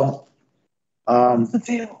well. So, come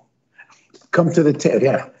to the table.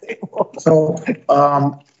 Yeah. So,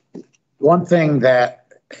 one thing that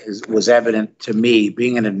was evident to me,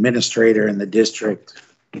 being an administrator in the district,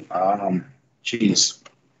 or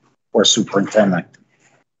superintendent,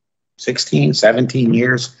 16, 17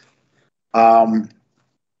 years, going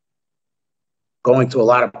to a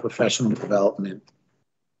lot of professional development,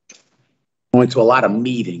 going to a lot of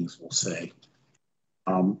meetings, we'll say.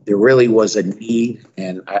 There really was a need,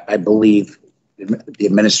 and I believe the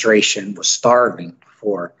administration was starving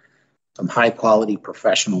for some high quality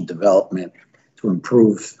professional development to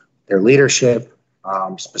improve their leadership,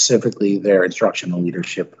 specifically their instructional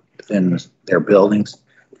leadership within their buildings.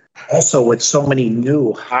 Also, with so many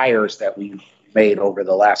new hires that we've made over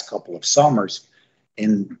the last couple of summers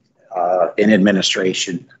in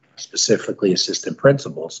administration, specifically assistant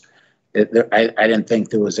principals, I didn't think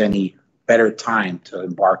there was any better time to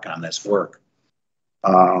embark on this work.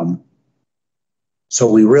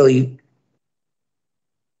 So we really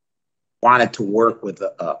wanted to work with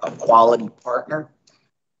a quality partner.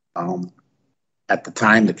 At the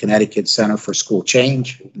time, the Connecticut Center for School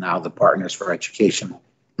Change, now the Partners for Education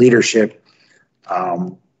Leadership.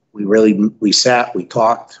 We sat, we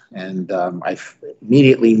talked, and I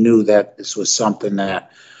immediately knew that this was something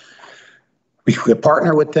that we could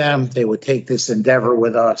partner with them. They would take this endeavor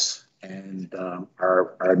with us, and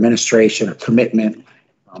our administration, our commitment,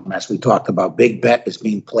 as we talked about, big bet is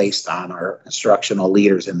being placed on our instructional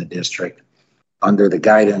leaders in the district under the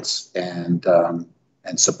guidance and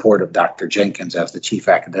support of Dr. Jenkins as the Chief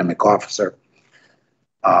Academic Officer.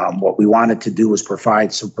 What we wanted to do was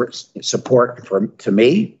provide support to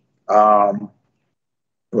me,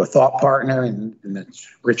 through a thought partner, and it's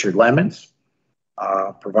Richard Lemons,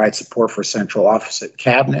 provide support for central office at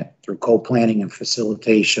cabinet through co-planning and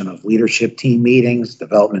facilitation of leadership team meetings,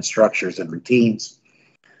 development structures and routines.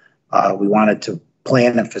 We wanted to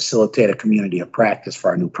plan and facilitate a community of practice for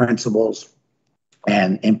our new principals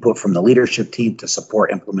and input from the leadership team to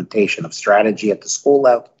support implementation of strategy at the school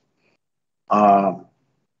level.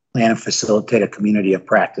 Plan and facilitate a community of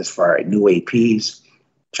practice for our new APs,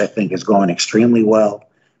 which I think is going extremely well.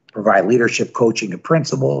 Provide leadership coaching to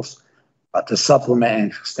principals, to supplement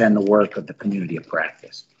and extend the work of the community of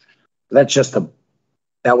practice.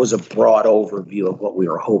 That was a broad overview of what we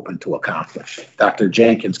were hoping to accomplish. Dr.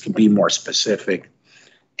 Jenkins can be more specific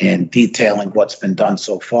in detailing what's been done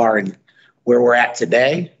so far and where we're at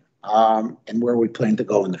today, and where we plan to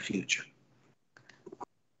go in the future.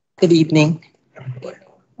 Good evening.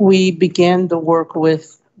 We began the work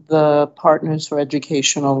with the Partners for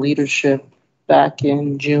Educational Leadership back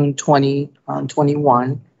in June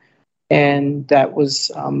 2021, and that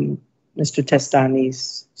was Mr.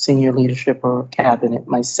 Testani's senior leadership or cabinet,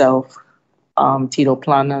 myself, Tito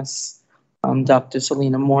Planas, Dr.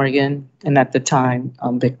 Selena Morgan, and at the time,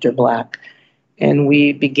 Victor Black. And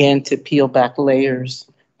we began to peel back layers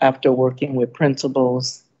after working with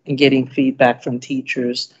principals and getting feedback from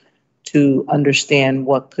teachers to understand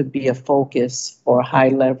what could be a focus or a high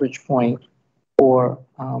leverage point for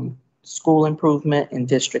school improvement and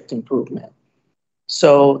district improvement.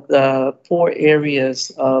 So the 4 areas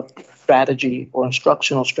of strategy or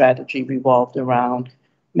instructional strategy revolved around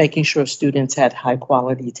making sure students had high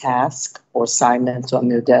quality tasks or assignments on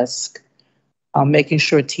their desk, making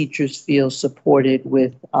sure teachers feel supported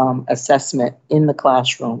with assessment in the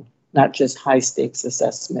classroom, not just high stakes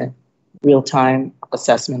assessment, real-time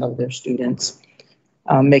assessment of their students,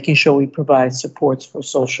 making sure we provide supports for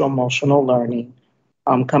social emotional learning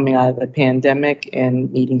coming out of the pandemic and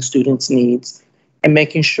meeting students' needs, and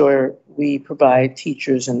making sure we provide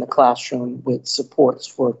teachers in the classroom with supports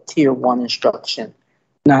for tier 1 instruction,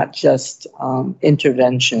 not just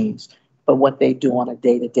interventions, but what they do on a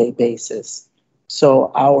day-to-day basis.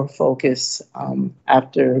 So our focus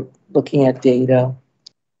after looking at data,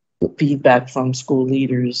 feedback from school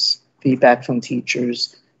leaders, feedback from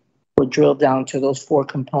teachers, will drill down to those 4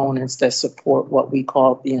 components that support what we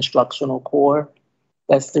call the instructional core.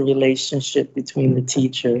 That's the relationship between the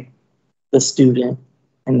teacher, the student,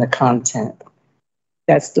 and the content.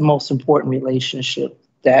 That's the most important relationship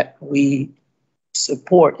that we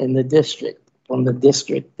support in the district, from the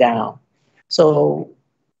district down. So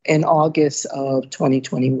in August of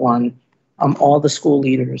 2021, all the school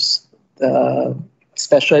leaders, the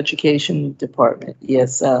special education department,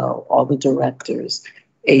 ESL, all the directors,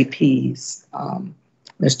 APs,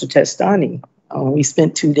 Mr. Testani, we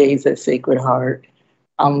spent 2 days at Sacred Heart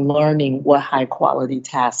learning what high quality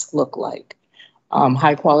tasks look like.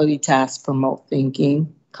 High quality tasks promote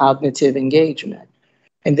thinking, cognitive engagement.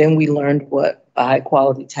 And then we learned what a high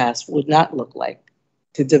quality task would not look like,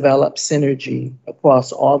 to develop synergy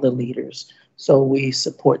across all the leaders so we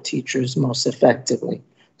support teachers most effectively.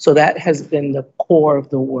 So that has been the core of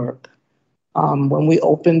the work. When we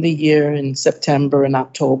opened the year in September and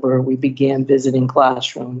October, we began visiting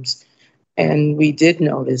classrooms, and we did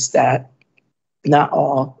notice that not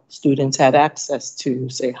all students had access to,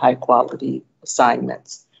 say, high quality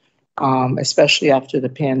assignments, especially after the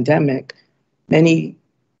pandemic. Many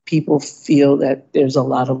people feel that there's a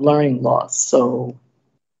lot of learning loss. So,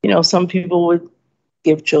 some people would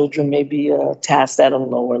give children maybe a task at a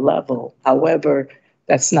lower level. However,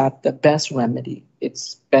 that's not the best remedy.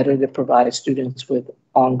 It's better to provide students with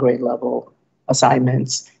on-grade level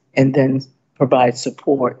assignments and then provide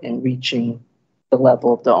support in reaching the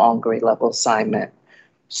level of the on-grade level assignment.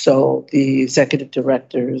 So the executive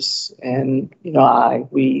directors and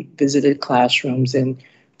we visited classrooms, and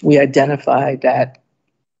we identified that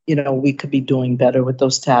we could be doing better with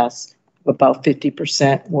those tasks. About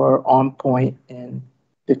 50% were on point and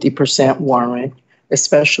 50% weren't,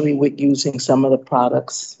 especially with using some of the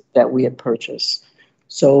products that we had purchased.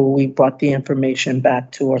 So we brought the information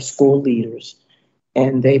back to our school leaders,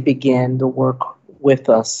 and they began to work with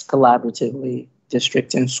us collaboratively,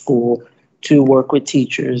 district and school, to work with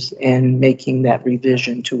teachers in making that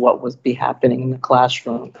revision to what would be happening in the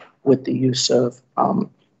classroom with the use of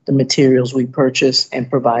the materials we purchased and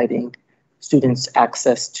providing students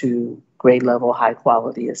access to grade level high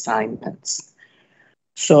quality assignments.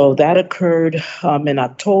 So that occurred in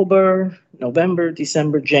October, November,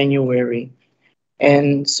 December, January.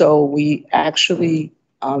 And so we actually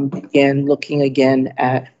began looking again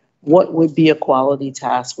at what would be a quality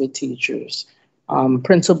task with teachers.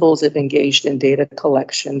 Principals have engaged in data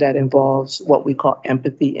collection that involves what we call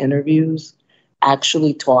empathy interviews,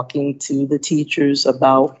 actually talking to the teachers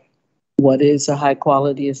about what is a high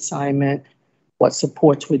quality assignment, what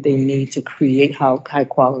supports would they need to create high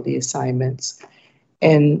quality assignments.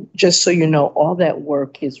 And just so you know, all that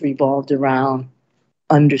work is revolved around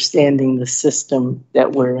understanding the system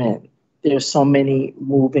that we're in. There's so many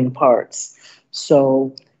moving parts.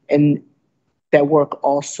 So, and that work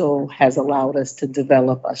also has allowed us to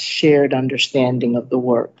develop a shared understanding of the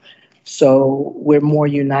work. So we're more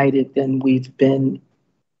united than we've been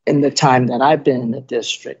in the time that I've been in the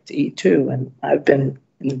district, E2, and I've been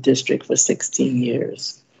in the district for 16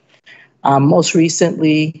 years. Most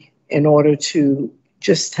recently, in order to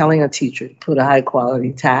just telling a teacher to put a high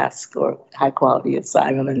quality task or high quality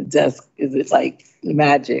assignment on the desk is it like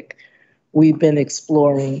magic. We've been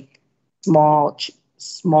exploring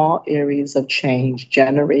small areas of change,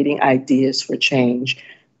 generating ideas for change,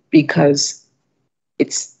 because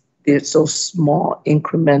there's so small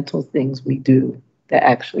incremental things we do that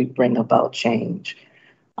actually bring about change.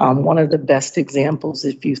 One of the best examples,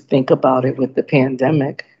 if you think about it with the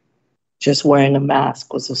pandemic, just wearing a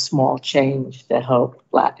mask was a small change that helped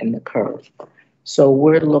flatten the curve. So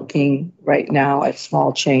we're looking right now at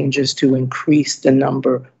small changes to increase the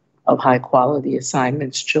number of high quality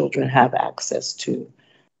assignments children have access to.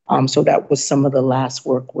 So that was some of the last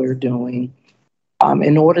work we're doing.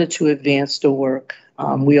 In order to advance the work,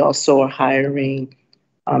 we also are hiring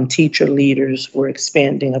teacher leaders. We're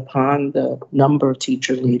expanding upon the number of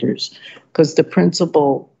teacher leaders because the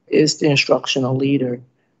principal is the instructional leader,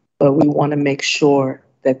 but we want to make sure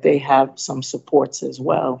that they have some supports as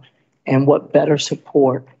well. And what better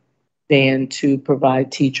support than to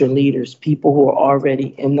provide teacher leaders, people who are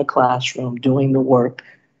already in the classroom doing the work,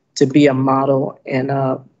 to be a model and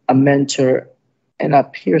a mentor and a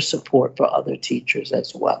peer support for other teachers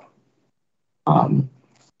as well.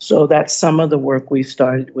 So that's some of the work we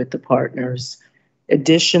started with the partners.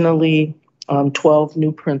 Additionally, 12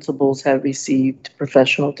 new principals have received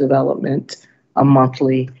professional development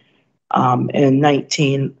monthly, and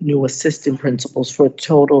 19 new assistant principals for a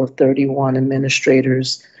total of 31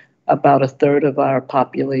 administrators, about a third of our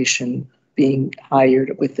population being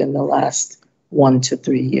hired within the last 1 to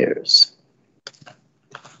 3 years.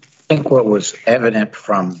 I think what was evident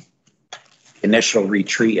from initial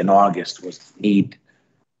retreat in August was the need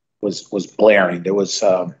was blaring. There was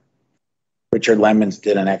Richard Lemons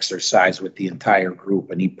did an exercise with the entire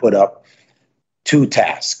group, and he put up 2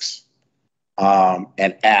 tasks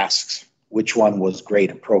and asks which one was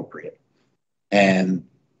grade appropriate. And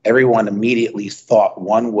everyone immediately thought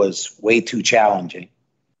one was way too challenging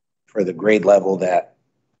for the grade level that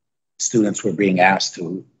students were being asked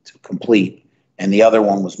to complete, and the other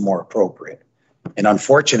one was more appropriate. And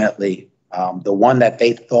unfortunately, the one that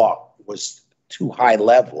they thought was too high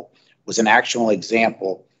level was an actual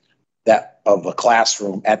example of a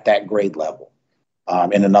classroom at that grade level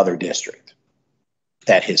in another district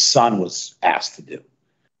that his son was asked to do.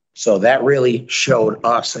 So that really showed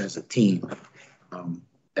us as a team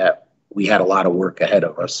that we had a lot of work ahead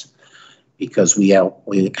of us, because we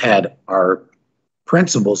had our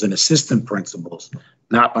principals and assistant principals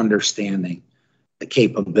not understanding the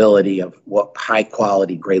capability of what high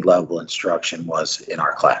quality grade level instruction was in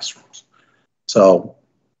our classrooms. So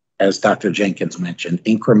as Dr. Jenkins mentioned,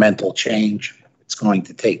 incremental change, it's going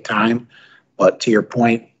to take time, but to your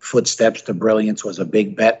point, Footsteps to Brilliance was a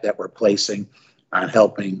big bet that we're placing on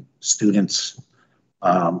helping students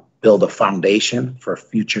build a foundation for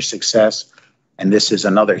future success. And this is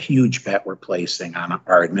another huge bet we're placing on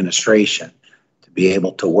our administration to be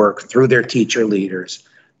able to work through their teacher leaders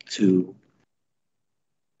to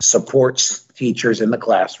support teachers in the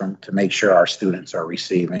classroom to make sure our students are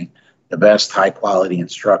receiving the best high quality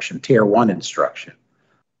instruction, tier 1 instruction,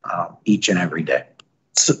 each and every day.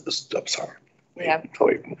 I'm sorry.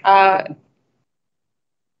 Yeah.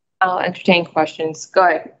 I'll entertain questions. Go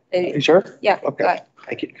ahead. You sure? Yeah. Okay. Go ahead.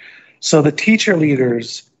 Thank you. So the teacher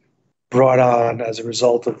leaders brought on as a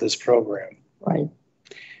result of this program, Right.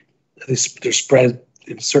 they're spread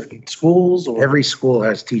in certain schools, or Every school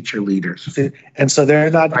has teacher leaders. and so they're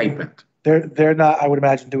not Stipend. they're not, I would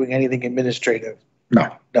imagine, doing anything administrative.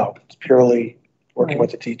 No. No, it's purely working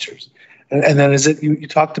with the teachers. And then is it, you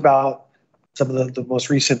talked about some of the most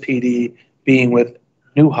recent PD being with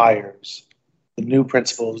new hires, the new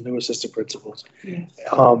principals, new assistant principals. Yes.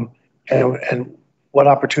 And what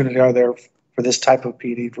opportunity are there for this type of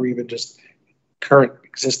PD for even just current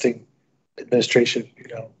existing administration,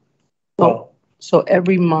 So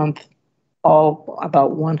every month,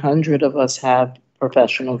 about 100 of us have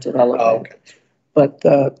professional development. Oh, okay. But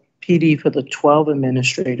the PD for the 12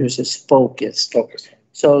 administrators is focused.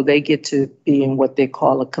 So they get to be in what they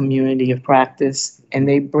call a community of practice, and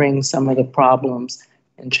they bring some of the problems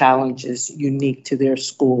and challenges unique to their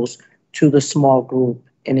schools to the small group,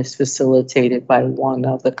 and is facilitated by one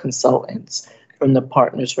of the consultants from the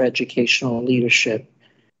Partners for Educational Leadership.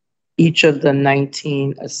 Each of the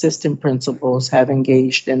 19 assistant principals have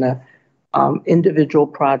engaged in a individual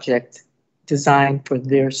project designed for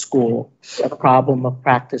their school, a problem of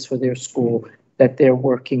practice for their school that they're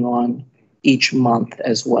working on each month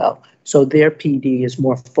as well. So their PD is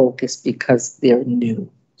more focused because they're new.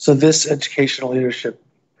 So this educational leadership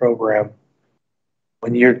program,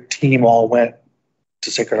 when your team all went to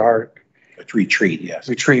Sacred Heart Retreat, yes.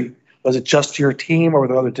 retreat, was it just your team or were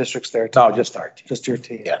there other districts there? No, just our team. Just your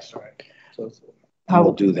team. Yes. All right. So And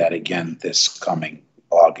we'll do that again this coming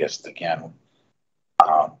August again.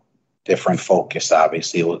 Different focus,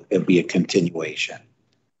 obviously. It'll be a continuation.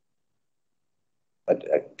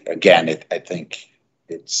 But again, I think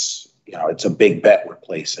it's a big bet we're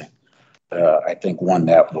placing. I think one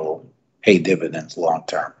that will pay dividends long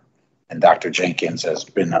term. And Dr. Jenkins has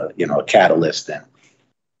been a catalyst in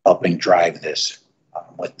helping drive this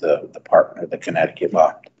with the Connecticut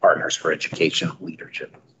Partners for Education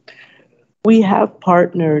Leadership. We have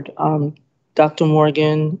partnered, Dr.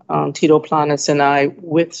 Morgan, Tito Planas, and I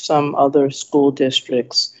with some other school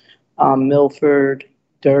districts, Milford,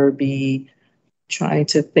 Derby, trying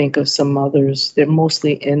to think of some others. They're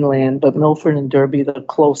mostly inland, but Milford and Derby are the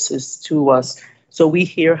closest to us. So we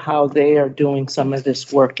hear how they are doing some of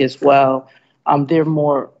this work as well. They're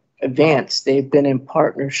more advanced. They've been in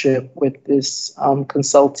partnership with this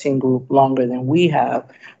consulting group longer than we have,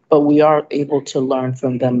 but we are able to learn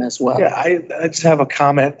from them as well. yeah, I just have a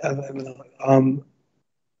comment.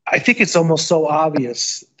 I think it's almost so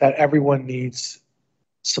obvious that everyone needs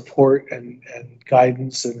support and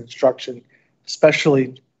guidance and instruction,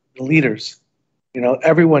 especially the leaders.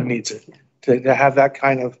 Everyone needs it to have that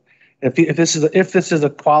kind of. If this is a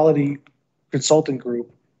quality consulting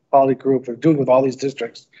group, they're doing with all these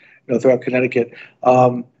districts, throughout Connecticut.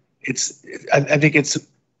 I think it's an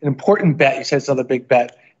important bet. You said it's another big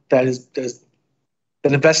bet that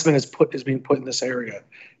investment is being put in this area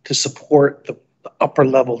to support the upper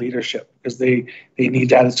level leadership because they need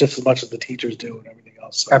that as just as much as the teachers do and everything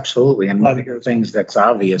else. So, absolutely. And one of the things that's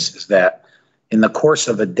obvious is that in the course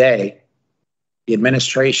of a day, the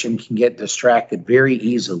administration can get distracted very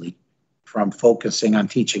easily from focusing on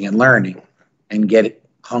teaching and learning and get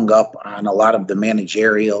hung up on a lot of the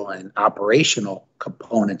managerial and operational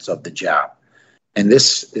components of the job. And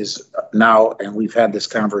this is now, and we've had this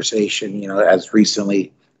conversation, as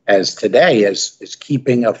recently as today, is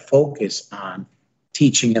keeping a focus on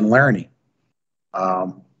teaching and learning,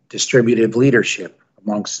 distributive leadership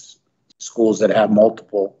amongst schools that have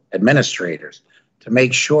multiple administrators to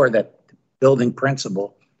make sure that the building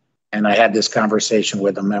principal, and I had this conversation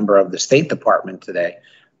with a member of the State Department today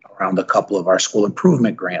around a couple of our school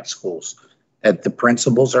improvement grant schools, that the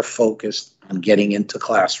principals are focused on getting into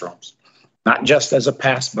classrooms, not just as a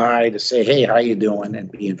pass by to say, hey, how you doing,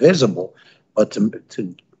 and be visible, but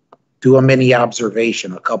to do a mini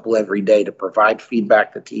observation, a couple every day, to provide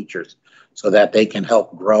feedback to teachers so that they can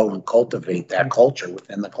help grow and cultivate that culture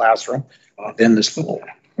within the classroom, within the school.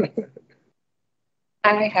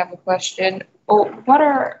 I have a question. What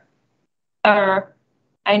are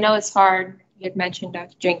I know it's hard, you had mentioned,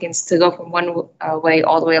 Dr. Jenkins, to go from one way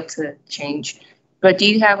all the way up to change, but do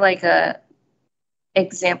you have like a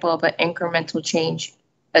example of an incremental change,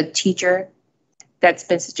 a teacher that's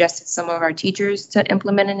been suggested some of our teachers to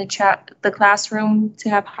implement in the classroom to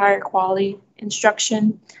have higher quality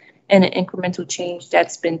instruction, and an incremental change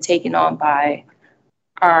that's been taken on by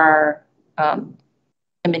our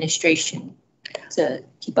administration to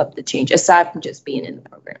keep up the change, aside from just being in the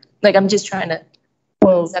program? Like, I'm just trying to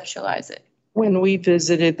conceptualize it. When we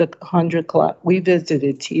visited the 100 class, we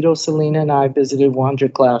visited, Tito, Selena, and I visited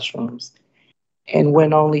 100 classrooms. And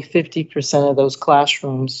when only 50% of those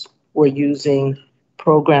classrooms were using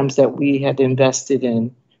programs that we had invested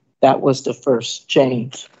in, that was the first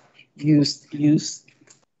change. Use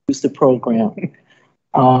the program.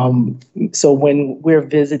 So when we're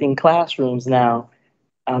visiting classrooms now,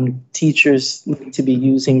 teachers need to be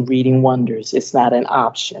using Reading Wonders. It's not an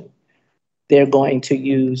option. They're going to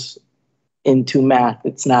use Into Math.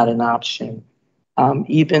 It's not an option.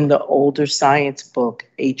 Even the older science book,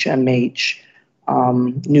 HMH,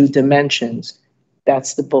 New Dimensions,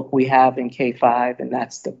 that's the book we have in K-5, and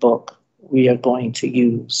that's the book we are going to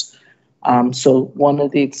use. So one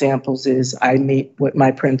of the examples is I meet with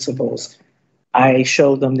my principals. I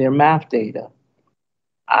show them their math data.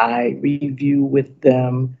 I review with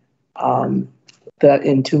them the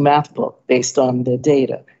Into Math book based on the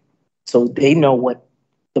data. So they know what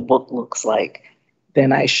the book looks like.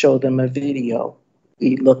 Then I show them a video.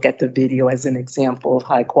 We look at the video as an example of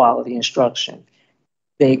high quality instruction.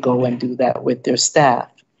 They go and do that with their staff.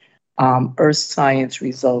 Earth science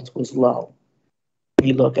results was low.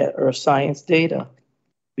 We look at earth science data.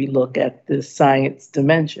 We look at the science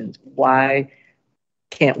dimensions. Why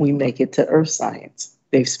can't we make it to earth science?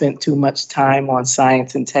 They've spent too much time on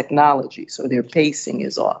science and technology, so their pacing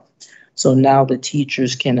is off. So now the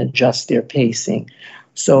teachers can adjust their pacing.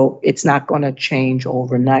 So it's not going to change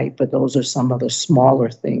overnight, but those are some of the smaller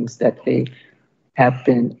things that they have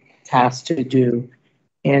been tasked to do.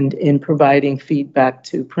 And in providing feedback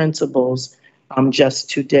to principals, just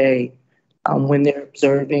today, when they're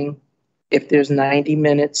observing, if there's 90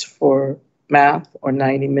 minutes for math or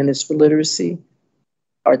 90 minutes for literacy,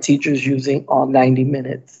 our teachers using all 90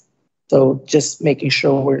 minutes. So just making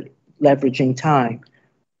sure we're leveraging time.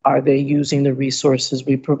 Are they using the resources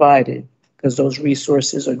we provided? Because those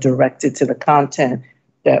resources are directed to the content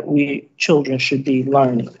that we children should be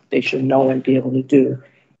learning. They should know and be able to do.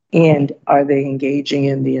 And are they engaging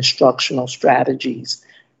in the instructional strategies?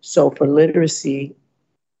 So for literacy,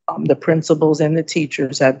 the principals and the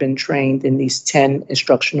teachers have been trained in these 10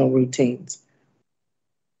 instructional routines.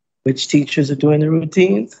 Which teachers are doing the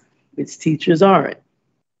routines? Which teachers aren't?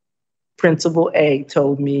 Principal A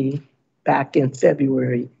told me back in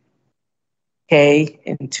February, K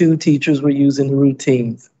and 2 teachers were using the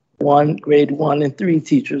routines. Grade 1 and 3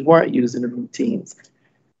 teachers weren't using the routines.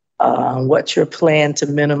 What's your plan to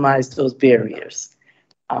minimize those barriers?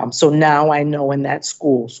 So now I know in that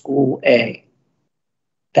school A,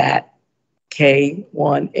 that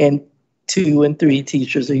K1 and 2 and 3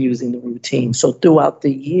 teachers are using the routine. So throughout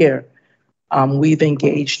the year, we've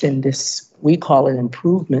engaged in this, we call it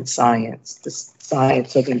improvement science, the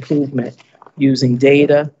science of improvement, using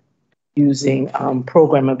data, using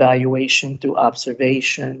program evaluation through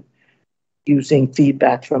observation, using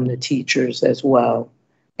feedback from the teachers as well.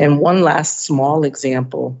 And one last small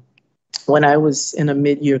example, when I was in a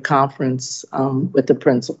mid-year conference with the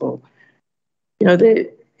principal,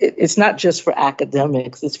 it's not just for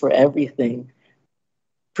academics, it's for everything.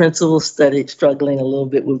 Principals struggling a little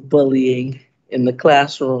bit with bullying in the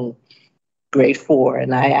classroom, grade 4,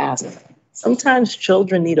 and I asked, sometimes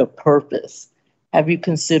children need a purpose. Have you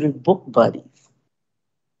considered book buddies?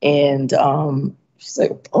 And she's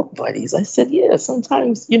like, book buddies? I said, yeah,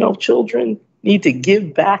 sometimes, children need to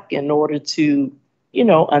give back in order to,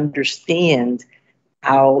 understand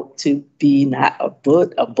how to be not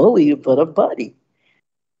a bully, but a buddy.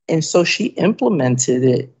 And so she implemented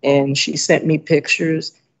it and she sent me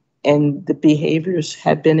pictures and the behaviors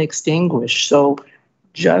had been extinguished. So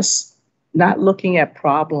just not looking at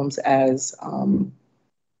problems as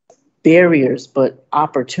barriers, but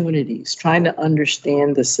opportunities, trying to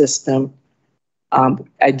understand the system,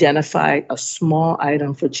 identify a small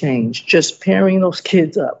item for change, just pairing those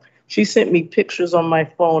kids up. She sent me pictures on my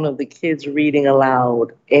phone of the kids reading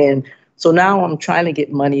aloud. And so now I'm trying to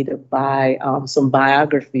get money to buy some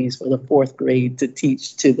biographies for the 4th grade to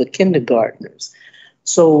teach to the kindergartners.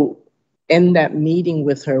 So in that meeting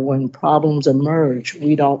with her, when problems emerge,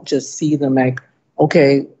 we don't just see them like,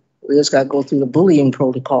 okay, we just got to go through the bullying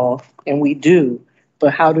protocol, and we do.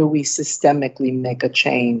 But how do we systemically make a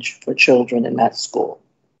change for children in that school?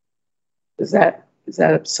 Is that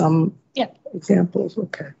some examples?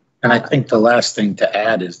 Okay. And I think the last thing to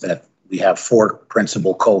add is that we have 4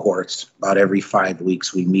 principal cohorts. About every 5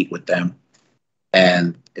 weeks, we meet with them,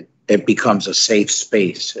 and it becomes a safe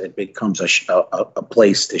space. It becomes a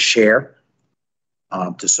place to share,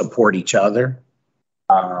 to support each other,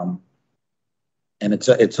 and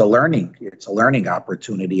it's a learning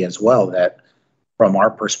opportunity as well. That, from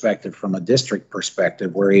our perspective, from a district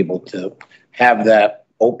perspective, we're able to have that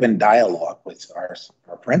open dialogue with our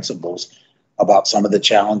principals about some of the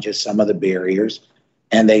challenges, some of the barriers,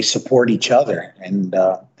 and they support each other. And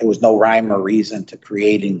there was no rhyme or reason to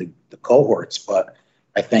creating the cohorts, but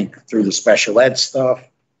I think through the special ed stuff,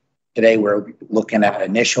 today we're looking at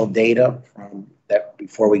initial data from that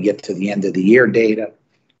before we get to the end of the year data.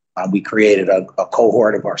 We created a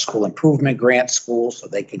cohort of our school improvement grant schools so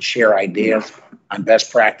they could share ideas on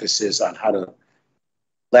best practices on how to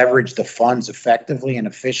leverage the funds effectively and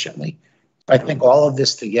efficiently. I think all of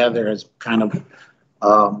this together has kind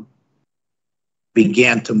of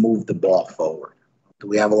began to move the ball forward. Do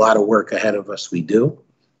we have a lot of work ahead of us? We do.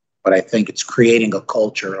 But I think it's creating a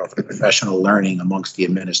culture of professional learning amongst the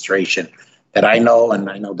administration that I know, and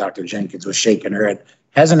I know Dr. Jenkins was shaking her head,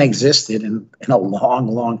 hasn't existed in a long,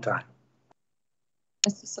 long time.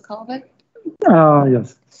 Mr. Sokolowik?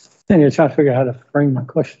 Yes. And you're trying to figure out how to frame my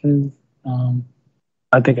question.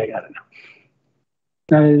 I think I got it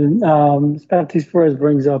now. And Ms. Baptiste-Perez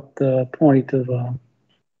brings up the point of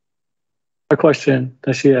a question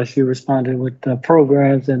that she asked. She responded with the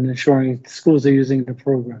programs and ensuring schools are using the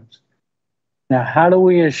programs. Now, how do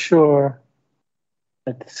we ensure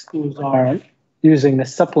that the schools are using the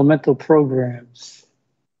supplemental programs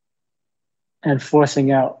and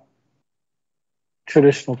forcing out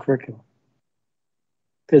traditional curriculum?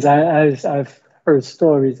 Because I've heard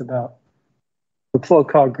stories about report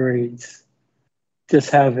card grades just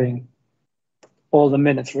having all the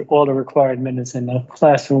minutes, all the required minutes in the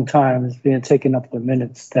classroom time is being taken up with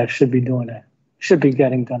minutes that should be doing it, should be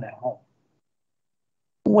getting done at home.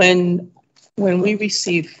 When we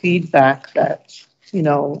receive feedback that, you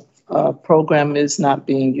know, a program is not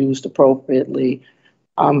being used appropriately,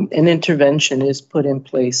 an intervention is put in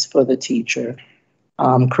place for the teacher.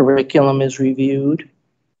 Curriculum is reviewed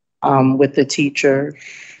with the teacher.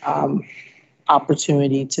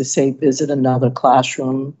 Opportunity to, say, visit another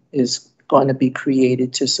classroom is going to be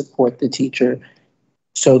created to support the teacher,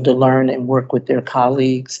 so to learn and work with their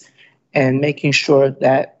colleagues, and making sure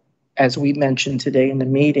that, as we mentioned today in the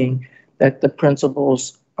meeting, that the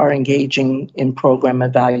principals are engaging in program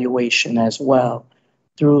evaluation as well.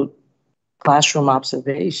 Through classroom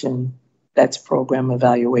observation, that's program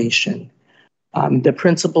evaluation. The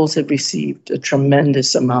principals have received a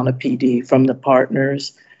tremendous amount of PD from the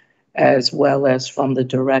partners as well as from the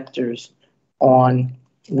directors on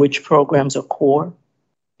which programs are core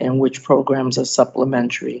and which programs are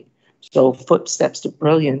supplementary. So Footsteps to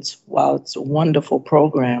Brilliance, while it's a wonderful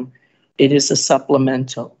program, it is a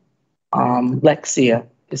supplemental. Lexia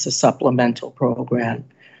is a supplemental program.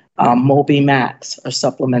 Moby Max are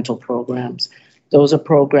supplemental programs. Those are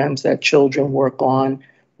programs that children work on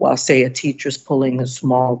while, say, a teacher's pulling a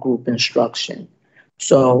small group instruction.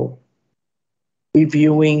 So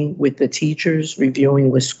reviewing with the teachers, reviewing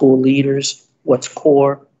with school leaders, what's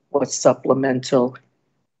core, what's supplemental.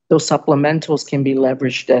 Those supplementals can be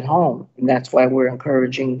leveraged at home, and that's why we're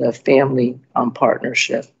encouraging the family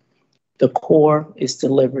partnership. The core is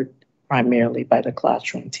delivered primarily by the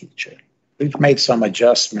classroom teacher. We've made some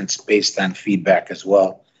adjustments based on feedback as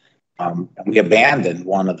well. We abandoned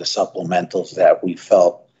one of the supplementals that we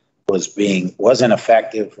felt wasn't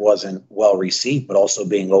effective, wasn't well received, but also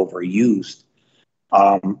being overused.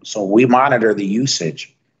 So we monitor the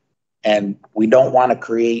usage, and we don't want to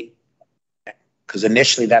create, because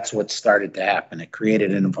initially that's what started to happen. It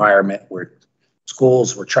created an environment where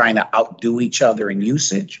schools were trying to outdo each other in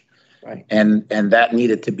usage. Right. And that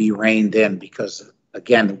needed to be reined in, because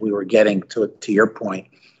again, we were getting to your point,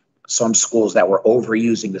 some schools that were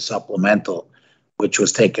overusing the supplemental, which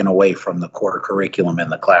was taken away from the core curriculum in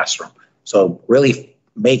the classroom. So really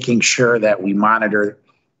making sure that we monitor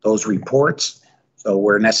those reports, so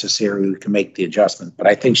where necessary, we can make the adjustment. But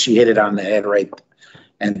I think she hit it on the head, right?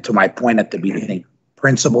 And to my point at the beginning,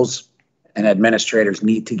 principals and administrators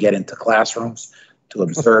need to get into classrooms to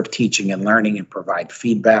observe teaching and learning and provide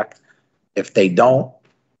feedback. If they don't,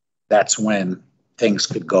 that's when things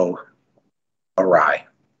could go awry.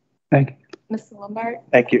 Thank you. Mr. Lombard?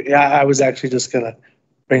 Thank you. Yeah, I was actually just gonna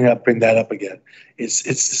bring that up again.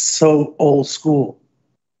 It's so old school.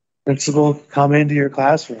 Principal, come into your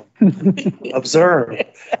classroom, observe.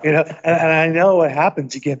 You know, and I know what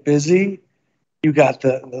happens. You get busy. You got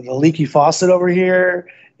the leaky faucet over here.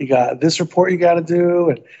 You got this report you got to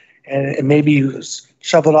do, and maybe you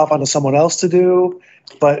shove it off onto someone else to do.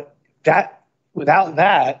 But without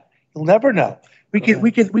that, you'll never know. We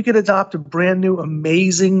could adopt a brand new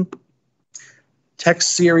amazing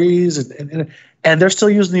text series, and they're still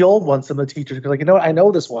using the old ones from the teachers, because, like, you know what, I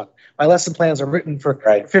know this one. My lesson plans are written for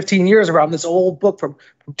 15 years around this old book from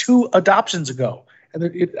 2 adoptions ago.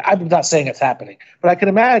 And I'm not saying it's happening, but I can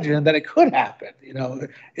imagine that it could happen. You know,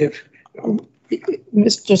 if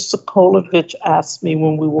Mr. Sokolovich asked me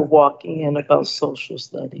when we were walking in about social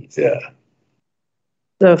studies. Yeah.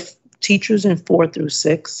 The teachers in 4 through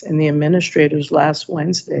 6 and the administrators last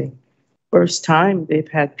Wednesday, first time they've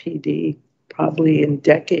had PD probably in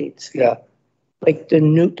decades. Yeah. Like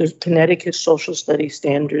the Connecticut social studies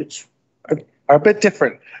standards are a bit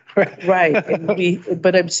different. Right. And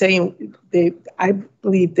but I'm saying I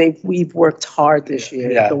believe we've worked hard this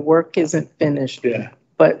year. Yeah. The work isn't finished. Yeah.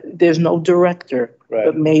 But there's no director Right.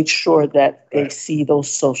 that made sure that they see those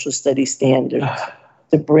social studies standards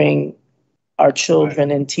to bring our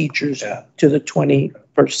children and teachers to the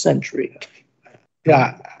 21st century.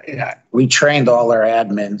 Yeah. We trained all our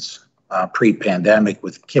admins pre-pandemic.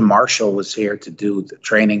 With Kim Marshall was here to do the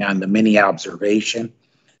training on the mini observation,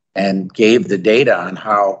 and gave the data on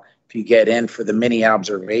how, if you get in for the mini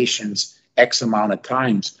observations X amount of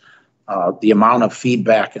times, the amount of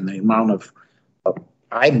feedback and the amount of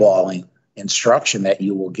eyeballing instruction that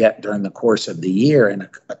you will get during the course of the year, and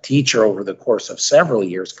a teacher over the course of several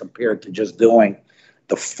years compared to just doing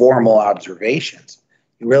the formal observations.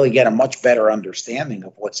 You really get a much better understanding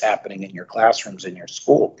of what's happening in your classrooms in your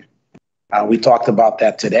school. We talked about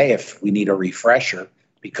that today, if we need a refresher,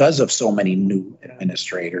 because of so many new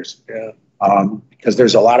administrators. Yeah. Because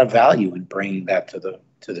there's a lot of value in bringing that to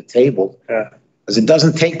the table. Yeah. Because it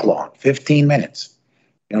doesn't take long, 15 minutes.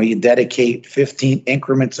 You know, you dedicate 15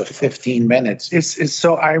 increments of 15 minutes. It's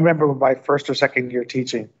so, I remember my first or second year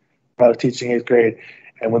teaching, I was teaching 8th grade,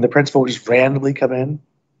 and when the principal would just randomly come in,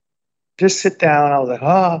 just sit down. I was like,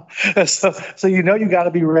 oh, so you know, you got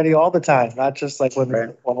to be ready all the time, not just like when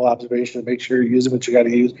the formal observation, make sure you're using what you got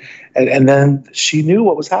to use. And then she knew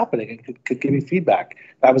what was happening and could give me feedback.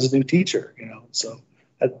 I was a new teacher, you know, so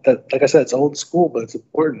that like I said, it's old school, but it's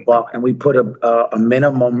important. Well, and we put a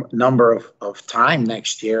minimum number of time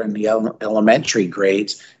next year in the elementary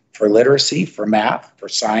grades for literacy, for math, for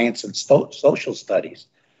science, and social studies.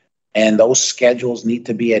 And those schedules need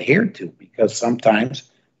to be adhered to, because sometimes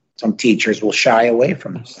some teachers will shy away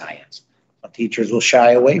from the science. Some teachers will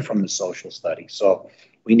shy away from the social studies. So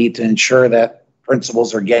we need to ensure that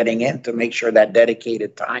principals are getting in to make sure that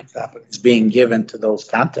dedicated time is being given to those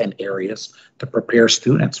content areas to prepare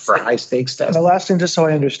students for high stakes tests. And the last thing, just so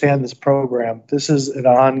I understand this program, this is an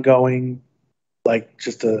ongoing, like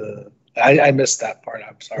just I missed that part.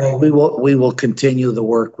 I'm sorry. Well, we will continue the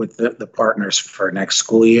work with the partners for next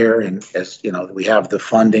school year. And as you know, we have the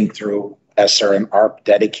funding through ESSER and ARP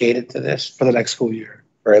dedicated to this for the next school year,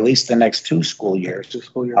 for at least the next 2 school years.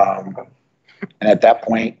 And at that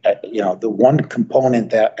point, you know, the one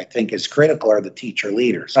component that I think is critical are the teacher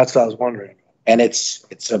leaders. That's what I was wondering. And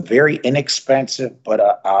it's a very inexpensive, but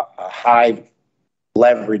a high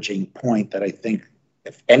leveraging point that I think,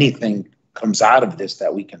 if anything comes out of this,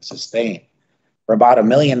 that we can sustain. For about $1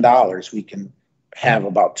 million, we can have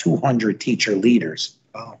about 200 teacher leaders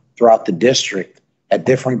throughout the district at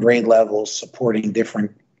different grade levels, supporting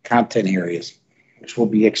different content areas, which will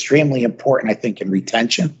be extremely important, I think, in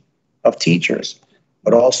retention of teachers,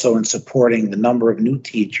 but also in supporting the number of new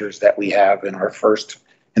teachers that we have in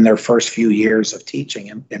their first few years of teaching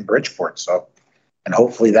in Bridgeport. So, and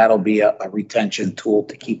hopefully that'll be a retention tool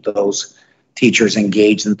to keep those teachers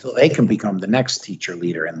engaged until they can become the next teacher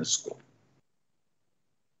leader in the school.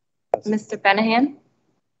 Mr. Benahan?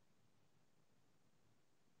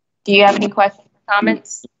 Do you have any questions or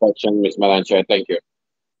comments? Question, Ms. Madam Chair. Thank you.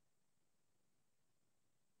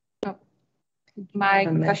 My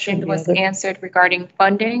question was answered regarding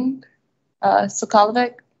funding.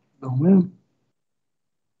 Sokolovic? No, ma'am.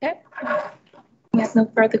 Okay. We have no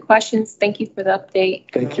further questions. Thank you for the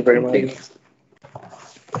update. Thank you very much.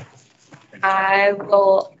 I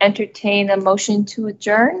will entertain a motion to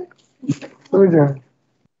adjourn.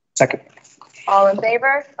 Second. All in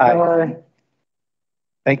favor? Aye.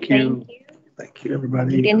 Thank you. Thank you. Thank you,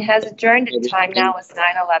 everybody. Meeting has adjourned. The time now is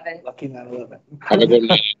 9:11. Lucky 9/11. Have a good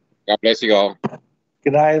night. God bless you all.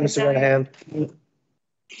 Good night, Mr. Renahan.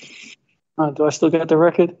 Do I still got the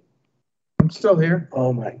record? I'm still here.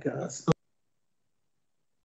 Oh my God.